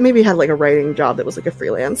I maybe had like a writing job that was like a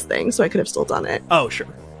freelance thing, so I could have still done it. Oh, sure.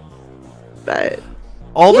 But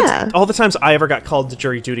All the times I ever got called to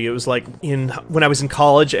jury duty, it was like when I was in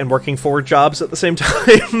college and working 4 jobs at the same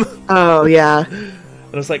time. oh yeah. And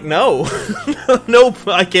I was like, no, nope,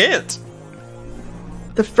 I can't.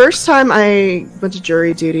 The first time I went to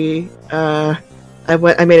jury duty, I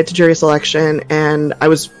made it to jury selection, and I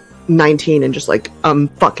was 19 and just like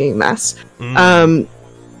fucking mess.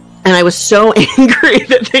 And I was so angry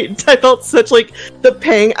that I felt such like the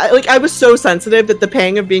pang. I was so sensitive that the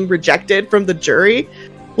pang of being rejected from the jury,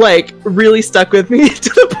 like, really stuck with me to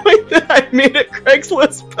the point that I made a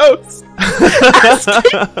Craigslist post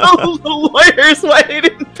asking all the lawyers why they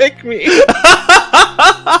didn't pick me.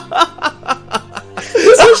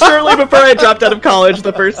 This was shortly before I dropped out of college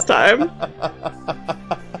the first time.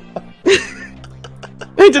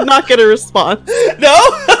 I did not get a response. No?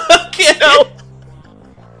 Okay. No.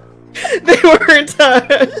 They weren't.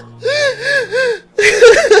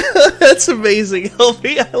 That's amazing,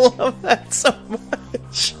 Hilby. I love that so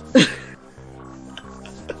much.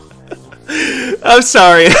 I'm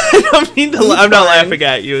sorry. I don't mean to. I'm not laughing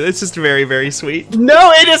at you. It's just very, very sweet.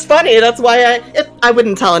 No, it is funny. That's why I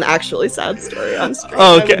wouldn't tell an actually sad story on screen.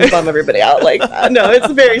 Oh, I okay. wouldn't bum everybody out like that. No, it's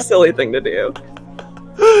a very silly thing to do.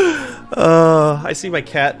 I see my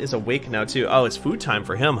cat is awake now too. Oh, it's food time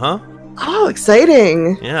for him, huh? Oh,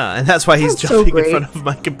 exciting. Yeah, and that's why he's That's so jumping in great. front of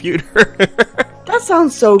my computer. That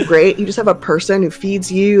sounds so great. You just have a person who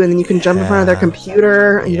feeds you, and then you can jump in front of their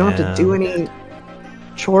computer, and you don't have to do any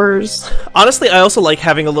chores. Honestly, I also like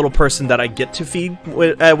having a little person that I get to feed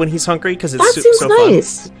when he's hungry, because it's That seems so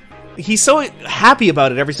nice. fun. He's so happy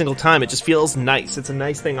about it every single time. It just feels nice. It's a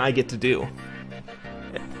nice thing I get to do.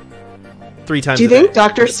 3 times Do you a day. think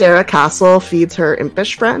Dr. Sarah Castle feeds her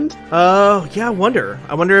impish friend? Oh, yeah, I wonder.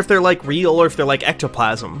 I wonder if they're, like, real or if they're, like,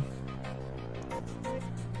 ectoplasm.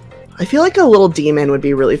 I feel like a little demon would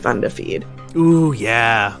be really fun to feed. Ooh,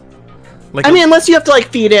 yeah. Like I mean, unless you have to, like,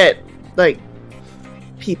 feed it, like,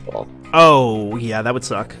 people. Oh, yeah, that would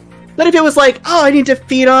suck. But if it was like, oh, I need to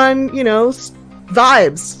feed on, you know,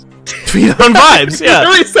 vibes. Feed on vibes, yeah. I'm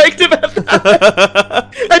really psyched about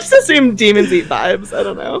that. I just assume demons eat vibes. I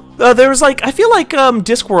don't know. There was, like, I feel like,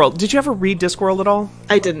 Discworld. Did you ever read Discworld at all?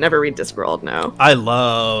 I didn't ever read Discworld, no. I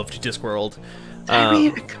loved Discworld. Did I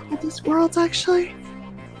read a couple Discworlds, actually?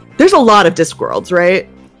 There's a lot of Discworlds, right?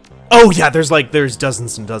 Oh yeah, there's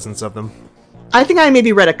dozens and dozens of them. I think I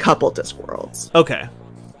maybe read a couple Discworlds. Okay.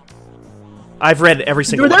 I've read every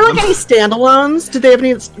single Were there one of like them. any standalones? Did they have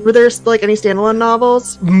any? Were there like any standalone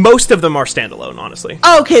novels? Most of them are standalone, honestly.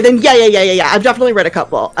 Oh, okay, then yeah. I've definitely read a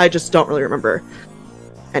couple. I just don't really remember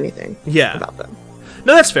anything about them.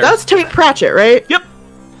 No, that's fair. That's Terry Pratchett, right? Yep.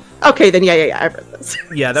 Okay, then yeah. I've read this.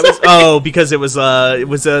 Yeah, that was because it was a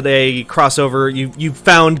crossover. You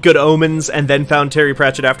found Good Omens and then found Terry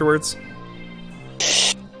Pratchett afterwards.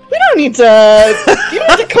 We don't need to. You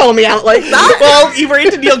don't need to call me out like that. Well, you were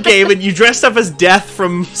into Neil Gaiman. You dressed up as Death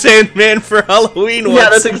from Sandman for Halloween once. Yeah,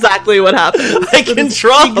 that's exactly what happened. I can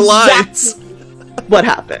draw lines. What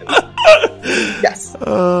happened? Yes.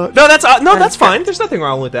 That's fine. There's nothing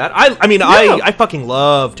wrong with that. I fucking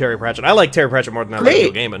love Terry Pratchett. I like Terry Pratchett more than I like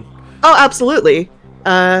Neil Gaiman. Oh, absolutely.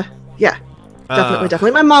 Yeah.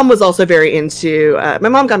 Definitely. My mom was also very into. My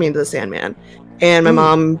mom got me into the Sandman, and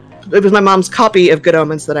it was my mom's copy of Good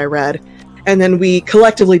Omens that I read, and then we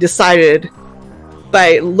collectively decided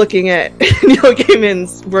by looking at Neil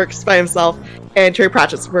Gaiman's works by himself and Terry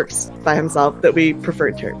Pratchett's works by himself that we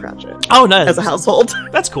preferred Terry Pratchett. Oh, nice. As a household.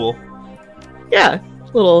 That's cool. Yeah.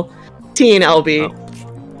 Little teen LB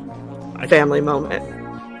family moment.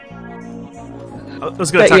 I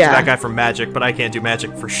was going to talk to that guy for magic, but I can't do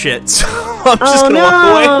magic for shit, so I'm just going to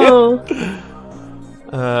walk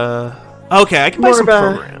away. Okay, I can buy some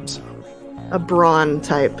programs. A brawn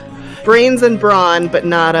type. Brains and brawn, but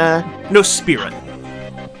not a... No spirit.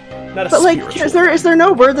 Not a but, like, spiritual. is there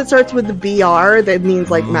no word that starts with the BR that means,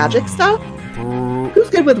 like, magic stuff? Who's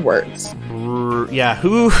good with words? Yeah,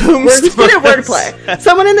 who's good at wordplay?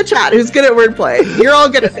 Someone in the chat who's good at wordplay. You're all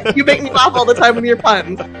good at it. You make me laugh all the time with your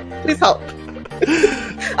puns. Please help.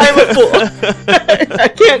 I'm a fool. I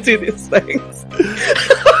can't do these things.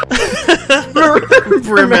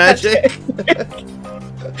 For magic.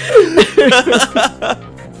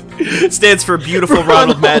 Stands for beautiful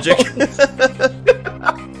Ronald Magic.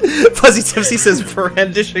 Fuzzy Tipsy says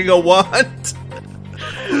brandishing a wand.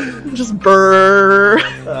 Just burr.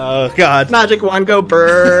 Oh god. Magic wand go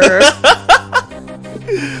burr.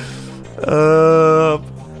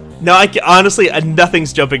 No, honestly,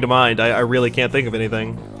 nothing's jumping to mind. I really can't think of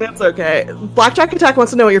anything. That's okay. Blackjack Attack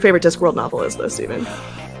wants to know what your favorite Discworld novel is, though, Steven.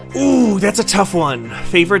 Ooh, that's a tough one.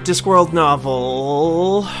 Favorite Discworld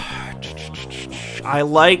novel? I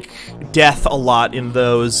like death a lot in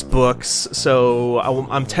those books, so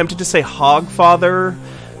I'm tempted to say Hogfather,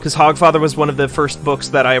 because Hogfather was one of the first books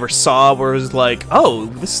that I ever saw where it was like, oh,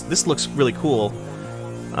 this looks really cool.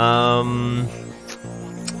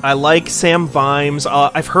 I like Sam Vimes.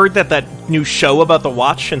 I've heard that new show about the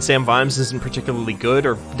Watch and Sam Vimes isn't particularly good,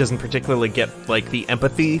 or doesn't particularly get like the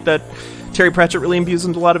empathy that Terry Pratchett really imbues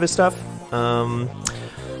into a lot of his stuff.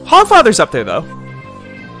 Hogfather's up there though,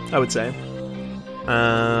 I would say.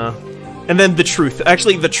 And then The Truth.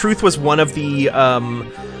 Actually, The Truth was one of the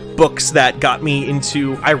books that got me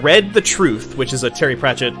into... I read The Truth, which is a Terry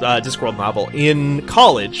Pratchett Discworld novel, in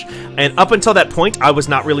college, and up until that point, I was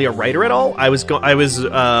not really a writer at all. I was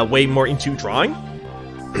way more into drawing,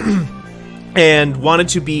 and wanted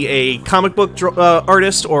to be a comic book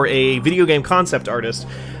artist or a video game concept artist,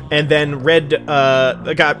 and then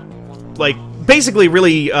got, like, basically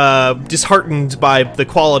really disheartened by the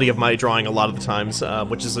quality of my drawing a lot of the times,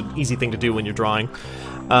 which is an easy thing to do when you're drawing.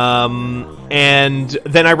 And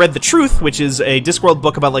then I read The Truth, which is a Discworld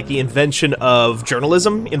book about, like, the invention of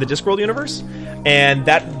journalism in the Discworld universe, and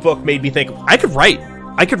that book made me think, I could write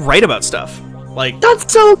about stuff. Like,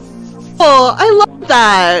 that's so cool. I love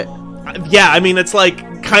that. Yeah, I mean, it's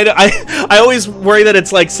like, kind of, I always worry that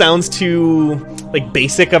it's, like, sounds too, like,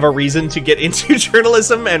 basic of a reason to get into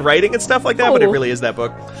journalism and writing and stuff like that, but it really is that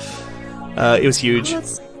book. It was huge.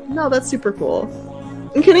 That's super cool.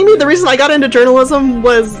 Are you kidding me? The reason I got into journalism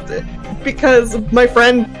was because my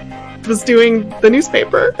friend was doing the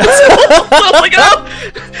newspaper. So I was like, oh,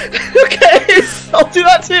 okay, I'll do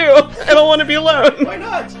that too. I don't want to be alone. Why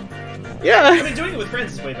not? Yeah. I mean, doing it with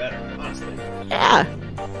friends is way better, honestly. Yeah.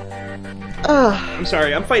 I'm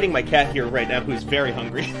sorry, I'm fighting my cat here right now, who's very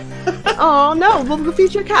hungry. Oh no, we'll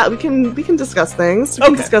feed your cat. We can discuss things. We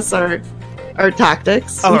can discuss our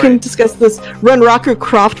tactics. We can discuss this Run Raku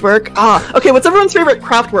Kraftwerk. Okay, what's everyone's favorite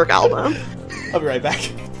Kraftwerk album? I'll be right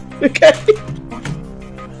back. Okay.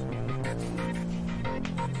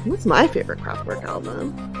 What's my favorite Kraftwerk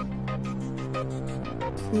album?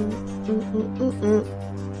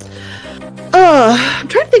 I'm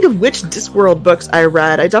trying to think of which Discworld books I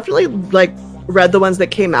read. I definitely read the ones that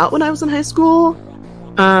came out when I was in high school.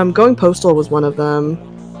 Going Postal was one of them.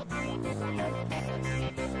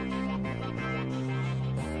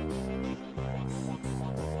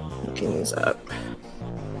 those up.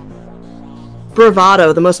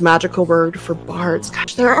 Bravado, the most magical word for bards.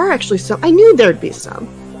 Gosh, there are actually some. I knew there'd be some.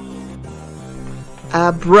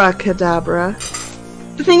 Abracadabra.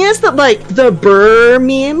 The thing is that, like, the brr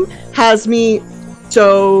meme has me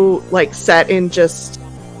so, like, set in just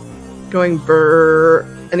going brr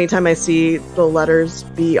anytime I see the letters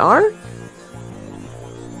BR.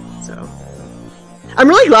 So, I'm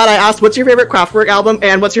really glad I asked what's your favorite Kraftwerk album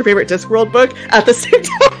and what's your favorite Discworld book at the same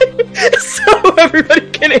time, so everybody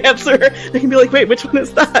can answer. They can be like, wait, which one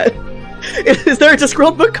is that? Is there a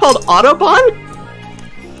Discworld book called Autobahn?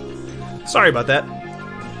 Sorry about that.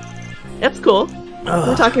 That's cool.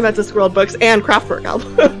 We're talking about Discworld books and Kraftwerk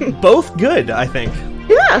album. Both good, I think.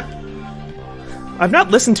 Yeah. I've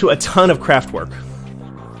not listened to a ton of Kraftwerk.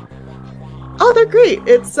 Oh, they're great.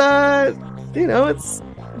 It's, you know, it's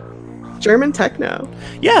German techno.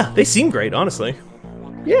 Yeah, they seem great, honestly.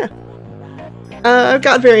 Yeah. I've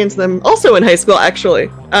got very into them also in high school,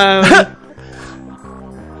 actually. Yeah.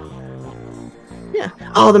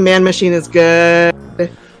 Oh, the Man Machine is good.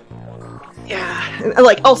 Yeah. And,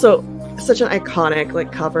 like, also, such an iconic,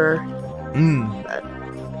 like, cover. But...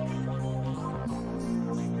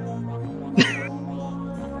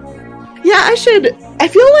 yeah, I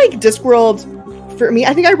feel like Discworld, for me,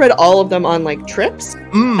 I think I read all of them on, like, trips.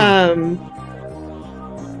 And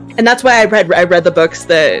that's why I read the books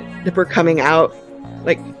that were coming out,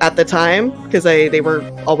 like, at the time, because they were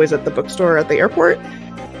always at the bookstore at the airport.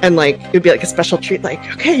 And, like, it would be, like, a special treat, like,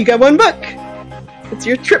 okay, you got one book. It's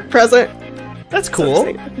your trip present. That's cool.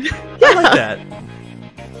 Yeah. I like that.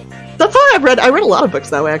 That's how I read a lot of books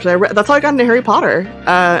that way, actually. That's how I got into Harry Potter,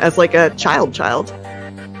 as, like, a child.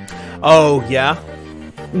 Oh, yeah?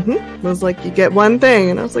 It was like, you get one thing,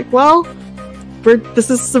 and I was like, well, this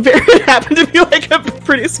is severe. It happened to be, like, a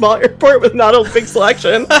pretty small airport with not a big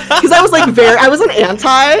selection. Because I was, like, I was an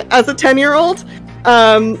anti as a 10-year-old.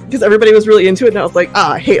 Because everybody was really into it, and I was like,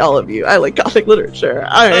 I hate all of you. I like Gothic literature.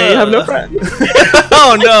 I have no friends.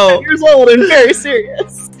 Oh, no. 10 years old and very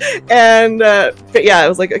serious. And, but yeah, I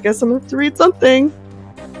was like, I guess I'm gonna have to read something.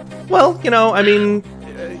 Well, you know, I mean,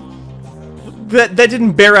 that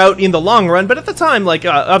didn't bear out in the long run, but at the time, like,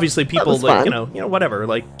 obviously people, like, you know, whatever,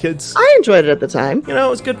 like, kids. I enjoyed it at the time. You know, it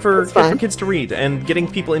was good for kids to read, and getting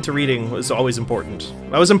people into reading was always important.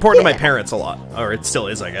 I was important to my parents a lot, or it still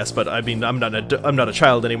is, I guess. But I mean, I'm not a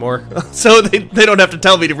child anymore, so they don't have to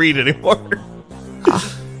tell me to read anymore.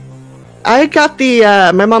 I got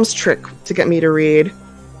my mom's trick to get me to read.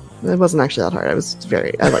 It wasn't actually that hard. I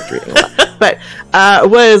liked reading a lot, but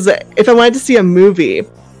was if I wanted to see a movie.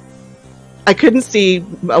 I couldn't see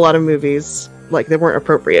a lot of movies, like, they weren't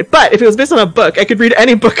appropriate. But if it was based on a book, I could read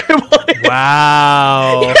any book I wanted.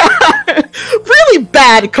 Wow. Yeah. Really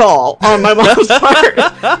bad call on my mom's part.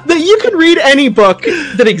 That you can read any book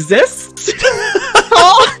that exists.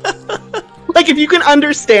 Like, if you can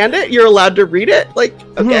understand it, you're allowed to read it. Like,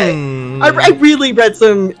 okay. I really read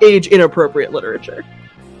some age-inappropriate literature.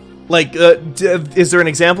 Like, is there an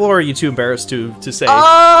example, or are you too embarrassed to say?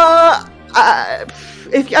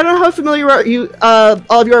 If I don't know how familiar all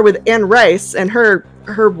of you are with Anne Rice and her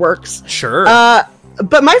works. Sure.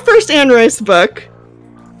 But my first Anne Rice book,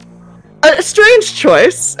 a strange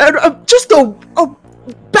choice, just a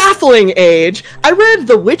baffling age. I read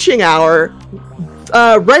The Witching Hour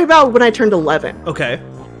right about when I turned 11. Okay.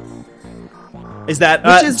 Is that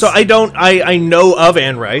so? I know of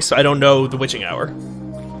Anne Rice. I don't know The Witching Hour.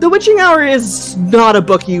 The Witching Hour is not a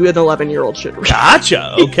book you an 11-year-old should read.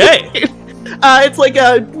 Gotcha. Okay. It's like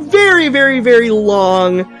a very, very, very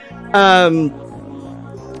long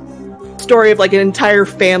story of, like, an entire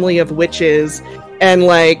family of witches, and,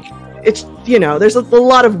 like, it's, you know, there's a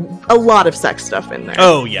lot of sex stuff in there.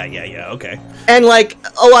 Oh yeah, okay. And, like,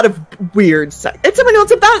 a lot of weird sex. It's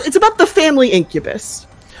about the family incubus.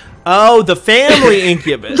 Oh, the family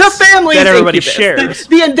incubus. The family that everybody incubus. shares.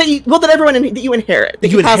 That you inherit.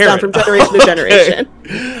 That you pass down from generation to generation.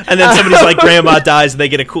 And then somebody's like, grandma dies, and they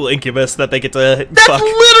get a cool incubus that they get to That's fuck.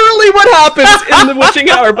 literally what happens in the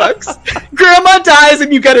Witching Hour books. Grandma dies,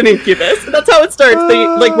 and you get an incubus. That's how it starts.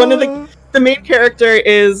 Like, one of the main character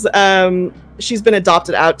is she's been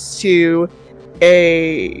adopted out to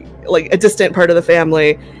a distant part of the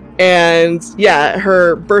family, and yeah,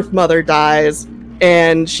 her birth mother dies.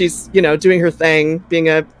 And she's, you know, doing her thing, being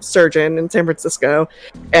a surgeon in San Francisco,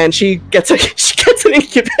 and she gets an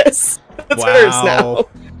incubus. That's hers now.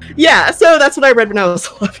 Yeah, so that's what I read when I was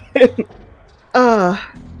 11.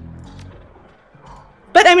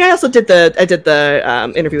 But I mean, I also did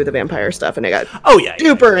the interview with the vampire stuff, and I got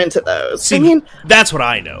super into those. See, I mean, that's what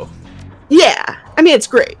I know. Yeah, I mean, it's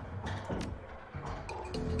great.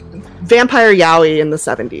 Vampire Yaoi in the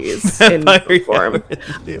 70s in Vampire form.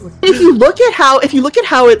 Yaoi. If you look at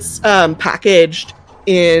how it's packaged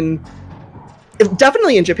in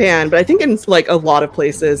definitely in Japan, but I think in like a lot of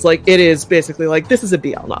places, like it is basically like this is a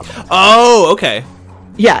BL novel. Oh, okay.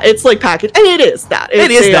 Yeah, it's like packaged, and it is that.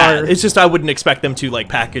 It is that. It's just I wouldn't expect them to like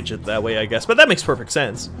package it that way, I guess. But that makes perfect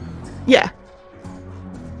sense. Yeah.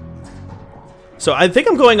 So I think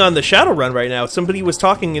I'm going on the Shadowrun right now. Somebody was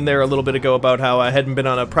talking in there a little bit ago about how I hadn't been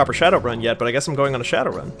on a proper Shadowrun yet, but I guess I'm going on a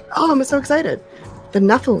Shadowrun. Oh, I'm so excited. The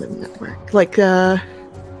Nephilim Network. Like, is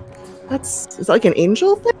that like an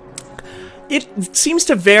angel thing? It seems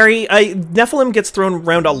to vary. Nephilim gets thrown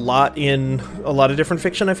around a lot in a lot of different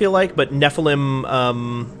fiction, I feel like, but Nephilim,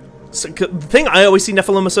 the thing I always see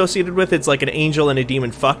Nephilim associated with, it's like an angel and a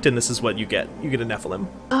demon fucked, and this is what you get. You get a Nephilim.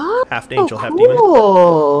 Oh, half angel, half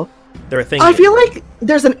cool. demon. They're a thing. I feel like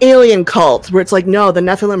there's an alien cult where it's like, no, the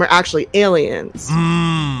Nephilim are actually aliens.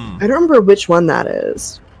 I don't remember which one that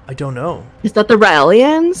is. I don't know. Is that the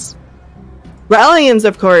Raelians? Raelians,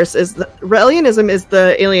 of course, Raelianism is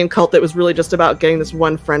the alien cult that was really just about getting this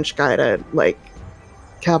one French guy to, like,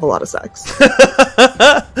 have a lot of sex.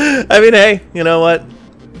 I mean, hey, you know what?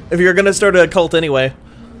 If you're gonna start a cult anyway.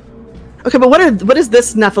 Okay, but what does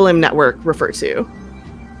this Nephilim network refer to?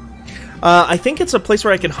 I think it's a place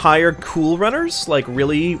where I can hire cool runners, like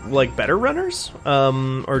really like better runners,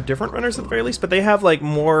 or different runners at the very least. But they have like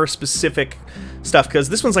more specific stuff because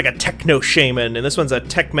this one's like a techno shaman, and this one's a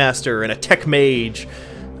tech master and a tech mage,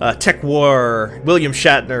 tech war, William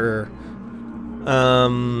Shatner.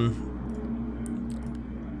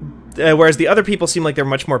 Whereas the other people seem like they're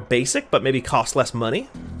much more basic, but maybe cost less money.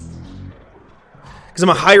 Because I'm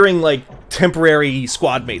hiring like temporary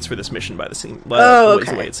squad mates for this mission by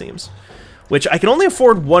the way it seems. Which I can only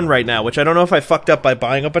afford one right now, which I don't know if I fucked up by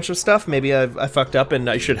buying a bunch of stuff. Maybe I fucked up and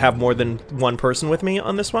I should have more than one person with me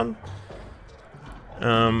on this one.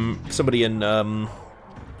 Somebody in, Oh,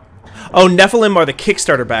 Nephilim are the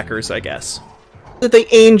Kickstarter backers, I guess. The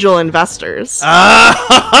angel investors.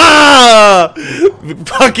 Ah!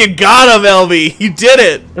 Fucking got him, LB! You did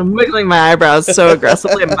it! I'm wiggling my eyebrows so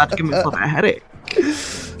aggressively, I'm about to give myself a headache.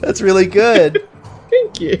 That's really good.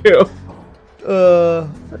 Thank you.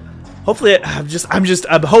 Hopefully,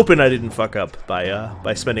 I'm hoping I didn't fuck up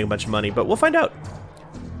by spending a bunch of money, but we'll find out.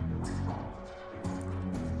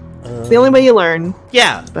 It's the only way you learn.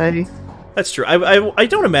 Yeah, Buddy. that's true. I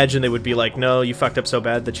don't imagine they would be like, no, you fucked up so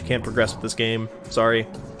bad that you can't progress with this game. Sorry.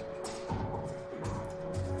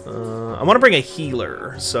 I want to bring a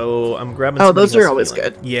healer, so I'm grabbing. Oh, those somebody are else always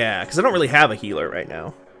healing. good. Yeah, because I don't really have a healer right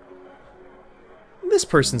now. This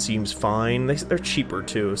person seems fine. They're cheaper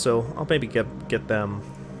too, so I'll maybe get them.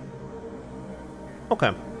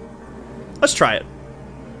 Okay, let's try it.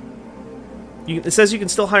 It says you can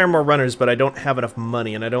still hire more runners, but I don't have enough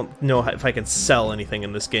money, and I don't know if I can sell anything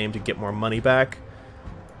in this game to get more money back.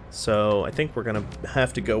 So I think we're gonna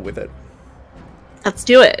have to go with it. Let's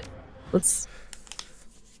do it.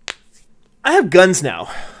 I have guns now.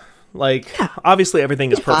 Like, Yeah. obviously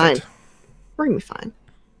everything is perfect. Fine. We're gonna be fine.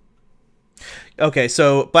 Okay,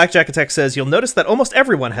 so Blackjack Attack says, you'll notice that almost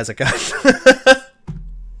everyone has a gun.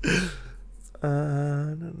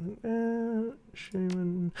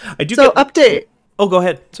 I do So get... update. Oh, go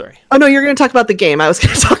ahead. Sorry. Oh no, you're gonna talk about the game. I was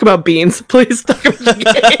gonna talk about beans. Please talk about the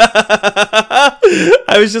game.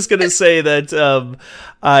 I was just gonna say that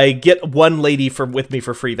I get one lady with me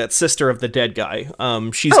for free. That sister of the dead guy.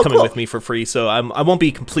 She's coming cool. with me for free, so I won't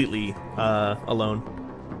be completely alone.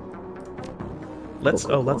 Let's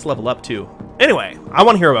let's level up too. Anyway, I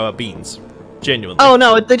want to hear about beans. Genuinely. Oh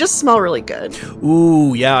no, they just smell really good.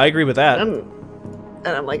 Ooh, yeah, I agree with that.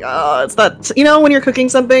 And I'm like, oh, it's that, you know, when you're cooking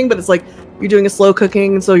something, but it's like you're doing a slow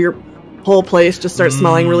cooking, and so your whole place just starts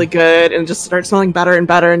smelling really good, and just starts smelling better and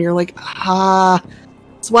better, and you're like, so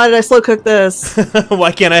why did I slow cook this?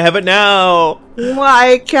 Why can't I have it now?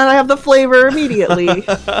 Why can't I have the flavor immediately?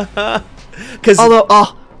 Because Although,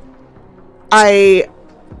 I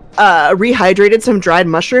rehydrated some dried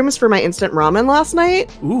mushrooms for my instant ramen last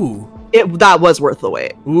night. ooh, That was worth the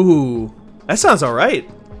wait. ooh, that sounds all right.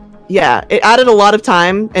 Yeah, it added a lot of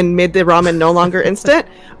time and made the ramen no longer instant,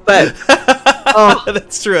 but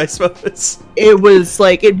That's true, I suppose. it was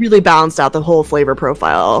like, it really balanced out the whole flavor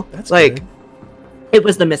profile. That's like, good. it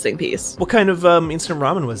was the missing piece. What kind of instant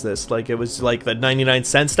ramen was this? Like, it was like the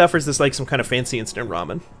 99-cent stuff, or is this like some kind of fancy instant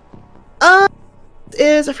ramen? I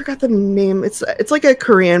forgot the name. It's like a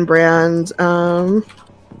Korean brand, but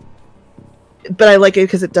I like it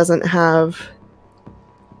because it doesn't have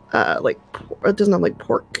it doesn't have like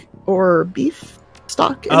pork. Or beef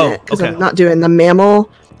stock in it because okay. I'm not doing the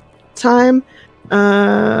mammal time.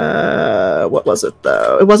 What was it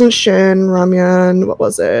though? It wasn't Shin Ramyun. What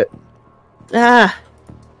was it? Ah.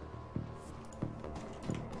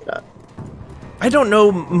 I don't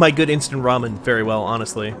know my good instant ramen very well,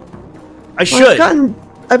 honestly. I should. Well,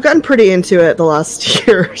 I've gotten pretty into it the last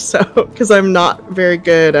year or so because I'm not very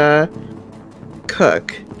good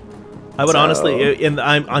cook. I would honestly, and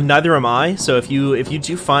neither am I. So if you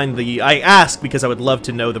do find I ask because I would love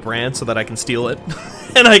to know the brand so that I can steal it,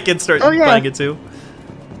 and I can start buying it too.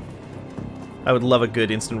 I would love a good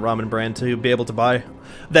instant ramen brand to be able to buy.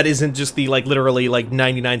 That isn't just the literally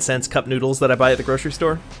 99-cent cup noodles that I buy at the grocery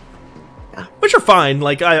store, which are fine.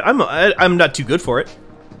 Like I'm not too good for it.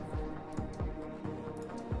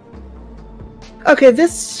 Okay,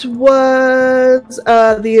 this was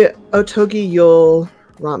the Otogi Yule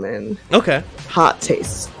ramen. Okay. Hot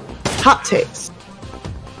taste. Hot taste.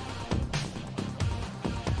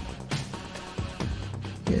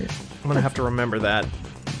 Yeah. I'm gonna have to remember that.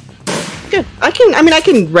 Good. I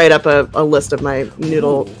can write up a list of my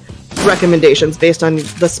noodle recommendations based on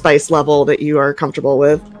the spice level that you are comfortable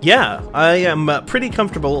with. Yeah, I am pretty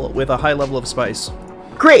comfortable with a high level of spice.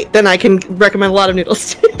 Great. Then I can recommend a lot of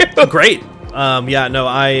noodles too. Great. Yeah,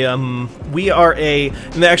 no, we are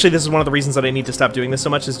and actually this is one of the reasons that I need to stop doing this so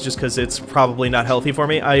much is just because it's probably not healthy for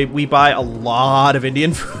me. We buy a lot of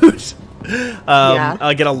Indian food.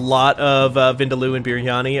 I get a lot of vindaloo and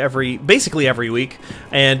biryani basically every week,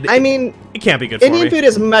 and it can't be good for me. Indian food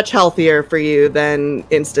is much healthier for you than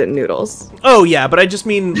instant noodles. Oh yeah, but I just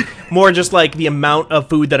mean more just like the amount of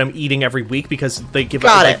food that I'm eating every week because they give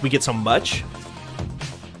we get so much.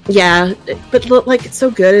 Yeah, but it's so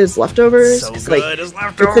good as leftovers. So good as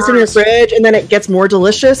leftovers. It sits in your fridge, and then it gets more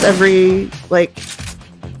delicious every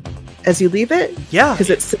as you leave it. Yeah, because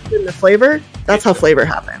it sits in the flavor. That's how flavor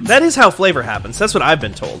happens. That is how flavor happens. That's what I've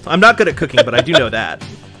been told. I'm not good at cooking, but I do know that.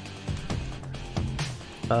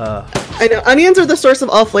 I know onions are the source of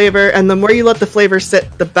all flavor, and the more you let the flavor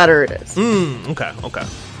sit, the better it is. Okay.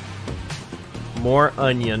 More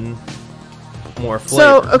onion, more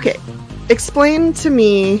flavor. So, okay. Explain to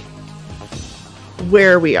me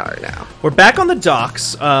where we are now. We're back on the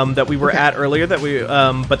docks that we were at earlier.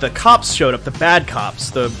 But the cops showed up. The bad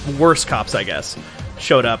cops, the worst cops, I guess,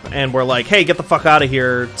 showed up and were like, "Hey, get the fuck out of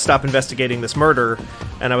here! Stop investigating this murder."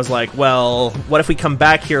 And I was like, "Well, what if we come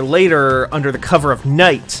back here later under the cover of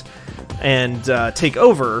night and take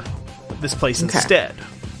over this place instead?"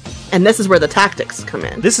 And this is where the tactics come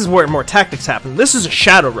in. This is where more tactics happen. This is a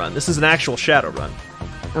shadow run. This is an actual shadow run.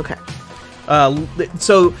 Okay.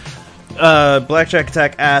 So Blackjack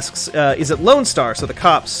Attack asks, is it Lone Star? So the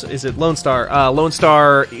cops, is it Lone Star? Lone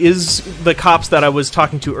Star is the cops that I was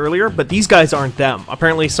talking to earlier, but these guys aren't them.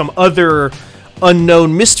 Apparently some other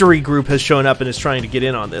unknown mystery group has shown up and is trying to get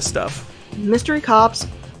in on this stuff. Mystery cops,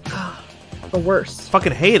 the worst.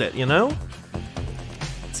 Fucking hate it, you know?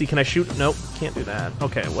 Let's see, can I shoot? Nope, can't do that.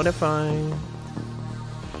 Okay, what if I'm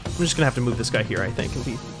just gonna have to move this guy here, I think,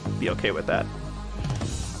 and be okay with that.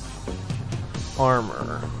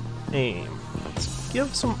 Armor. Aim. Let's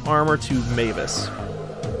give some armor to Mavis.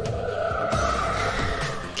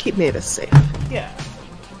 Keep Mavis safe. Yeah.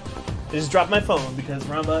 I just dropped my phone because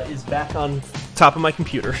Ramba is back on top of my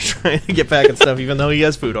computer trying to get back and stuff, even though he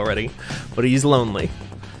has food already. But he's lonely.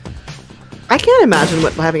 I can't imagine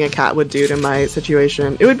what having a cat would do to my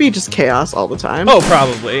situation. It would be just chaos all the time. Oh,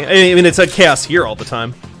 probably. I mean, it's like chaos here all the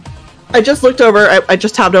time. I just looked over, I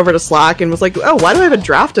just tabbed over to Slack and was like, oh, why do I have a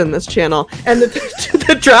draft in this channel? And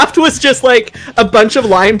the draft was just like a bunch of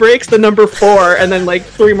line breaks, the number 4, and then like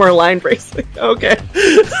 3 more line breaks. Like, okay.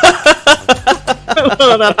 I don't know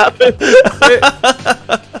how that happened.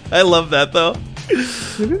 I love that though.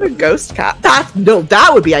 Maybe a ghost cat. That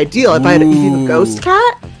would be ideal if I had a ghost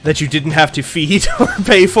cat. That you didn't have to feed or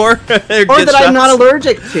pay for. Or that shots. I'm not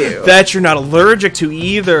allergic to. That you're not allergic to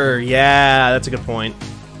either. Yeah, that's a good point.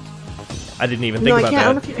 I didn't even think about that. I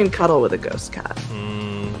don't know if you can cuddle with a ghost cat.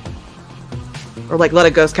 Or like let a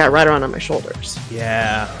ghost cat ride around on my shoulders.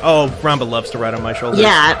 Yeah. Oh, Ramba loves to ride on my shoulders.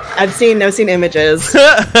 Yeah, I've seen images.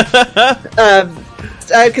 Because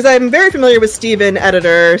I'm very familiar with Steven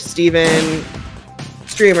editor, Steven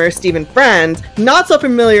streamer, Steven friend. Not so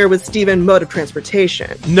familiar with Steven mode of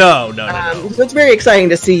transportation. No. So it's very exciting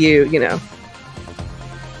to see you,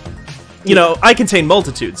 You know, I contain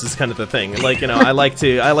multitudes is kind of the thing. Like, I like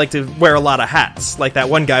to wear a lot of hats. Like that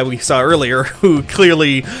one guy we saw earlier who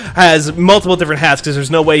clearly has multiple different hats because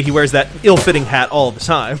there's no way he wears that ill-fitting hat all the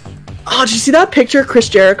time. Oh, did you see that picture Chris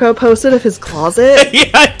Jericho posted of his closet?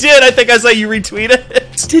 Yeah, I did. I think I saw you retweet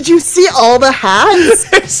it. Did you see all the hats?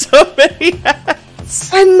 There's so many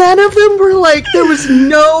hats. And none of them were like, there was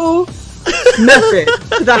no method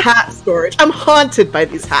to the hat storage. I'm haunted by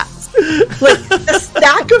these hats. Like a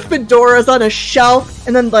stack of fedoras on a shelf,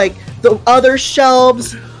 and then like the other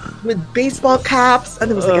shelves with baseball caps, and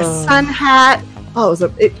there was like a sun hat. Oh,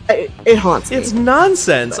 it haunts me. It's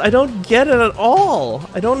nonsense. I don't get it at all.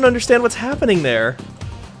 I don't understand what's happening there.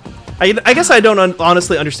 I guess I don't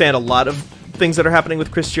honestly understand a lot of things that are happening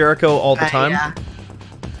with Chris Jericho all the time. Yeah.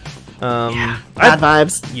 Bad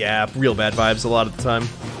vibes. Yeah, real bad vibes a lot of the time.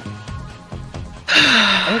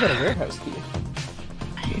 I got a warehouse key.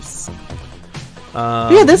 Nice.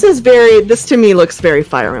 Yeah, this to me looks very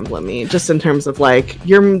Fire Emblem-y, just in terms of like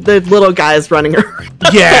the little guys running around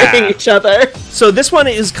fighting each other. So this one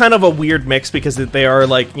is kind of a weird mix because they are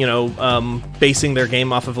like, you know, basing their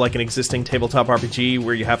game off of like an existing tabletop RPG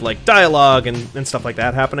where you have like dialogue and stuff like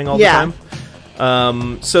that happening all the time.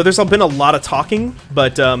 So there's been a lot of talking,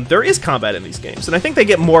 but there is combat in these games, and I think they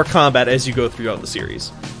get more combat as you go throughout the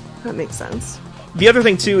series. That makes sense. The other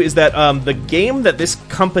thing, too, is that the game that this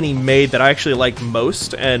company made that I actually like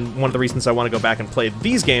most, and one of the reasons I want to go back and play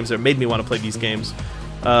these games, or made me want to play these games,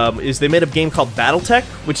 is they made a game called BattleTech,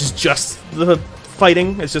 which is just the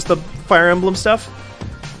fighting, it's just the Fire Emblem stuff,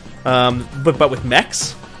 but with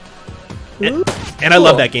mechs. And I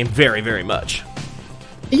love that game very, very much.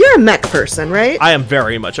 You're a mech person, right? I am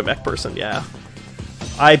very much a mech person, yeah.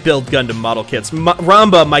 I build Gundam model kits.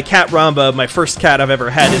 Ramba, my cat Ramba, my first cat I've ever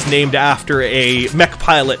had, is named after a mech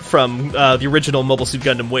pilot from the original Mobile Suit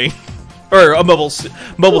Gundam Wing. Or a Mobile Suit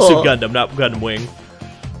Gundam, not Gundam Wing.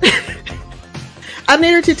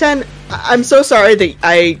 Abnator210, I'm so sorry that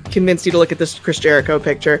I convinced you to look at this Chris Jericho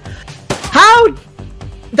picture. How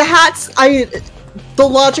the hats, the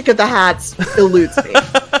logic of the hats eludes me.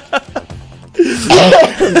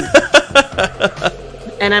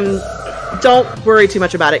 And don't worry too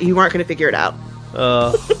much about it. You aren't going to figure it out.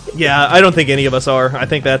 Yeah, I don't think any of us are. I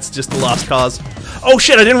think that's just a lost cause. Oh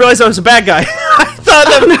shit! I didn't realize I was a bad guy.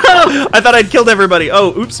 I thought I'd killed everybody.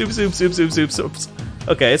 Oh, oops!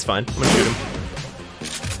 Okay, it's fine. I'm gonna shoot him.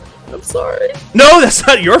 I'm sorry. No, that's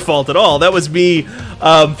not your fault at all. That was me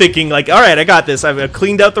thinking like, all right, I got this. I've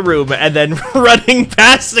cleaned out the room, and then running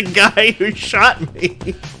past the guy who shot me.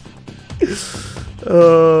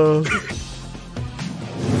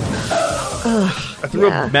 I threw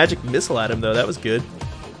a magic missile at him, though. That was good.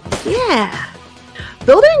 Yeah.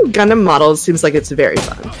 Building Gundam models seems like it's very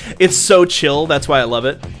fun. It's so chill. That's why I love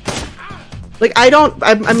it. Like, I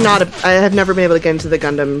have never been able to get into the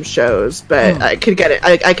Gundam shows, but I could get it.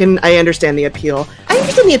 I understand the appeal. I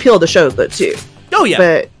understand the appeal of the shows, though, too. Oh, yeah.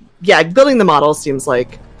 But, yeah, building the models seems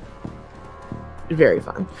like very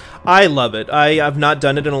fun. I love it. I've not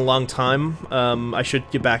done it in a long time. I should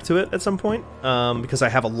get back to it at some point, because I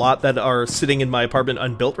have a lot that are sitting in my apartment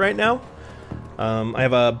unbuilt right now. I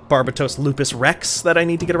have a Barbatos Lupus Rex that I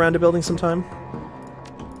need to get around to building sometime.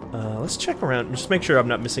 Let's check around and just make sure I'm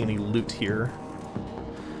not missing any loot here.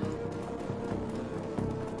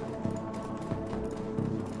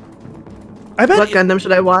 What Gundam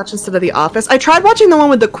should I watch instead of The Office? I tried watching the one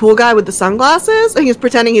with the cool guy with the sunglasses, and he's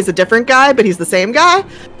pretending he's a different guy, but he's the same guy.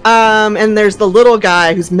 And there's the little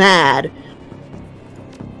guy who's mad.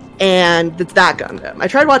 And it's that Gundam. I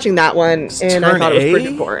tried watching that one, and I thought it was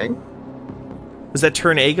pretty boring. Is that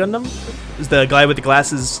Turn A Gundam? Is the guy with the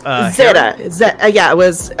glasses Zeta. Yeah, it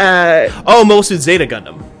was... Oh, Mobile Suit Zeta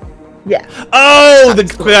Gundam. Yeah. Oh, the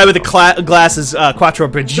guy with the glasses, Quattro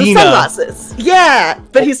Brigina. The sunglasses. Yeah,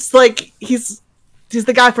 but he's like, he's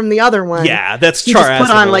the guy from the other one. Yeah, that's He just put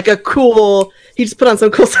on like he just put on some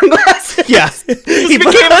cool sunglasses. Yeah. He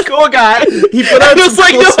became a cool guy. He put on just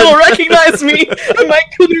like, no, recognize me in my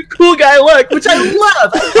cool guy look, which I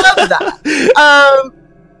love. I love that.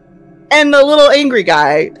 And the little angry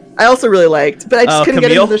guy, I also really liked, but I just couldn't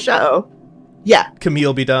get into the show. Yeah.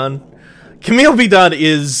 Camille Bidon. Camille Bidon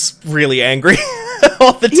is really angry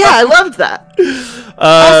all the time. Yeah, I loved that.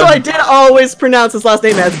 Also, I did always pronounce his last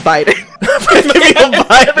name as Biden. Camille Biden.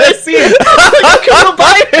 Whenever I see it, Camille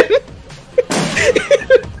Biden.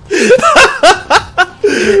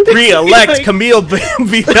 Re-elect Camille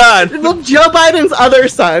Bidon. Well, Joe Biden's other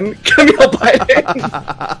son, Camille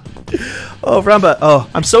Biden. Oh, Ramba. Oh,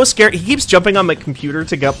 I'm so scared. He keeps jumping on my computer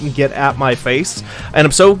to get at my face, and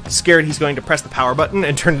I'm so scared he's going to press the power button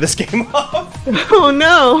and turn this game off. Oh,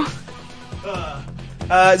 no.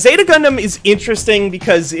 Zeta Gundam is interesting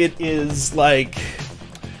because it is, like...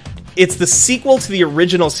 It's the sequel to the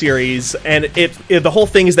original series, and the whole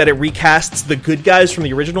thing is that it recasts the good guys from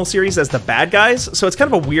the original series as the bad guys, so it's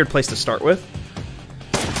kind of a weird place to start with.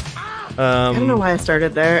 I don't know why I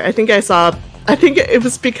started there. I think it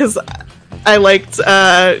was because I liked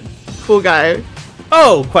Cool Guy.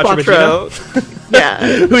 Oh, Quattro.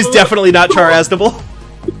 Yeah. Who's definitely not Char Aznable.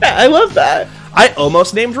 Yeah, I love that. I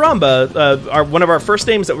almost named Ramba. One of our first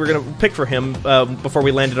names that we were going to pick for him before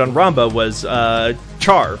we landed on Ramba was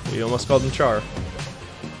Char. We almost called him Char.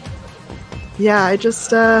 Yeah, I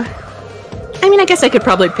just, I mean, I guess I could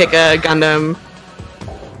probably pick a Gundam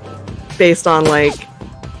based on, like,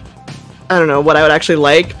 I don't know, what I would actually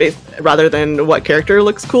like, rather than what character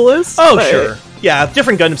looks coolest. Oh, sure. Yeah,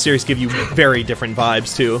 different Gundam series give you very different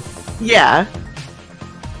vibes, too. Yeah.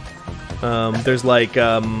 There's like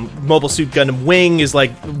Mobile Suit Gundam Wing is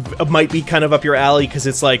like might be kind of up your alley because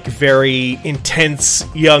it's like very intense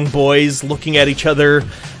young boys looking at each other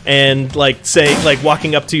and like saying, like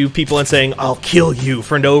walking up to people and saying, "I'll kill you"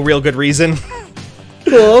 for no real good reason.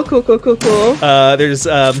 Cool. There's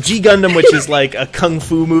G Gundam, which is like a kung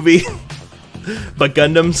fu movie, but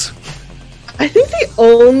Gundams. I think the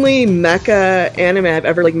only mecha anime I've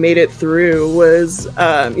ever like made it through was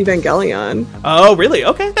Evangelion. Oh, really?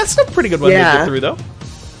 Okay, that's a pretty good one to get through, though.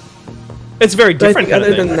 It's very different kind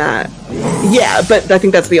other of thing. than that, yeah, but I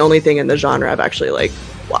think that's the only thing in the genre I've actually like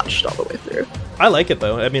watched all the way through. I like it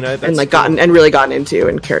though. I mean, and like really gotten into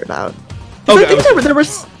and cared about. Okay, I think there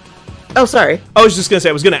was. Oh, sorry. I was just gonna say.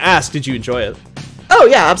 I was gonna ask. Did you enjoy it? Oh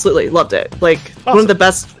yeah, absolutely loved it. Like awesome. One of the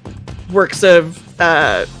best works of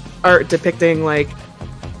art depicting like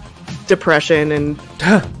depression and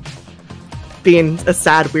being a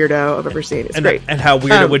sad weirdo I've ever seen. It's great. And how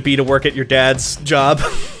weird it would be to work at your dad's job.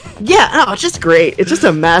 Yeah, no, it's just great. It's just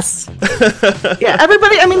a mess. Yeah,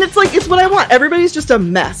 everybody, I mean, it's what I want. Everybody's just a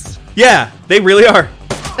mess. Yeah, they really are.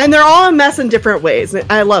 And they're all a mess in different ways. And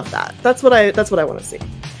I love that. That's what I want to see.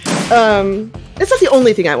 It's not the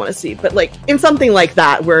only thing I want to see, but like in something like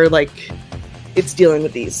that where like it's dealing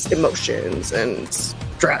with these emotions and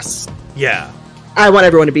stress. Yeah. I want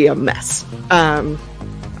everyone to be a mess. I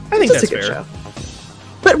think that's a good fair. show.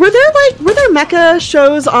 But were there mecha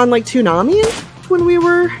shows on like Toonami when we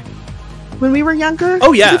were younger?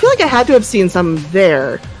 Oh yeah. I feel like I had to have seen some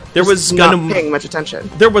there. There was not Gundam paying much attention.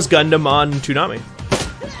 There was Gundam on Toonami.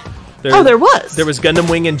 There was. There was Gundam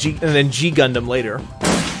Wing and then G Gundam later.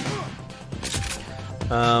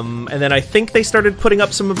 And then I think they started putting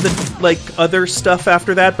up some of the like other stuff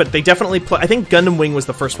after that, but they definitely I think Gundam Wing was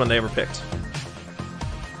the first one they ever picked.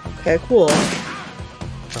 Okay, cool.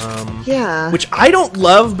 Yeah. Which I don't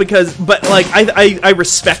love but like I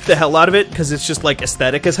respect the hell out of it because it's just like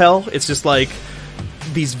aesthetic as hell. It's just like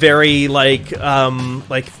these very like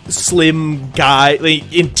slim guy,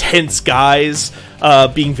 like, intense guys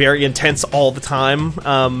being very intense all the time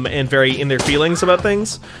and very in their feelings about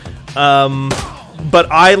things.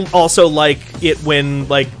 But I also like it when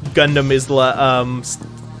like Gundam is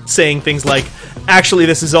saying things like, actually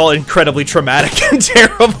this is all incredibly traumatic and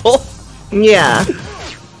terrible. Yeah.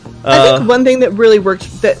 I think one thing that really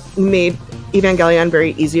worked that made Evangelion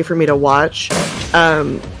very easy for me to watch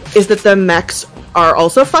is that the mechs are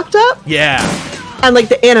also fucked up. Yeah. And like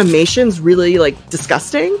the animation's really like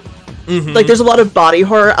disgusting. Mm-hmm. Like there's a lot of body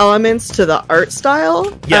horror elements to the art style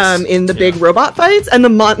in the big robot fights, and the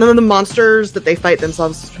monsters that they fight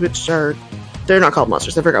themselves, which are they're not called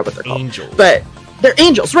monsters. I forgot what they're called. Angels. But they're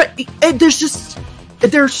angels, right?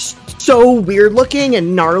 They're so weird looking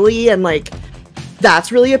and gnarly, and like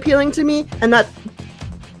that's really appealing to me, and that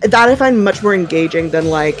I find much more engaging than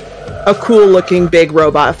like a cool looking big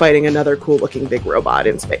robot fighting another cool looking big robot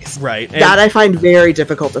in space. Right. That I find very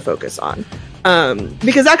difficult to focus on.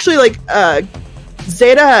 Because actually like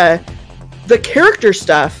Zeta, the character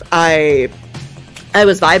stuff I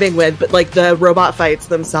was vibing with, but like the robot fights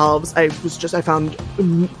themselves I found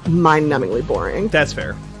mind-numbingly boring. That's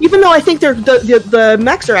fair. Even though I think the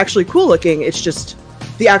mechs are actually cool looking, it's just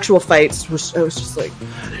the actual fights I was just like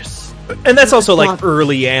and that's also like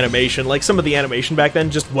early animation. Like some of the animation back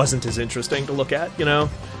then just wasn't as interesting to look at, you know?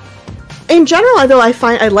 In general, though,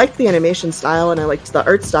 I liked the animation style and I liked the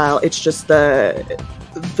art style. It's just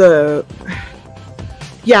the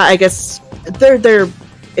yeah, I guess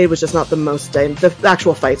it was just not the most the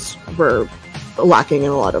actual fights were lacking in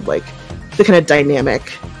a lot of like the kind of dynamic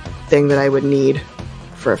thing that I would need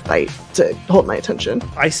for a fight to hold my attention.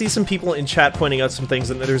 I see some people in chat pointing out some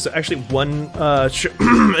things, and there's actually one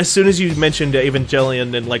as soon as you mentioned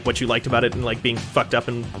Evangelion and like what you liked about it and like being fucked up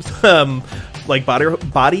and like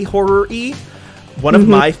body horror-y, one of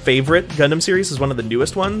my favorite Gundam series is one of the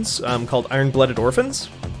newest ones called Iron-Blooded Orphans.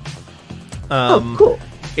 Oh, cool.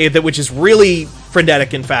 Which is really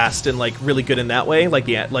frenetic and fast and like really good in that way. Like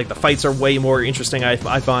the fights are way more interesting, I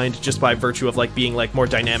find, just by virtue of like being like more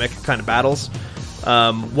dynamic kind of battles.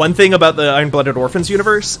 One thing about the Iron-Blooded Orphans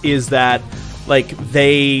universe is that like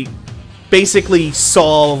they basically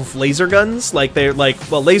solve laser guns. Like they're like,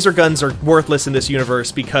 well, laser guns are worthless in this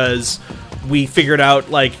universe because we figured out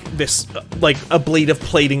like this like ablative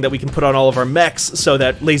plating that we can put on all of our mechs so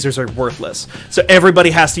that lasers are worthless. So everybody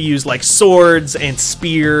has to use like swords and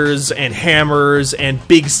spears and hammers and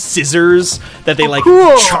big scissors that they like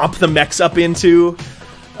chomp the mechs up into.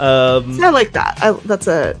 I like that.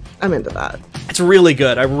 I'm into that. It's really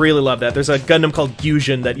good. I really love that. There's a Gundam called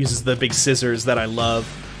Fusion that uses the big scissors that I love.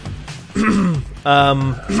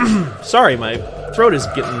 Sorry, my throat is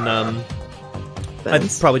getting I'm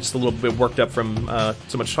probably just a little bit worked up from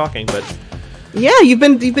so much talking, but yeah, you've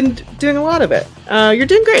been doing a lot of it. You're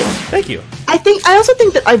doing great. Thank you. I also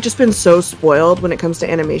think that I've just been so spoiled when it comes to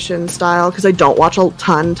animation style because I don't watch a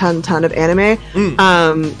ton of anime.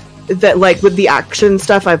 That like with the action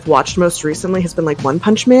stuff I've watched most recently has been like One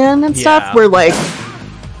Punch Man and stuff where like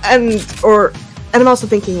and I'm also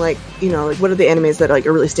thinking like, you know, like what are the animes that like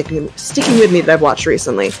are really sticking with me that I've watched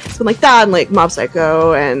recently? It's been like that and like Mob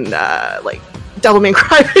Psycho and like Devilman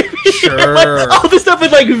Crybaby. Sure. Like, all this stuff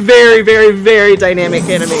with like very, very, very dynamic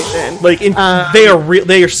animation. Like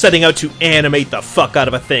they are setting out to animate the fuck out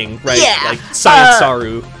of a thing, right? Yeah. Like Science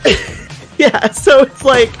Saru. Yeah, so it's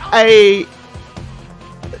like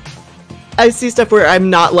I see stuff where I'm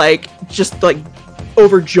not like just like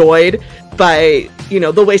overjoyed by, you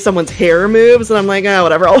know, the way someone's hair moves, and I'm like, oh,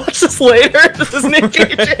 whatever, I'll watch this later. This isn't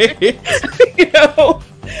engaging. You know?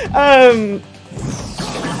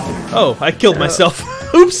 Oh, I killed myself.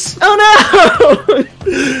 Oops. Oh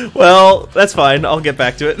no! Well, that's fine. I'll get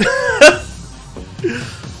back to it.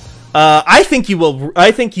 I think you will.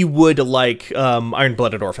 I think you would like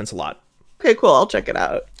Iron-Blooded Orphans a lot. Okay, cool. I'll check it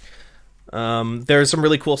out. There's some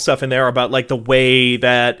really cool stuff in there about like the way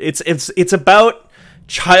that it's about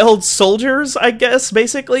child soldiers, I guess,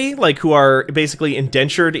 basically, like who are basically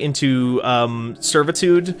indentured into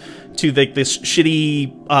servitude to this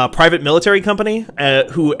shitty private military company,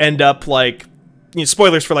 who end up like, you know,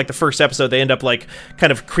 spoilers for like the first episode, they end up like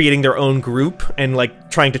kind of creating their own group and like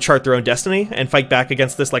trying to chart their own destiny and fight back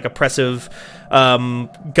against this like oppressive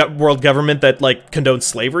world government that like condones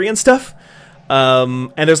slavery and stuff.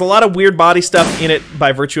 And there's a lot of weird body stuff in it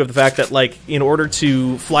by virtue of the fact that, like, in order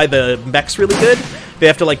to fly the mechs really good, they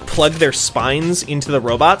have to, like, plug their spines into the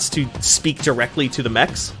robots to speak directly to the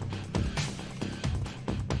mechs.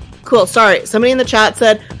 Cool. Sorry, somebody in the chat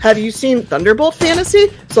said, have you seen Thunderbolt Fantasy?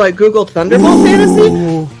 So I googled Thunderbolt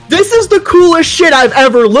Fantasy. This is the coolest shit I've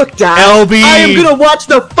ever looked at. LB! I am gonna watch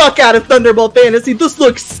the fuck out of Thunderbolt Fantasy. This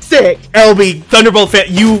looks sick. LB, Thunderbolt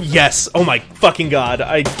yes. Oh my fucking god.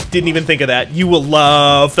 I didn't even think of that. You will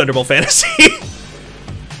love Thunderbolt Fantasy.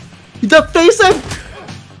 The face of...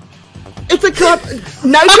 It's a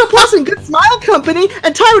Nitro Plus and Good Smile Company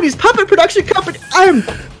and Taiwanese puppet production company. I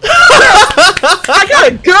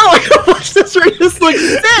gotta go. I gotta watch this. This looks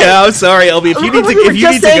sick. Yeah, I'm sorry, LB. If you need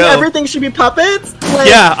to go, everything should be puppets. Like,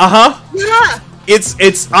 yeah. Yeah.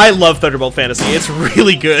 It's. I love Thunderbolt Fantasy. It's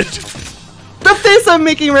really good. The face I'm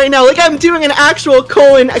making right now, like I'm doing an actual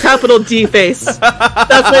capital D face.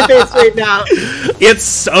 That's my face right now. It's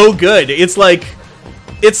so good. It's like.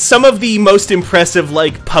 It's some of the most impressive,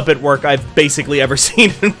 like, puppet work I've basically ever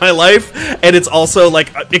seen in my life, and it's also,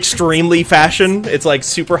 like, extremely fashion. It's, like,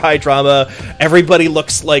 super high drama. Everybody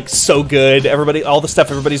looks, like, so good. All the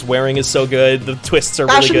stuff everybody's wearing is so good. The twists are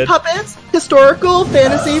really good. Fashion puppets, historical,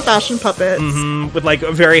 fantasy, fashion puppets. Mm-hmm. With, like,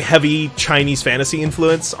 a very heavy Chinese fantasy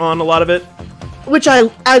influence on a lot of it. Which I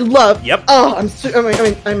love. Yep. Oh, I'm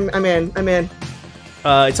in.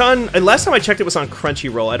 It's on. Last time I checked, it was on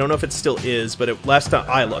Crunchyroll. I don't know if it still is, but last time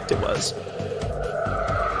I looked, it was.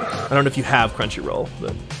 I don't know if you have Crunchyroll,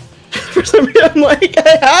 but for some reason, I'm like,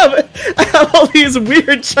 I have all these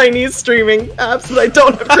weird Chinese streaming apps that I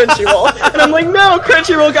don't have Crunchyroll, and I'm like, no,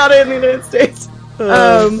 Crunchyroll got it in the United States.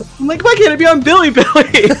 I'm like, why can't it be on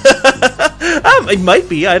Bilibili? It might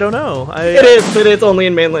be. I don't know. It is, but it's only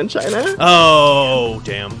in mainland China. Oh,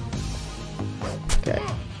 damn. Okay.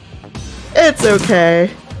 It's okay.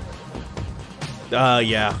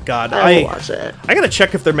 Yeah, God, I'll watch it. I gotta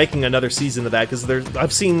check if they're making another season of that, because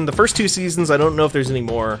I've seen the first 2 seasons. I don't know if there's any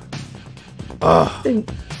more. Ugh.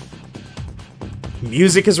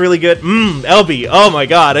 Music is really good. LB, oh my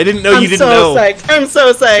god, I didn't know you didn't know. I'm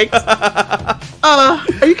so psyched.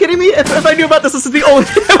 Are you kidding me? If I knew about this, this is the only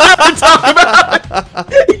thing I have to talk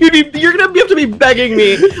about. You're gonna have to be begging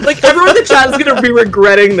me. Like, everyone in the chat is gonna be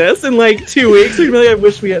regretting this in like 2 weeks. You're gonna be like, I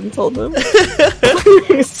wish we hadn't told them.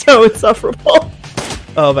 It's so insufferable.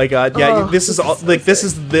 Oh my god, yeah, this is all, like, this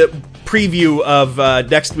is the preview of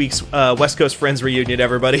next week's West Coast Friends reunion.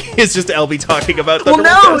 Everybody, it's just LB talking about. Well,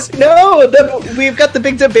 we've got the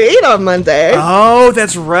big debate on Monday. Oh,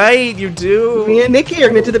 that's right, you do. Me and Nikki are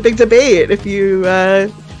going to do the big debate. If you,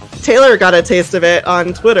 Taylor got a taste of it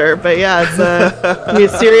on Twitter, but yeah, it's gonna be a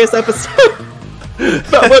serious episode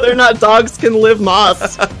about whether or not dogs can live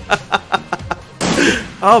moss.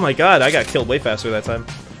 Oh my god, I got killed way faster that time.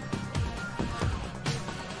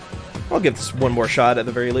 I'll give this one more shot at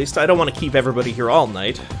the very least. I don't want to keep everybody here all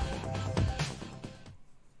night.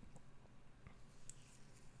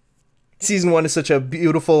 Season 1 is such a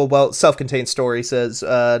beautiful, well, self-contained story, says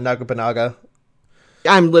Nagapanaga.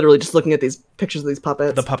 I'm literally just looking at these pictures of these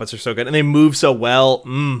puppets. The puppets are so good, and they move so well.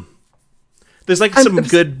 There's like some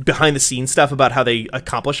good behind-the-scenes stuff about how they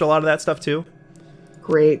accomplish a lot of that stuff, too.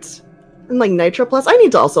 Great. And like Nitro Plus, I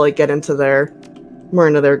need to also like get into more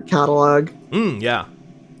into their catalog. Yeah.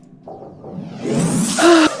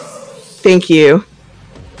 Thank you,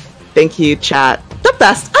 chat. The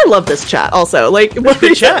best. I love this chat. Also, like,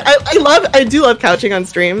 good chat. I do love couching on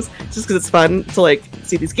streams just because it's fun to like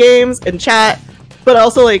see these games and chat. But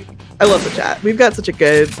also, like, I love the chat. We've got such a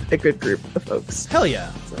good group of folks. Hell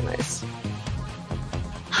yeah. So nice.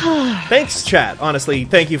 Thanks, chat. Honestly,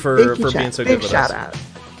 thank you for being so good with shout us. Out.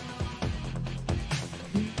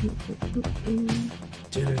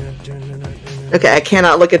 Okay, I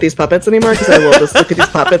cannot look at these puppets anymore because I will just look at these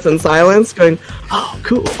puppets in silence, going, "Oh,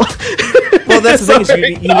 cool." Well, that's the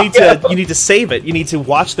thing. Is you need to save it. You need to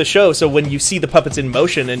watch the show, so when you see the puppets in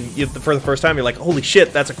motion and for the first time, you're like, "Holy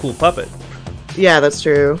shit, that's a cool puppet." Yeah, that's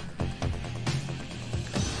true.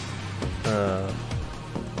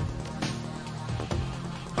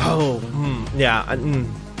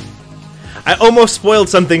 I almost spoiled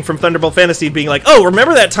something from Thunderbolt Fantasy, being like, "Oh,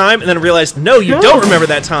 remember that time?" and then realized, no, you don't remember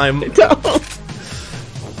that time. But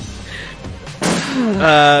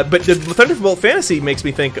the Thunderbolt Fantasy makes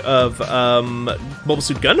me think of Mobile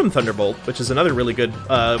Suit Gundam Thunderbolt, which is another really good,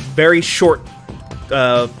 very short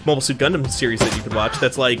Mobile Suit Gundam series that you could watch.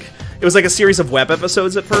 That's like, it was like a series of web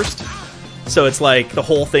episodes at first, so it's like the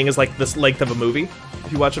whole thing is like this length of a movie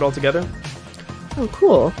if you watch it all together. Oh,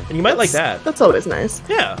 cool. And you might like that. That's always nice.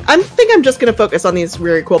 Yeah. I think I'm just going to focus on these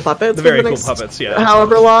very cool puppets. The very cool puppets, yeah.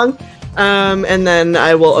 However long. And then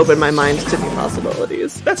I will open my mind to new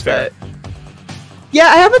possibilities. That's fair. But, yeah,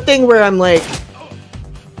 I have a thing where I'm like...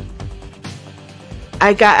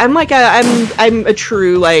 I'm a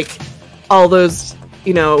true, like, all those,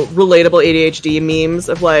 you know, relatable ADHD memes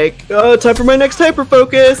of like, oh, time for my next hyper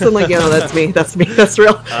focus. And like, you know, that's me. That's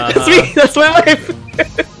real. That's me. That's my life.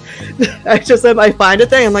 I find a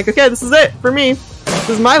thing. I'm like, okay, this is it for me. This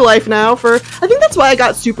is my life now. I think that's why I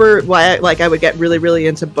got I would get really, really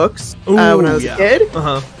into books when I was a kid.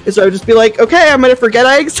 Is I would just be like, okay, I'm gonna forget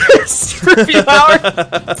I exist for a few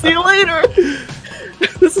hours. See you later.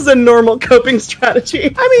 This is a normal coping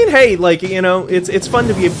strategy. I mean, hey, like, you know, it's fun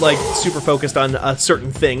to be like super focused on a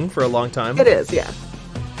certain thing for a long time. It is, yeah.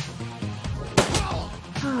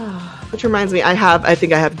 Which reminds me, I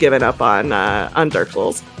think I have given up on Dark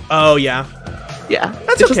Souls. Oh yeah, yeah.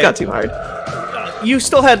 That's it okay. just got too hard. You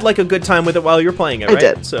still had like a good time with it while you were playing it, right? I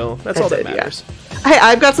did. So that's all that matters. Yeah. Hey,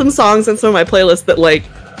 I've got some songs in some of my playlists that like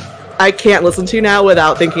I can't listen to now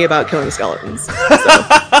without thinking about killing skeletons. So.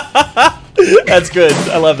 That's good.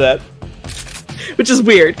 I love that. Which is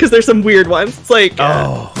weird because there's some weird ones. It's like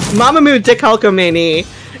Mamamoo Dick Halkomani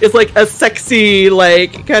is like a sexy,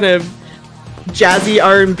 like kind of jazzy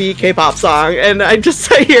R&B K-pop song, and I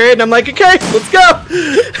hear it and I'm like, okay, let's go.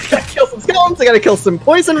 I gotta kill some skeletons, I gotta kill some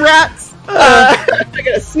poison rats, I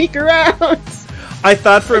gotta sneak around. I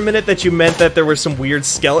thought for a minute that you meant that there were some weird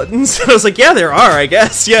skeletons. I was like, yeah, there are, I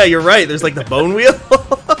guess. Yeah, you're right. There's like the bone wheel.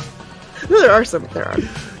 No, there are some. There are.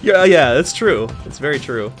 Yeah, that's true. It's very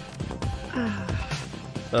true.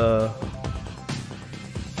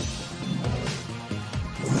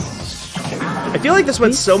 I feel like this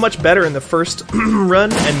went so much better in the first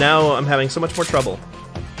run, and now I'm having so much more trouble.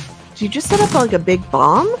 Did you just set up like a big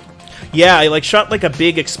bomb? Yeah, I like shot like a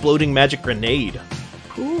big exploding magic grenade.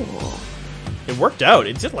 Cool. It worked out.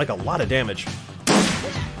 It did like a lot of damage.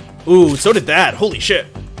 Ooh, so did that. Holy shit.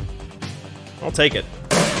 I'll take it.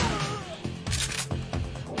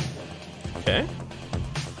 Okay.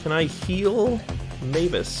 Can I heal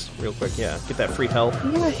Mavis real quick? Yeah, get that free health.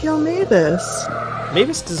 Yeah, heal Mavis.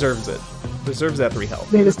 Mavis deserves it. Deserves that 3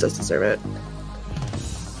 health. Mavis does deserve it.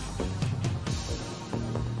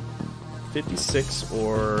 56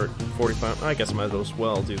 or 45. I guess I might as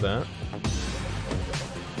well do that.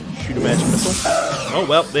 Shoot a magic missile. Oh,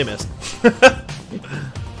 well, they missed.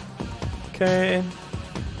 Okay.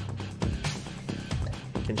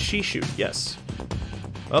 Can she shoot? Yes.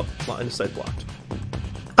 Oh, line of sight blocked.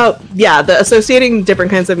 Oh, yeah, the associating different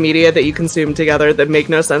kinds of media that you consume together that make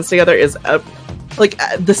no sense together is,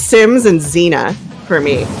 The Sims and Xena for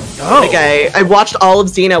me. Oh. Like, I watched all of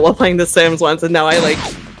Xena while playing The Sims once, and now I, like,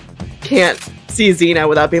 can't see Xena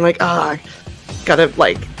without being like, gotta,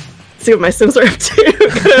 like, see what my Sims are up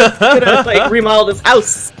to. gotta, like, remodel this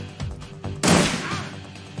house.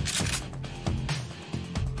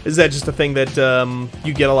 Is that just a thing that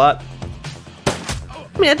you get a lot?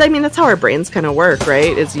 I mean, that's how our brains kind of work,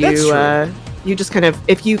 right? Is you just kind of,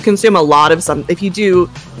 if you consume a lot of if you do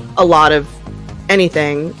a lot of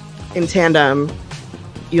anything in tandem,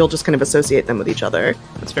 you'll just kind of associate them with each other.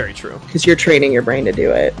 That's very true. Because you're training your brain to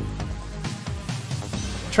do it.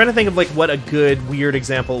 I'm trying to think of like what a good weird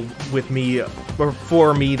example with me or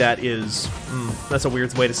for me that is. That's a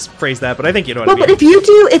weird way to phrase that, but I think you know what I mean. But if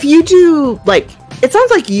you do like, it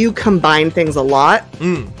sounds like you combine things a lot.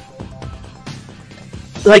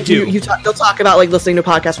 Like you'll talk about like listening to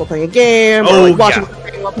podcasts while playing a game, or like watching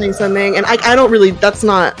a game while playing something, and I don't really. That's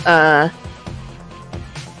not. I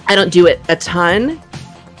don't do it a ton,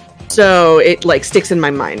 so it like sticks in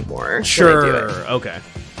my mind more. Sure. Okay.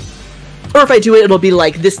 Or if I do it, it'll be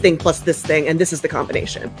like this thing plus this thing, and this is the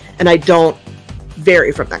combination, and I don't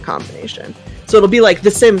vary from that combination. So it'll be like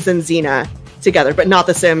The Sims and Xena together, but not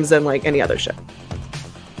The Sims and like any other shit.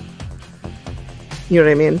 You know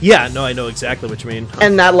what I mean? Yeah, no, I know exactly what you mean.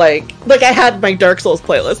 And that, like I had my Dark Souls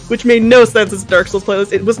playlist, which made no sense as a Dark Souls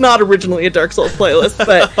playlist. It was not originally a Dark Souls playlist,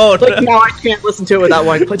 but now I can't listen to it without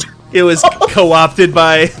wanting to play Dark Souls. It was co-opted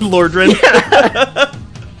by Lordrin. Yeah.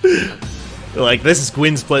 Like, this is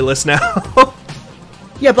Gwyn's playlist now.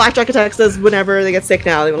 Yeah, Blackjack Attack says whenever they get sick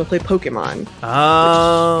now, they want to play Pokemon.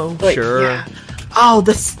 Oh, like, sure. Yeah. Oh,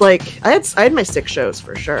 this, like, I had my sick shows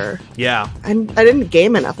for sure. Yeah. I didn't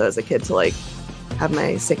game enough as a kid to, like, have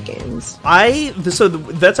my sick games. So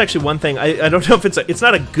that's actually one thing. I don't know if it's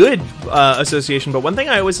not a good association, but one thing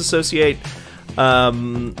I always associate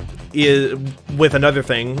is with another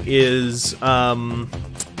thing is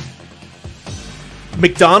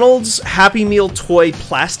McDonald's Happy Meal toy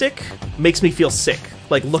plastic makes me feel sick.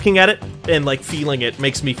 Like looking at it and like feeling it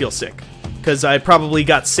makes me feel sick. Because I probably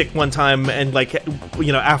got sick one time and like,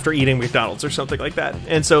 you know, after eating McDonald's or something like that.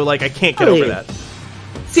 And so like I can't get over that.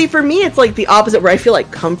 See, for me, it's like the opposite, where I feel like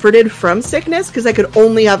comforted from sickness because I could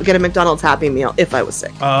only get a McDonald's Happy Meal if I was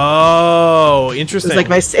sick. Oh, interesting. It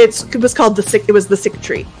was like it was called the sick. It was the sick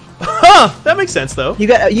treat. Huh, that makes sense though. You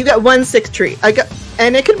got one sick treat.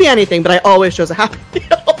 And it could be anything, but I always chose a Happy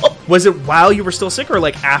Meal. Was it while you were still sick or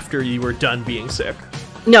like after you were done being sick?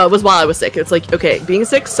 No, it was while I was sick. It's like, okay, being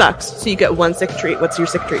sick sucks, so you get one sick treat. What's your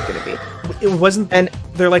sick treat going to be? It wasn't. And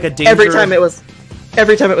there like a danger. Every time it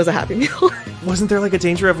was a Happy Meal. Wasn't there like a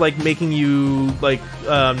danger of like making you like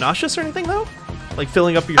nauseous or anything though? Like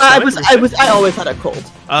filling up your stomach? I always had a cold.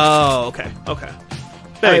 Oh, okay.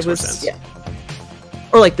 That makes more sense. Yeah.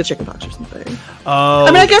 Or like the chicken pox or something. Oh.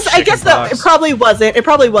 I mean, I guess that it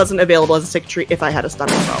probably wasn't available as a sick treat if I had a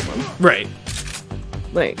stomach problem. Right.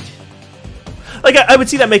 Like I would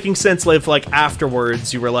see that making sense if like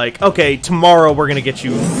afterwards you were like, okay, tomorrow we're gonna get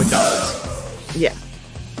you McDonald's. Yeah.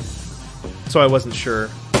 So I wasn't sure.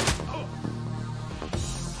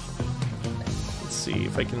 Let's see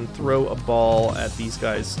if I can throw a ball at these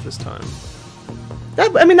guys this time.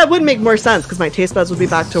 That would make more sense because my taste buds would be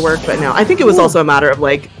back to work. But no, I think it was also a matter of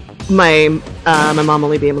like my mom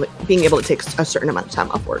only being able to take a certain amount of time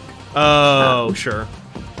off work. Oh, sure,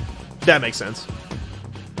 that makes sense.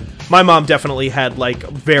 My mom definitely had like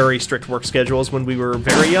very strict work schedules when we were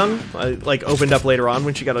very young. Like opened up later on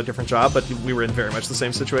when she got a different job, but we were in very much the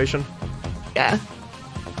same situation. Yeah.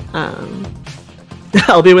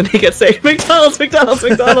 I'll be when they get sick. McDonald's. I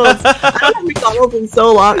haven't had McDonald's in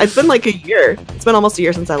so long. It's been like a year. It's been almost a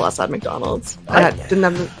year since I last had McDonald's. I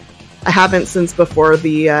haven't since before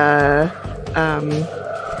the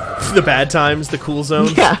bad times, the cool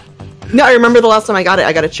zone. Yeah. No, I remember the last time I got it.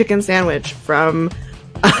 I got a chicken sandwich from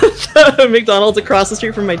McDonald's across the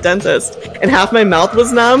street from my dentist, and half my mouth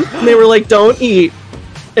was numb. And they were like, "Don't eat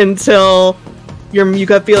until you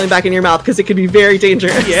got feeling back in your mouth because it could be very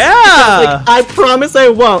dangerous." Yeah. I promise I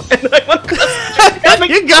won't. And I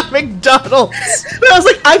went you got McDonald's. But I was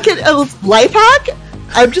like, life hack?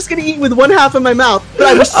 I'm just gonna eat with one half of my mouth. But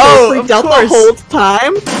I was so freaked out the whole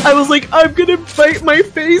time. I was like, I'm gonna bite my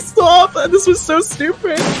face off. And this was so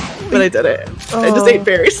stupid. But I did it. I just ate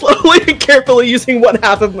very slowly and carefully using one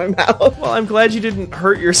half of my mouth. Well, I'm glad you didn't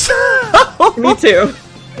hurt yourself. Me too.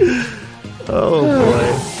 Oh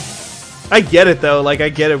boy. I get it though. Like I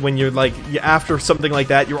get it when you're like after something like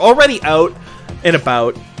that, you're already out. and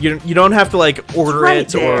about. You don't have to like order right it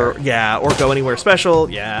there. or go anywhere special.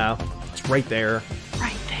 Yeah, it's right there.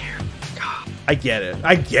 Right there. God. I get it.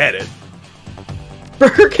 I get it.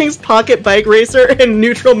 Burger King's Pocket Bike Racer and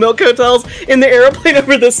Neutral Milk Hotels in the airplane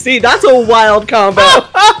over the sea. That's a wild combo.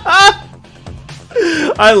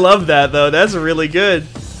 I love that though. That's really good.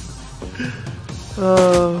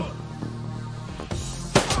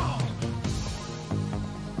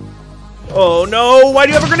 Oh no! Why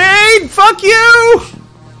do you have a grenade? Fuck you!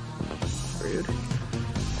 Rude.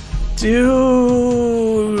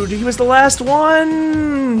 Dude, he was the last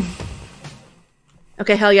one.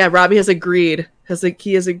 Okay, hell yeah, Robbie has agreed.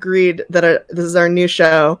 He has agreed that this is our new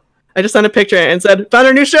show. I just sent a picture and said, "Found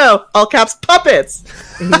our new show!" All caps, puppets.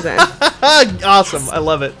 And he's in. Awesome! I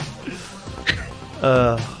love it.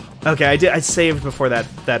 Okay, I saved before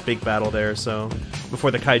that big battle there, so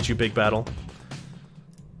before the kaiju big battle.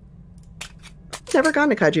 Never gone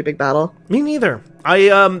to Kaiju Big Battle. Me neither.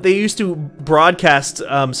 They used to broadcast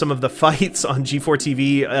some of the fights on G4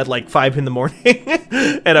 TV at like 5 in the morning,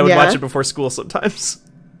 and I would watch it before school sometimes.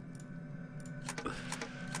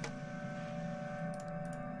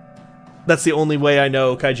 That's the only way I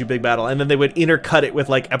know Kaiju Big Battle, and then they would intercut it with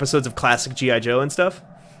like episodes of classic G.I. Joe and stuff.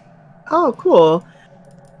 Oh, cool.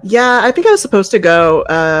 Yeah, I think I was supposed to go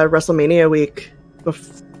WrestleMania week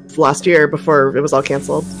last year before it was all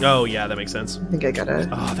canceled. Oh yeah, that makes sense. I think I gotta.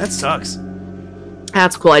 Oh, that sucks.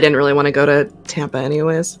 That's cool. I didn't really want to go to Tampa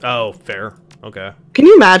anyways. Oh, fair. Okay. Can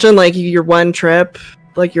you imagine like your one trip,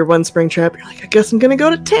 like your one spring trip? You're like, I guess I'm gonna go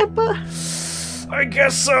to Tampa. I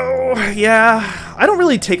guess so. Yeah. I don't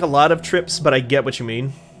really take a lot of trips, but I get what you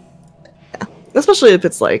mean. Yeah. Especially if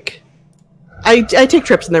it's like, I take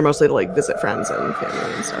trips and they're mostly to like visit friends and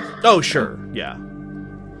family and stuff. Oh sure. Yeah.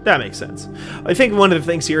 That makes sense. I think one of the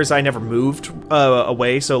things here is I never moved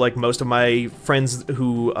away, so like most of my friends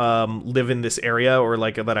who live in this area or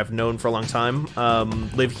like that I've known for a long time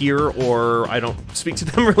live here, or I don't speak to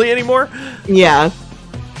them really anymore. Yeah.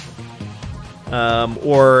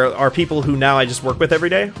 Or are people who now I just work with every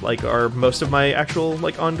day, like are most of my actual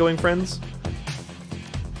like ongoing friends.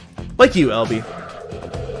 Like you, LB.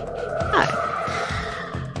 Hi.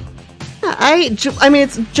 I mean,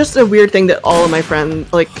 it's just a weird thing that all of my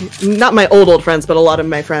friends, like, not my old friends, but a lot of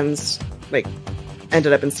my friends, like,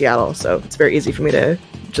 ended up in Seattle, so it's very easy for me to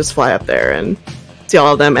just fly up there and see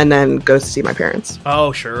all of them, and then go see my parents.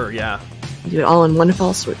 Oh, sure, yeah. Do it all in one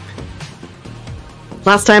fell swoop.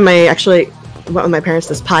 Last time I actually went with my parents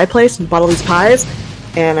to this pie place and bought all these pies,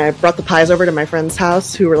 and I brought the pies over to my friend's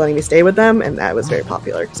house who were letting me stay with them, and that was very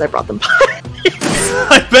popular because I brought them pies.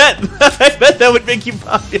 I bet that would make you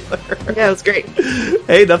popular. Yeah, it was great.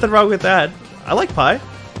 Hey, nothing wrong with that. I like pie.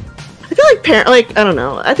 I feel like I don't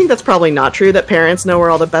know. I think that's probably not true that parents know where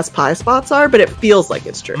all the best pie spots are, but it feels like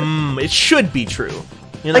it's true. It should be true.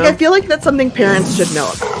 You know? Like, I feel like that's something parents should know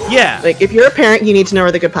about. Yeah. Like, if you're a parent, you need to know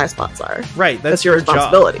where the good pie spots are. Right. That's your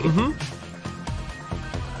responsibility. Mm-hmm.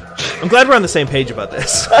 I'm glad we're on the same page about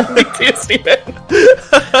this. Me too, Steven.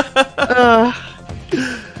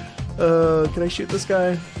 Can I shoot this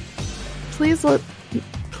guy? Please let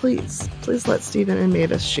Steven and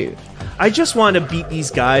Mavis shoot. I just want to beat these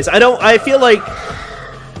guys. I feel like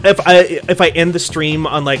if I end the stream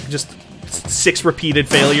on like just 6 repeated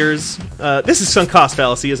failures, this is sunk cost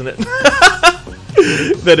fallacy, isn't it?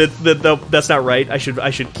 That's not right. I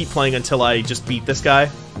should keep playing until I just beat this guy.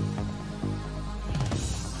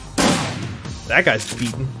 That guy's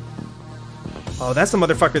beaten. Oh, that's the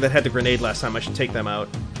motherfucker that had the grenade last time. I should take them out.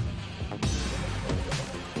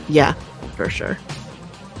 Yeah, for sure.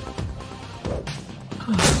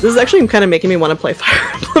 This is actually kind of making me want to play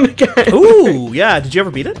Fire Emblem again. Ooh, yeah. Did you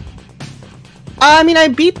ever beat it? I mean, I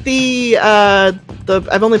beat the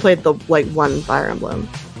I've only played the like one Fire Emblem.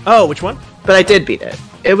 Oh, which one? But I did beat it.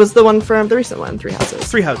 It was the one from the recent one, Three Houses.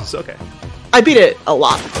 Three Houses. Okay. I beat it a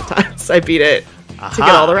lot of times. I beat it Aha. to get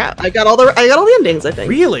all the I got all the endings, I think.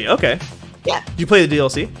 Really? Okay. Yeah. Did you play the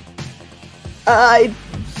DLC?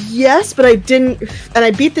 Yes, but I didn't, and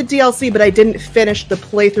I beat the DLC, but I didn't finish the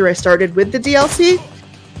playthrough I started with the DLC,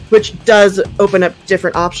 which does open up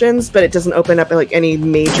different options, but it doesn't open up like any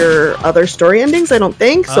major other story endings, I don't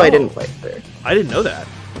think, so I didn't play it through. I didn't know that.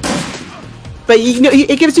 But you know,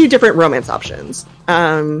 it gives you different romance options.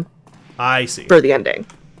 I see. For the ending.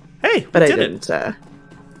 Hey, but I did didn't.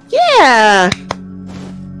 Yeah.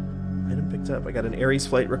 Item picked up. I got an Ares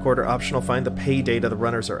flight recorder optional. Find the pay data the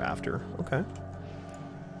runners are after. Okay.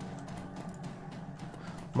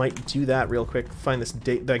 Might do that real quick. Find this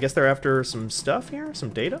data. I guess they're after some stuff here,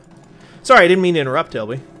 some data. Sorry, I didn't mean to interrupt,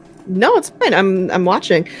 Elby. No, it's fine. I'm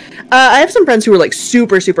watching. I have some friends who are like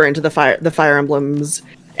super into the Fire Emblems,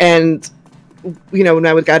 and you know, when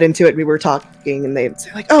I got into it, we were talking, and they'd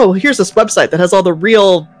say like, "Oh, here's this website that has all the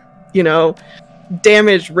real, you know,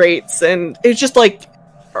 damage rates," and it's just like,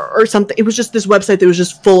 or something. It was just this website that was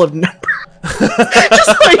just full of numbers,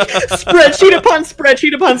 just like spreadsheet upon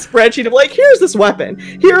spreadsheet upon spreadsheet of like, here's this weapon.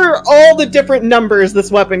 Here are all the different numbers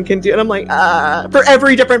this weapon can do, and I'm like, for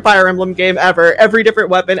every different Fire Emblem game ever, every different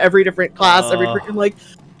weapon, every different class, every freaking like,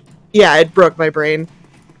 yeah, it broke my brain.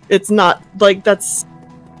 It's not like that's.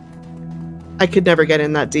 I could never get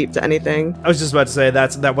in that deep to anything. I was just about to say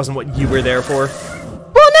that wasn't what you were there for.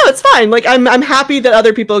 Well, no, it's fine. Like, I'm happy that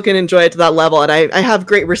other people can enjoy it to that level, and I have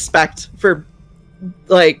great respect for,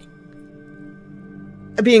 like,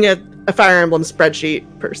 being a Fire Emblem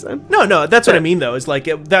spreadsheet person. No, that's what I mean, though, is like,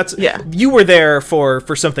 you were there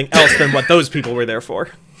for something else than what those people were there for.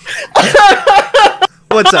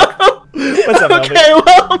 What's up? What's up, Okay,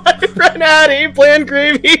 well, my friend Addie, Bland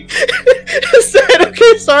Gravy, said,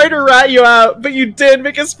 okay, sorry to rat you out, but you did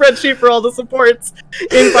make a spreadsheet for all the supports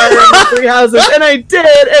in Fire Emblem Three Houses, and I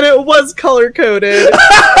did, and it was color-coded.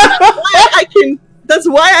 That's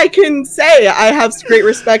why I can say I have great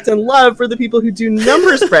respect and love for the people who do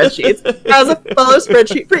number spreadsheets. As a fellow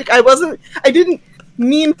spreadsheet freak, I didn't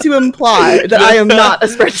mean to imply that I am not a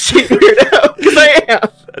spreadsheet weirdo, because I am.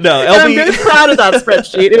 No, LB... And I'm very proud of that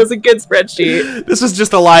spreadsheet. It was a good spreadsheet. This was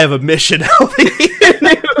just a lie of omission, LB.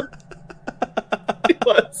 It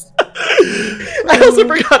was. I also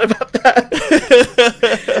forgot about that.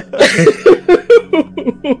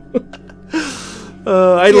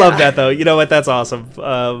 I love that, though. You know what? That's awesome.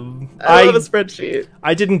 I love a spreadsheet.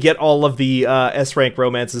 I didn't get all of the S-rank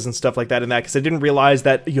romances and stuff like that in that, because I didn't realize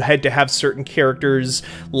that you had to have certain characters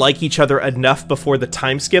like each other enough before the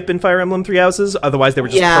time skip in Fire Emblem Three Houses. Otherwise, they were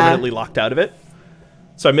just permanently locked out of it.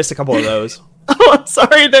 So I missed a couple of those. Oh, I'm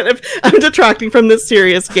sorry that if I'm detracting from this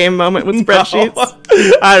serious game moment with spreadsheets. No.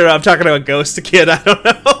 I don't know. I'm talking to a ghost kid. I don't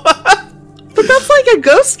know. But that's like a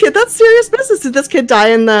ghost kid. That's serious business. Did this kid die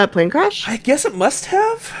in the plane crash? I guess it must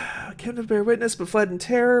have. Kept bear witness, but fled in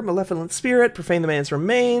terror. Malevolent spirit profaned the man's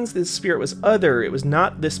remains. This spirit was other. It was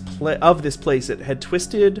not this of this place. It had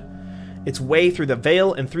twisted its way through the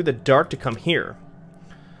veil and through the dark to come here.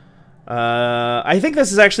 I think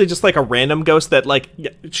this is actually just like a random ghost that like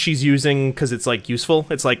she's using because it's like useful.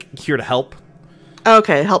 It's like here to help.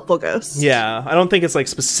 Okay, helpful ghost. Yeah, I don't think it's like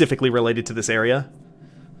specifically related to this area.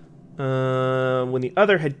 When the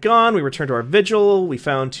other had gone, we returned to our vigil. We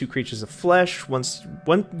found two creatures of flesh. One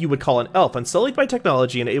you would call an elf, unsullied by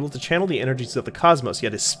technology and able to channel the energies of the cosmos.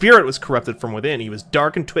 Yet his spirit was corrupted from within. He was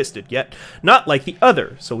dark and twisted, yet not like the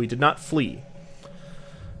other, so we did not flee.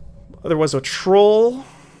 There was a troll.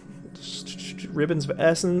 Ribbons of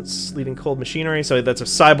essence, leading cold machinery. So that's a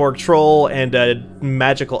cyborg troll and a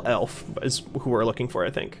magical elf is who we're looking for, I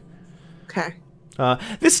think. Okay.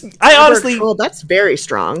 Honestly... Troll, that's very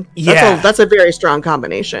strong. Yeah. That's a very strong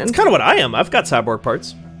combination. It's kind of what I am. I've got cyborg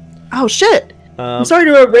parts. Oh, shit. I'm sorry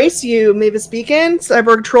to erase you, Mavis Beacon,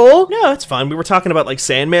 cyborg troll. No, it's fine. We were talking about, like,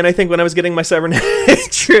 Sandman, I think, when I was getting my cybernetics.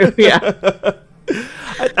 It's true, yeah.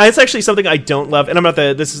 It's actually something I don't love, and I'm not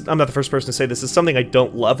the first person to say this. Is something I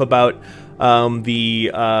don't love about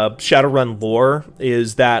the Shadowrun lore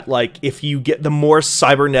is that like if you get the more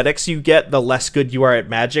cybernetics you get, the less good you are at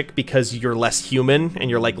magic because you're less human and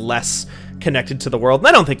you're like less connected to the world. And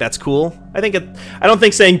I don't think that's cool. I don't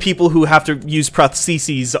think saying people who have to use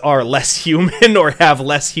prostheses are less human or have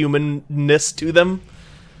less humanness to them.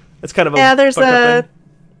 That's kind of a there's a thing.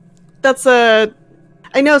 That's a.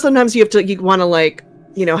 I know sometimes you want to like,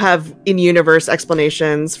 you know, have in-universe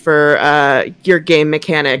explanations for your game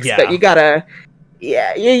mechanics, but you gotta,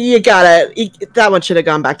 that one should have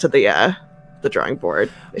gone back to the drawing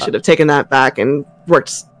board. They should have taken that back and worked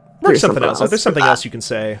something else. There's something else you can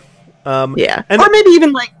say. Or maybe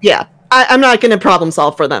even like, I'm not going to problem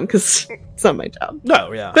solve for them because it's not my job.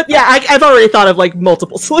 No, yeah. But yeah, I've already thought of like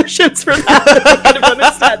multiple solutions for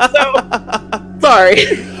that. So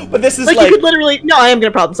sorry. But this is like you could literally I am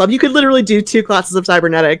going to problem solve. You could literally do two classes of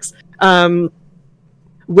cybernetics,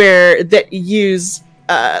 where that use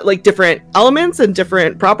like different elements and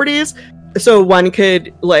different properties. So one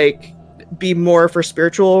could like be more for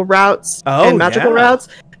spiritual routes and magical routes,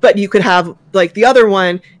 but you could have like the other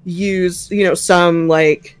one use some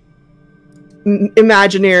like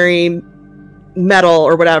imaginary metal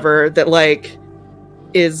or whatever that like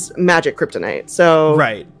is magic kryptonite. So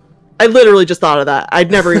right. I literally just thought of that. I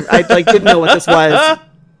didn't know what this was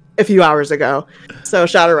a few hours ago. So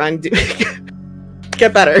Shadowrun,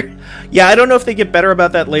 get better. Yeah, I don't know if they get better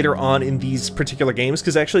about that later on in these particular games,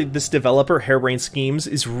 because actually this developer, Harebrained Schemes,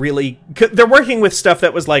 is really... They're working with stuff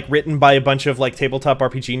that was, like, written by a bunch of, like, tabletop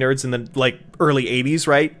RPG nerds in the, like, early 80s,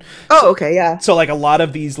 right? Oh, okay, yeah. So, like, a lot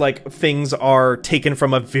of these, like, things are taken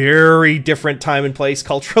from a very different time and place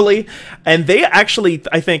culturally, and they actually,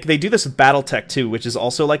 I think, they do this with BattleTech, too, which is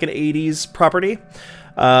also, like, an 80s property.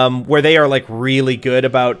 Where they are like really good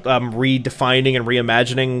about redefining and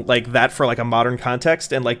reimagining like that for like a modern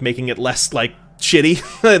context and like making it less like shitty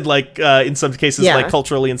and like in some cases like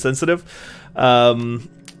culturally insensitive. I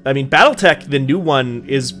mean, BattleTech, the new one,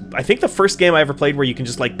 is I think the first game I ever played where you can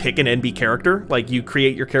just like pick an NB character, like you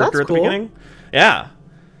create your character at the beginning. Yeah.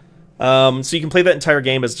 So you can play that entire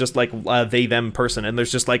game as just like they them person, and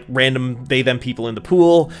there's just like random they them people in the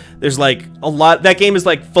pool. There's like a lot. That game is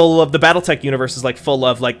like full of the BattleTech universe is like full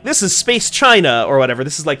of like this is space China or whatever.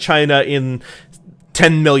 This is like China in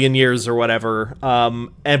 10 million years or whatever.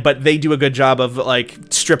 But they do a good job of like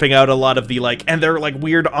stripping out a lot of the like, and they're like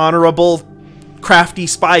weird honorable, crafty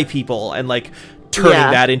spy people, and like turning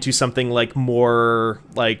that into something like more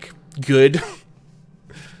like good.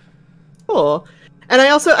 Cool. And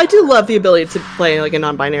I do love the ability to play like a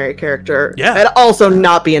non-binary character. Yeah. And also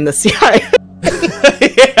not be in the CIA.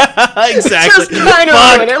 Yeah, exactly. Just kind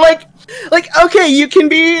of ruin it. Like, okay, you can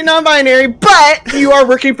be non-binary, but you are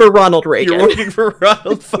working for Ronald Reagan. You're working for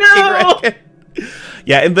Ronald fucking Reagan.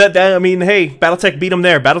 Yeah, and that I mean, hey, BattleTech beat them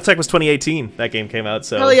there. BattleTech was 2018. That game came out,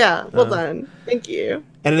 so. Hell yeah, well done. Thank you.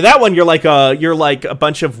 And in that one, you're like a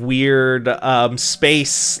bunch of weird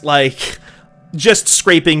space like. Just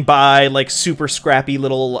scraping by, like, super scrappy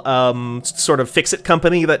little, sort of fix-it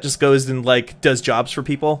company that just goes and, like, does jobs for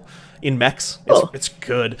people in mechs. It's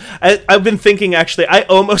good. I've been thinking, actually, I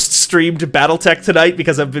almost streamed BattleTech tonight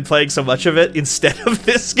because I've been playing so much of it instead of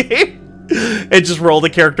this game. And just rolled a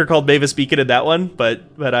character called Mavis Beacon in that one, but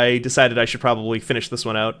I decided I should probably finish this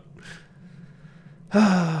one out.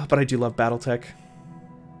 But I do love BattleTech.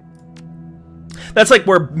 That's, like,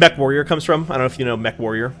 where Mech Warrior comes from. I don't know if you know Mech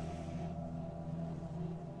Warrior.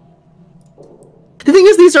 The thing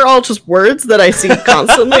is, these are all just words that I see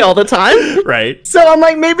constantly all the time. Right. So I'm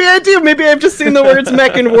like, maybe I do. Maybe I've just seen the words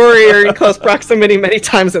mech and warrior in close proximity many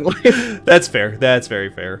times in life. That's fair. That's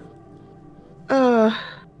very fair. Oh,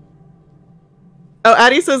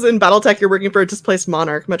 Addie says in BattleTech you're working for a displaced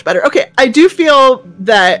monarch. Much better. Okay, I do feel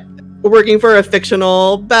that working for a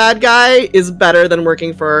fictional bad guy is better than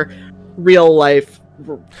working for real life.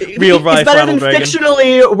 Real life. It's better Ronald than Reagan.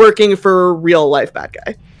 fictionally working for real life bad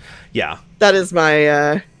guy. Yeah. That is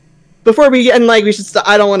my, before we get, and like, we should,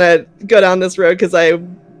 I don't want to go down this road, because I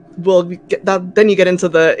will get that, then you get into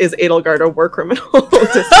the, is Edelgard a war criminal?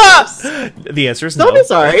 The answer is no. Don't be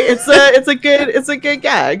sorry, it's a good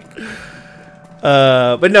gag.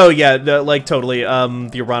 But no, yeah, like, totally, the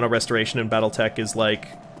Urano restoration in BattleTech is, like,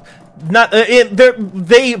 not,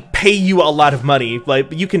 they pay you a lot of money,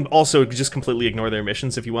 like, you can also just completely ignore their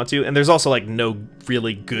missions if you want to, and there's also, like, no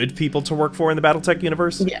really good people to work for in the BattleTech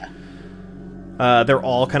universe. Yeah. They're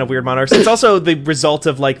all kind of weird monarchs. It's also the result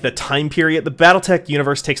of, like, the time period. The BattleTech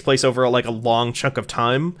universe takes place over, like, a long chunk of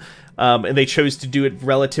time, and they chose to do it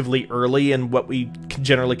relatively early in what we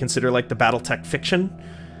generally consider, like, the BattleTech fiction.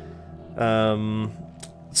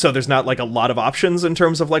 So there's not, like, a lot of options in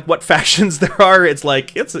terms of, like, what factions there are. It's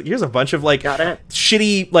like, here's a bunch of, like,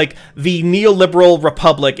 shitty, like, the neoliberal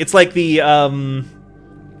republic. It's like the,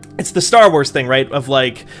 it's the Star Wars thing, right? Of,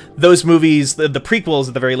 like, those movies, the prequels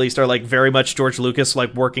at the very least, are, like, very much George Lucas,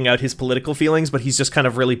 like, working out his political feelings, but he's just kind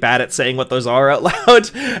of really bad at saying what those are out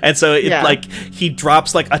loud. And so, like, he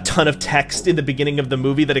drops, like, a ton of text in the beginning of the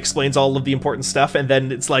movie that explains all of the important stuff, and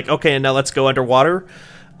then it's like, okay, and now let's go underwater.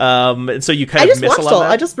 And so you kind of miss a lot of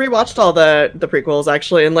that. I just rewatched all the prequels,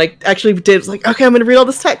 actually, and, like, was like, okay, I'm gonna read all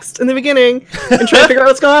this text in the beginning and try to figure out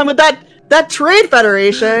what's going on with that Trade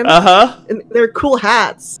Federation. And they're cool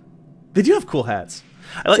hats. They do have cool hats.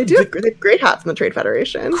 They have great hats in the Trade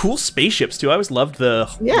Federation. Cool spaceships too. I always loved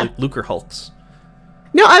the like, Lucre Hulks.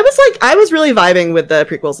 No, I was really vibing with the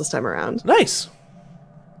prequels this time around. Nice.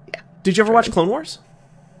 Yeah. Did you ever watch Clone Wars?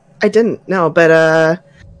 I didn't, no, but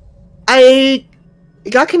I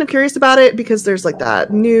got kind of curious about it because there's like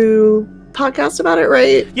that new podcast about it,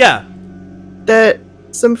 right? Yeah. That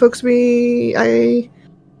some folks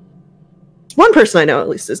one person I know at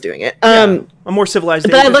least is doing it. A more civilized.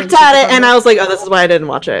 But I looked at it and I was like, oh, this is why I didn't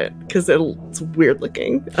watch it, because it's weird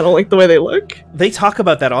looking. I don't like the way they look. They talk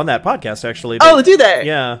about that on that podcast, actually. Do they?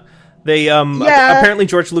 Yeah. They apparently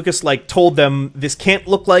George Lucas like told them this can't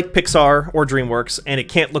look like Pixar or DreamWorks, and it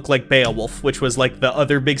can't look like Beowulf, which was like the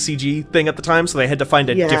other big CG thing at the time. So they had to find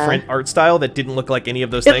a different art style that didn't look like any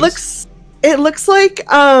of those things. It looks like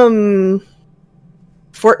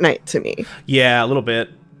Fortnite to me. Yeah, a little bit.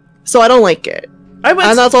 So I don't like it. And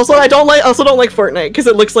that's also I don't like Fortnite because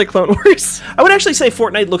it looks like Clone Wars. I would actually say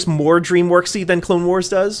Fortnite looks more DreamWorksy than Clone Wars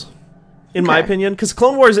does, in my opinion. Because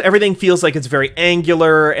Clone Wars, everything feels like it's very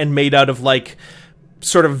angular and made out of like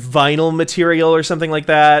sort of vinyl material or something like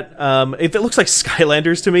that. If it looks like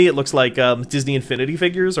Skylanders to me, it looks like Disney Infinity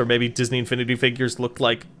figures, or maybe Disney Infinity figures look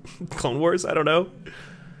like Clone Wars. I don't know.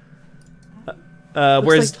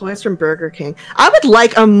 Whereas like toys from Burger King, I would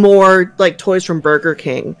like a more like toys from Burger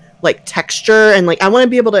King like texture, and like I want to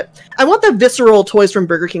be able to. I want the visceral toys from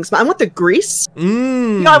Burger King smell. I want the grease.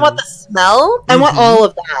 You know, I want the smell. I want all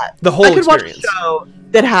of that. The whole experience. Watch a show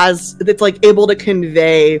that's like able to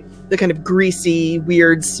convey the kind of greasy,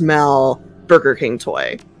 weird smell Burger King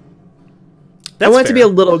toy. I want it to be a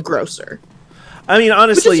little grosser. I mean,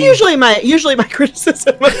 honestly, which is usually my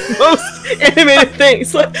criticism of most animated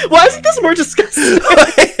things. Like, why isn't this more disgusting?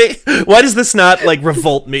 Why does this not like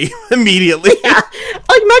revolt me immediately? Yeah.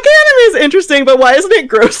 Like mecha anime is interesting, but why isn't it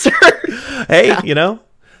grosser? Hey, you know,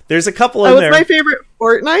 there's a couple in there. What's my favorite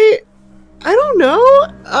Fortnite? I don't know.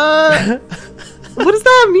 What does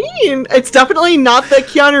that mean? It's definitely not the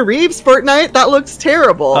Keanu Reeves Fortnite. That looks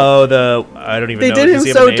terrible. Oh, I don't even know. They did him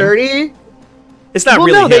so dirty. It's not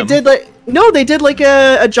really him. They did like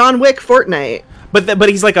a John Wick Fortnite. But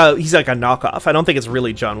he's like a knockoff. I don't think it's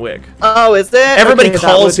really John Wick. Oh, is it? Everybody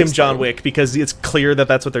calls him John Wick because it's clear that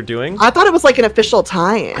that's what they're doing. I thought it was like an official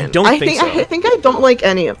tie-in. I don't think so. I think I don't like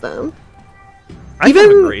any of them. I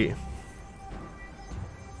agree.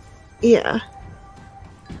 Yeah.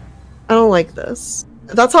 I don't like this.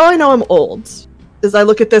 That's how I know I'm old. Is I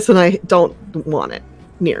look at this and I don't want it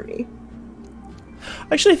near me.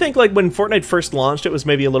 I actually think like when Fortnite first launched, it was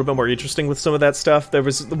maybe a little bit more interesting with some of that stuff. There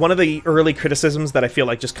was one of the early criticisms that I feel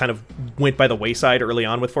like just kind of went by the wayside early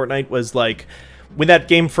on with Fortnite was like when that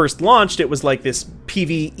game first launched, it was like this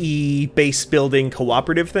PvE base building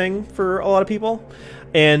cooperative thing for a lot of people.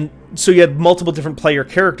 And so you had multiple different player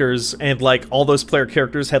characters, and like all those player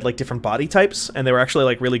characters had like different body types, and they were actually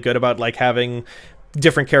like really good about like having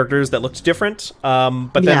different characters that looked different.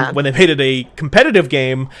 But then when they made it a competitive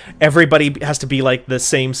game, everybody has to be like the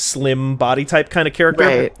same slim body type kind of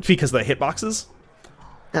character because of the hitboxes.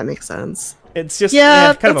 That makes sense. It's just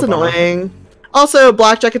kind that's of annoying. Also,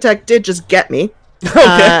 Blackjack Attack did just get me.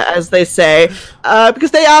 As they say,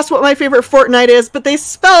 because they asked what my favorite Fortnite is, but they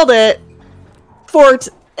spelled it Fort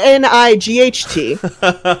N-I-G-H-T, which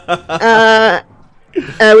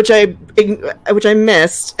I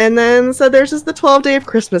missed, and then so there's just the 12 Day of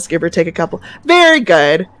Christmas, give or take a couple. Very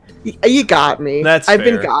good. You got me. I've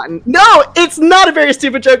been gotten. No, it's not a very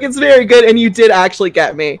stupid joke. It's very good, and you did actually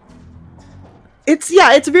get me. It's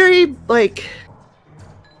very like.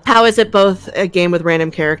 How is it both a game with random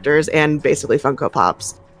characters and basically Funko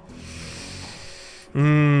Pops?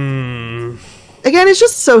 Again, it's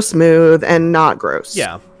just so smooth and not gross.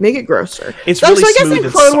 Yeah. Make it grosser. It's really so I guess smooth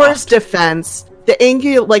in Clone Wars defense, the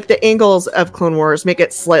angles of Clone Wars make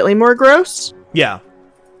it slightly more gross. Yeah.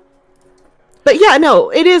 But yeah, no,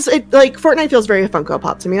 like Fortnite feels very Funko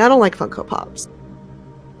Pop to me. I don't like Funko Pops.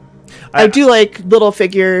 I do like little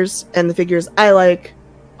figures, and the figures I like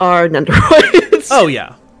are Nendoroids. Oh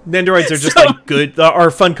yeah. Nendoroids are just like good, are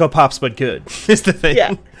Funko Pops, but good, is the thing.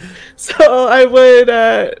 Yeah. So I would,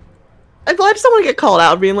 I just don't want to get called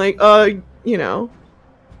out being like, you know,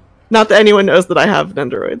 not that anyone knows that I have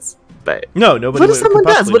Nendoroids, but no, nobody. What if someone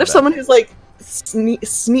does? What if someone who's like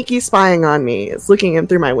sneaky spying on me is looking in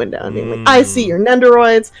through my window and being like, I see your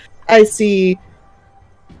Nendoroids, I see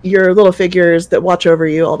your little figures that watch over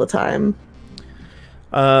you all the time.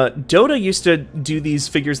 Dota used to do these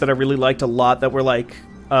figures that I really liked a lot that were like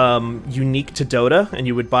unique to Dota, and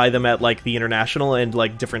you would buy them at like the international and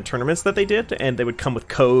like different tournaments that they did, and they would come with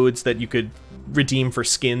codes that you could redeem for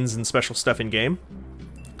skins and special stuff in game.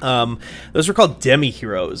 Those were called Demi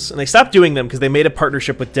Heroes, and they stopped doing them because they made a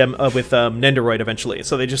partnership with Nendoroid eventually,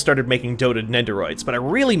 so they just started making Dota Nendoroids. But I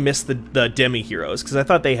really missed the Demi Heroes because I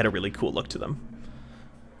thought they had a really cool look to them.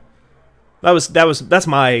 That's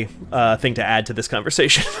my thing to add to this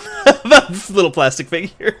conversation about little plastic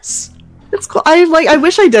figures. It's cool. I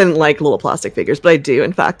wish I didn't like little plastic figures, but I do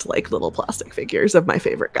in fact like little plastic figures of my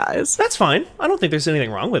favorite guys. That's fine. I don't think there's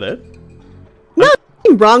anything wrong with it.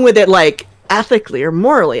 Nothing wrong with it, like ethically or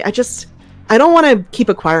morally. I don't want to keep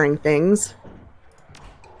acquiring things.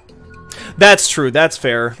 That's true. That's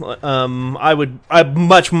fair. I'd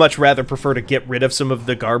much rather prefer to get rid of some of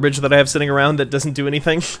the garbage that I have sitting around that doesn't do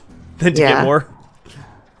anything than to get more.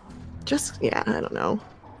 I don't know.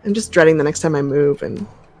 I'm just dreading the next time I move and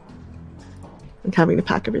having to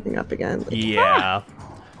pack everything up again. Like, yeah.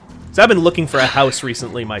 So I've been looking for a house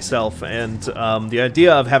recently myself, and the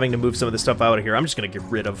idea of having to move some of the stuff out of here, I'm just going to get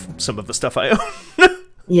rid of some of the stuff I own.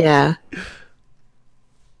 Yeah.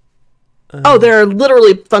 Oh, there are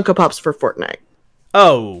literally Funko Pops for Fortnite.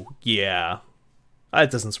 Oh, yeah. That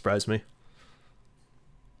doesn't surprise me.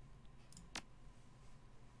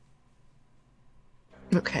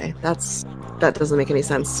 Okay, that doesn't make any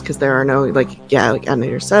sense because there are no like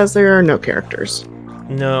Animator says there are no characters.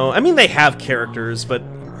 No, I mean they have characters, but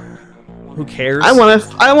who cares? I want a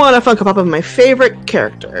Funko Pop of my favorite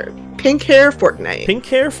character, Pink Hair Fortnite. Pink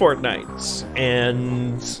Hair Fortnite,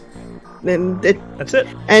 and that's it.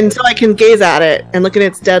 And so I can gaze at it and look at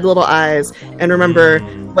its dead little eyes and remember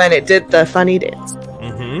when it did the funny dance.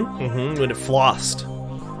 When it flossed.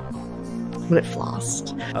 When it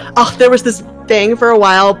flossed. There was this thing for a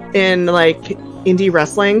while in like indie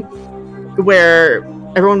wrestling where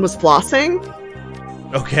everyone was flossing.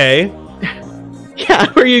 Okay.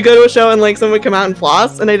 Yeah, where you go to a show and like someone would come out and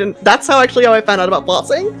floss, and that's how I found out about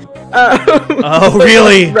flossing. Oh,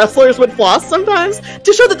 really? Like, wrestlers would floss sometimes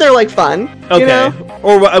to show that they're like fun. Okay. You know?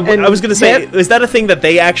 Or I was gonna say, is that a thing that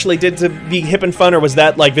they actually did to be hip and fun, or was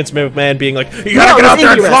that like Vince McMahon being like, "You gotta get out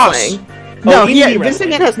there and floss"? No, Vince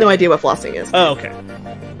McMahon has no idea what flossing is. Oh, okay.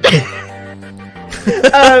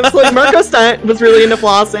 So like Marco Stunt was really into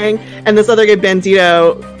flossing, and this other guy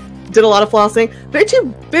Bandito did a lot of flossing. They're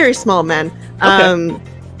two very small men. Okay.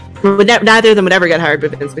 Neither of them would ever get hired by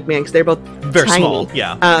Vince McMahon because they're both very tiny. small.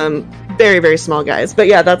 Yeah. Very, very small guys. But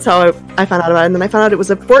yeah, that's how I found out about it. And then I found out it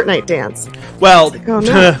was a Fortnite dance. Well, like, oh,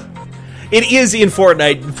 no. It is in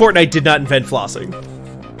Fortnite. Fortnite did not invent flossing.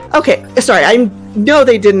 Okay, sorry. I know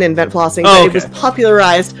they didn't invent flossing, but it was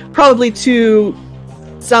popularized probably to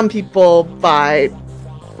some people by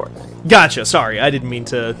Fortnite. Gotcha. Sorry, I didn't mean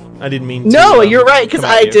to. No, you're right, because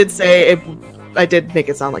I did say I did make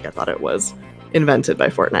it sound like I thought it was invented by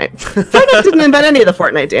Fortnite. Fortnite didn't invent any of the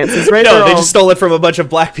Fortnite dances, right? No, they just stole it from a bunch of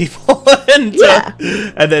black people and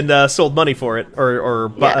then sold money for it,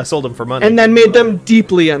 or sold them for money, and then made them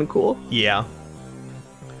deeply uncool. Yeah,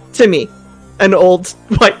 to me, an old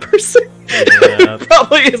white person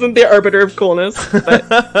probably isn't the arbiter of coolness. But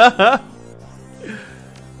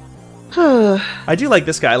I do like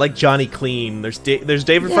this guy. I like Johnny Clean. There's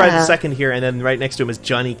David Fry II here, and then right next to him is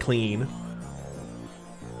Johnny Clean.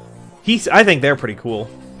 I think they're pretty cool.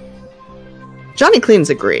 Johnny Clean's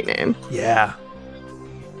a great name. Yeah.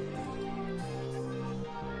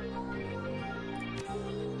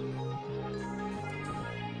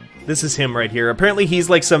 This is him right here. Apparently he's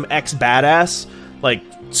like some ex-badass, like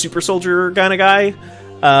super soldier kind of guy.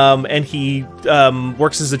 And he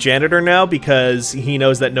works as a janitor now because he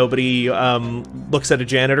knows that nobody looks at a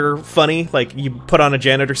janitor funny. Like, you put on a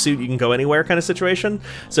janitor suit, you can go anywhere kind of situation.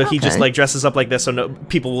 So he just like dresses up like this so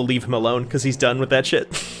people will leave him alone because he's done with that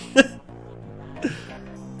shit.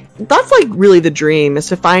 That's like really the dream, is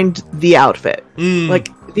to find the outfit. Like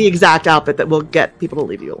the exact outfit that will get people to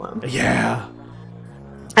leave you alone. Yeah.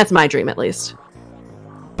 That's my dream, at least.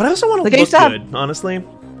 But I also want to look good, honestly.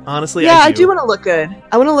 Honestly, yeah, I do want to look good.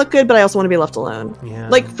 I want to look good, but I also want to be left alone. Yeah.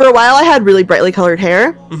 Like, for a while, I had really brightly colored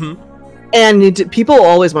hair. And people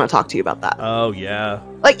always want to talk to you about that. Oh, yeah.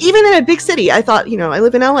 Like, even in a big city, I thought, I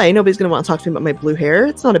live in LA. Nobody's going to want to talk to me about my blue hair.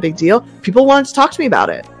 It's not a big deal. People wanted to talk to me about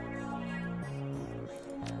it.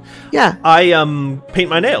 Yeah. I paint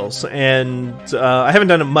my nails, and I haven't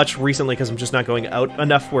done it much recently because I'm just not going out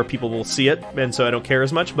enough where people will see it, and so I don't care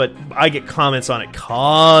as much, but I get comments on it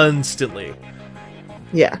constantly.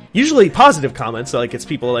 Yeah. Usually positive comments, like it's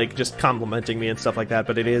people like just complimenting me and stuff like that,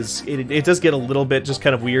 but it does get a little bit just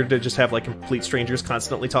kind of weird to just have like complete strangers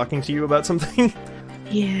constantly talking to you about something.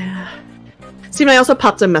 Yeah. See, I also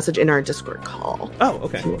popped a message in our Discord call. Oh,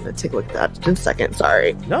 okay. If you want to take a look at that in a second,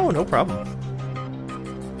 sorry. No problem.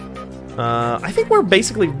 I think we're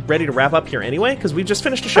basically ready to wrap up here anyway, because we just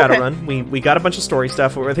finished a Shadowrun. We got a bunch of story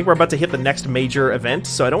stuff. I think we're about to hit the next major event,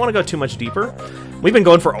 so I don't want to go too much deeper. We've been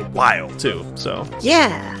going for a while, too, so...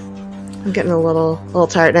 Yeah! I'm getting a little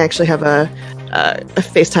tired, and I actually have a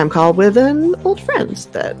FaceTime call with an old friend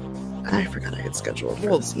that I forgot I had scheduled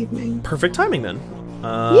for this evening. Perfect timing, then.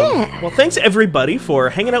 Yeah! Well, thanks, everybody, for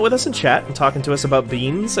hanging out with us in chat and talking to us about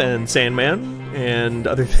Beans and Sandman and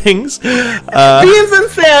other things. Beans and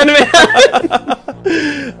Sandman!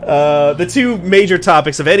 The two major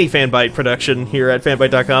topics of any Fanbyte production here at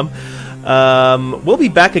fanbyte.com. We'll be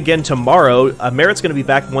back again tomorrow. Merritt's going to be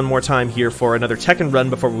back one more time here for another Tekken run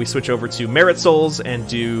before we switch over to Merit Souls and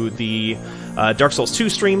do the Dark Souls 2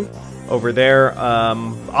 stream over there.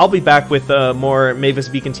 I'll be back with more Mavis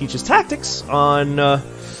Beacon Teaches Tactics on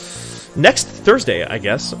next Thursday, I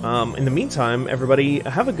guess. In the meantime, everybody,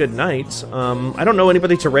 have a good night. I don't know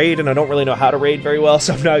anybody to raid, and I don't really know how to raid very well,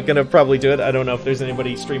 so I'm not going to probably do it. I don't know if there's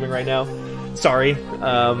anybody streaming right now. Sorry.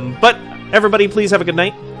 But everybody, please have a good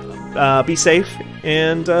night. Be safe,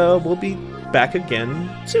 and we'll be back again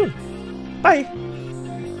soon. Bye!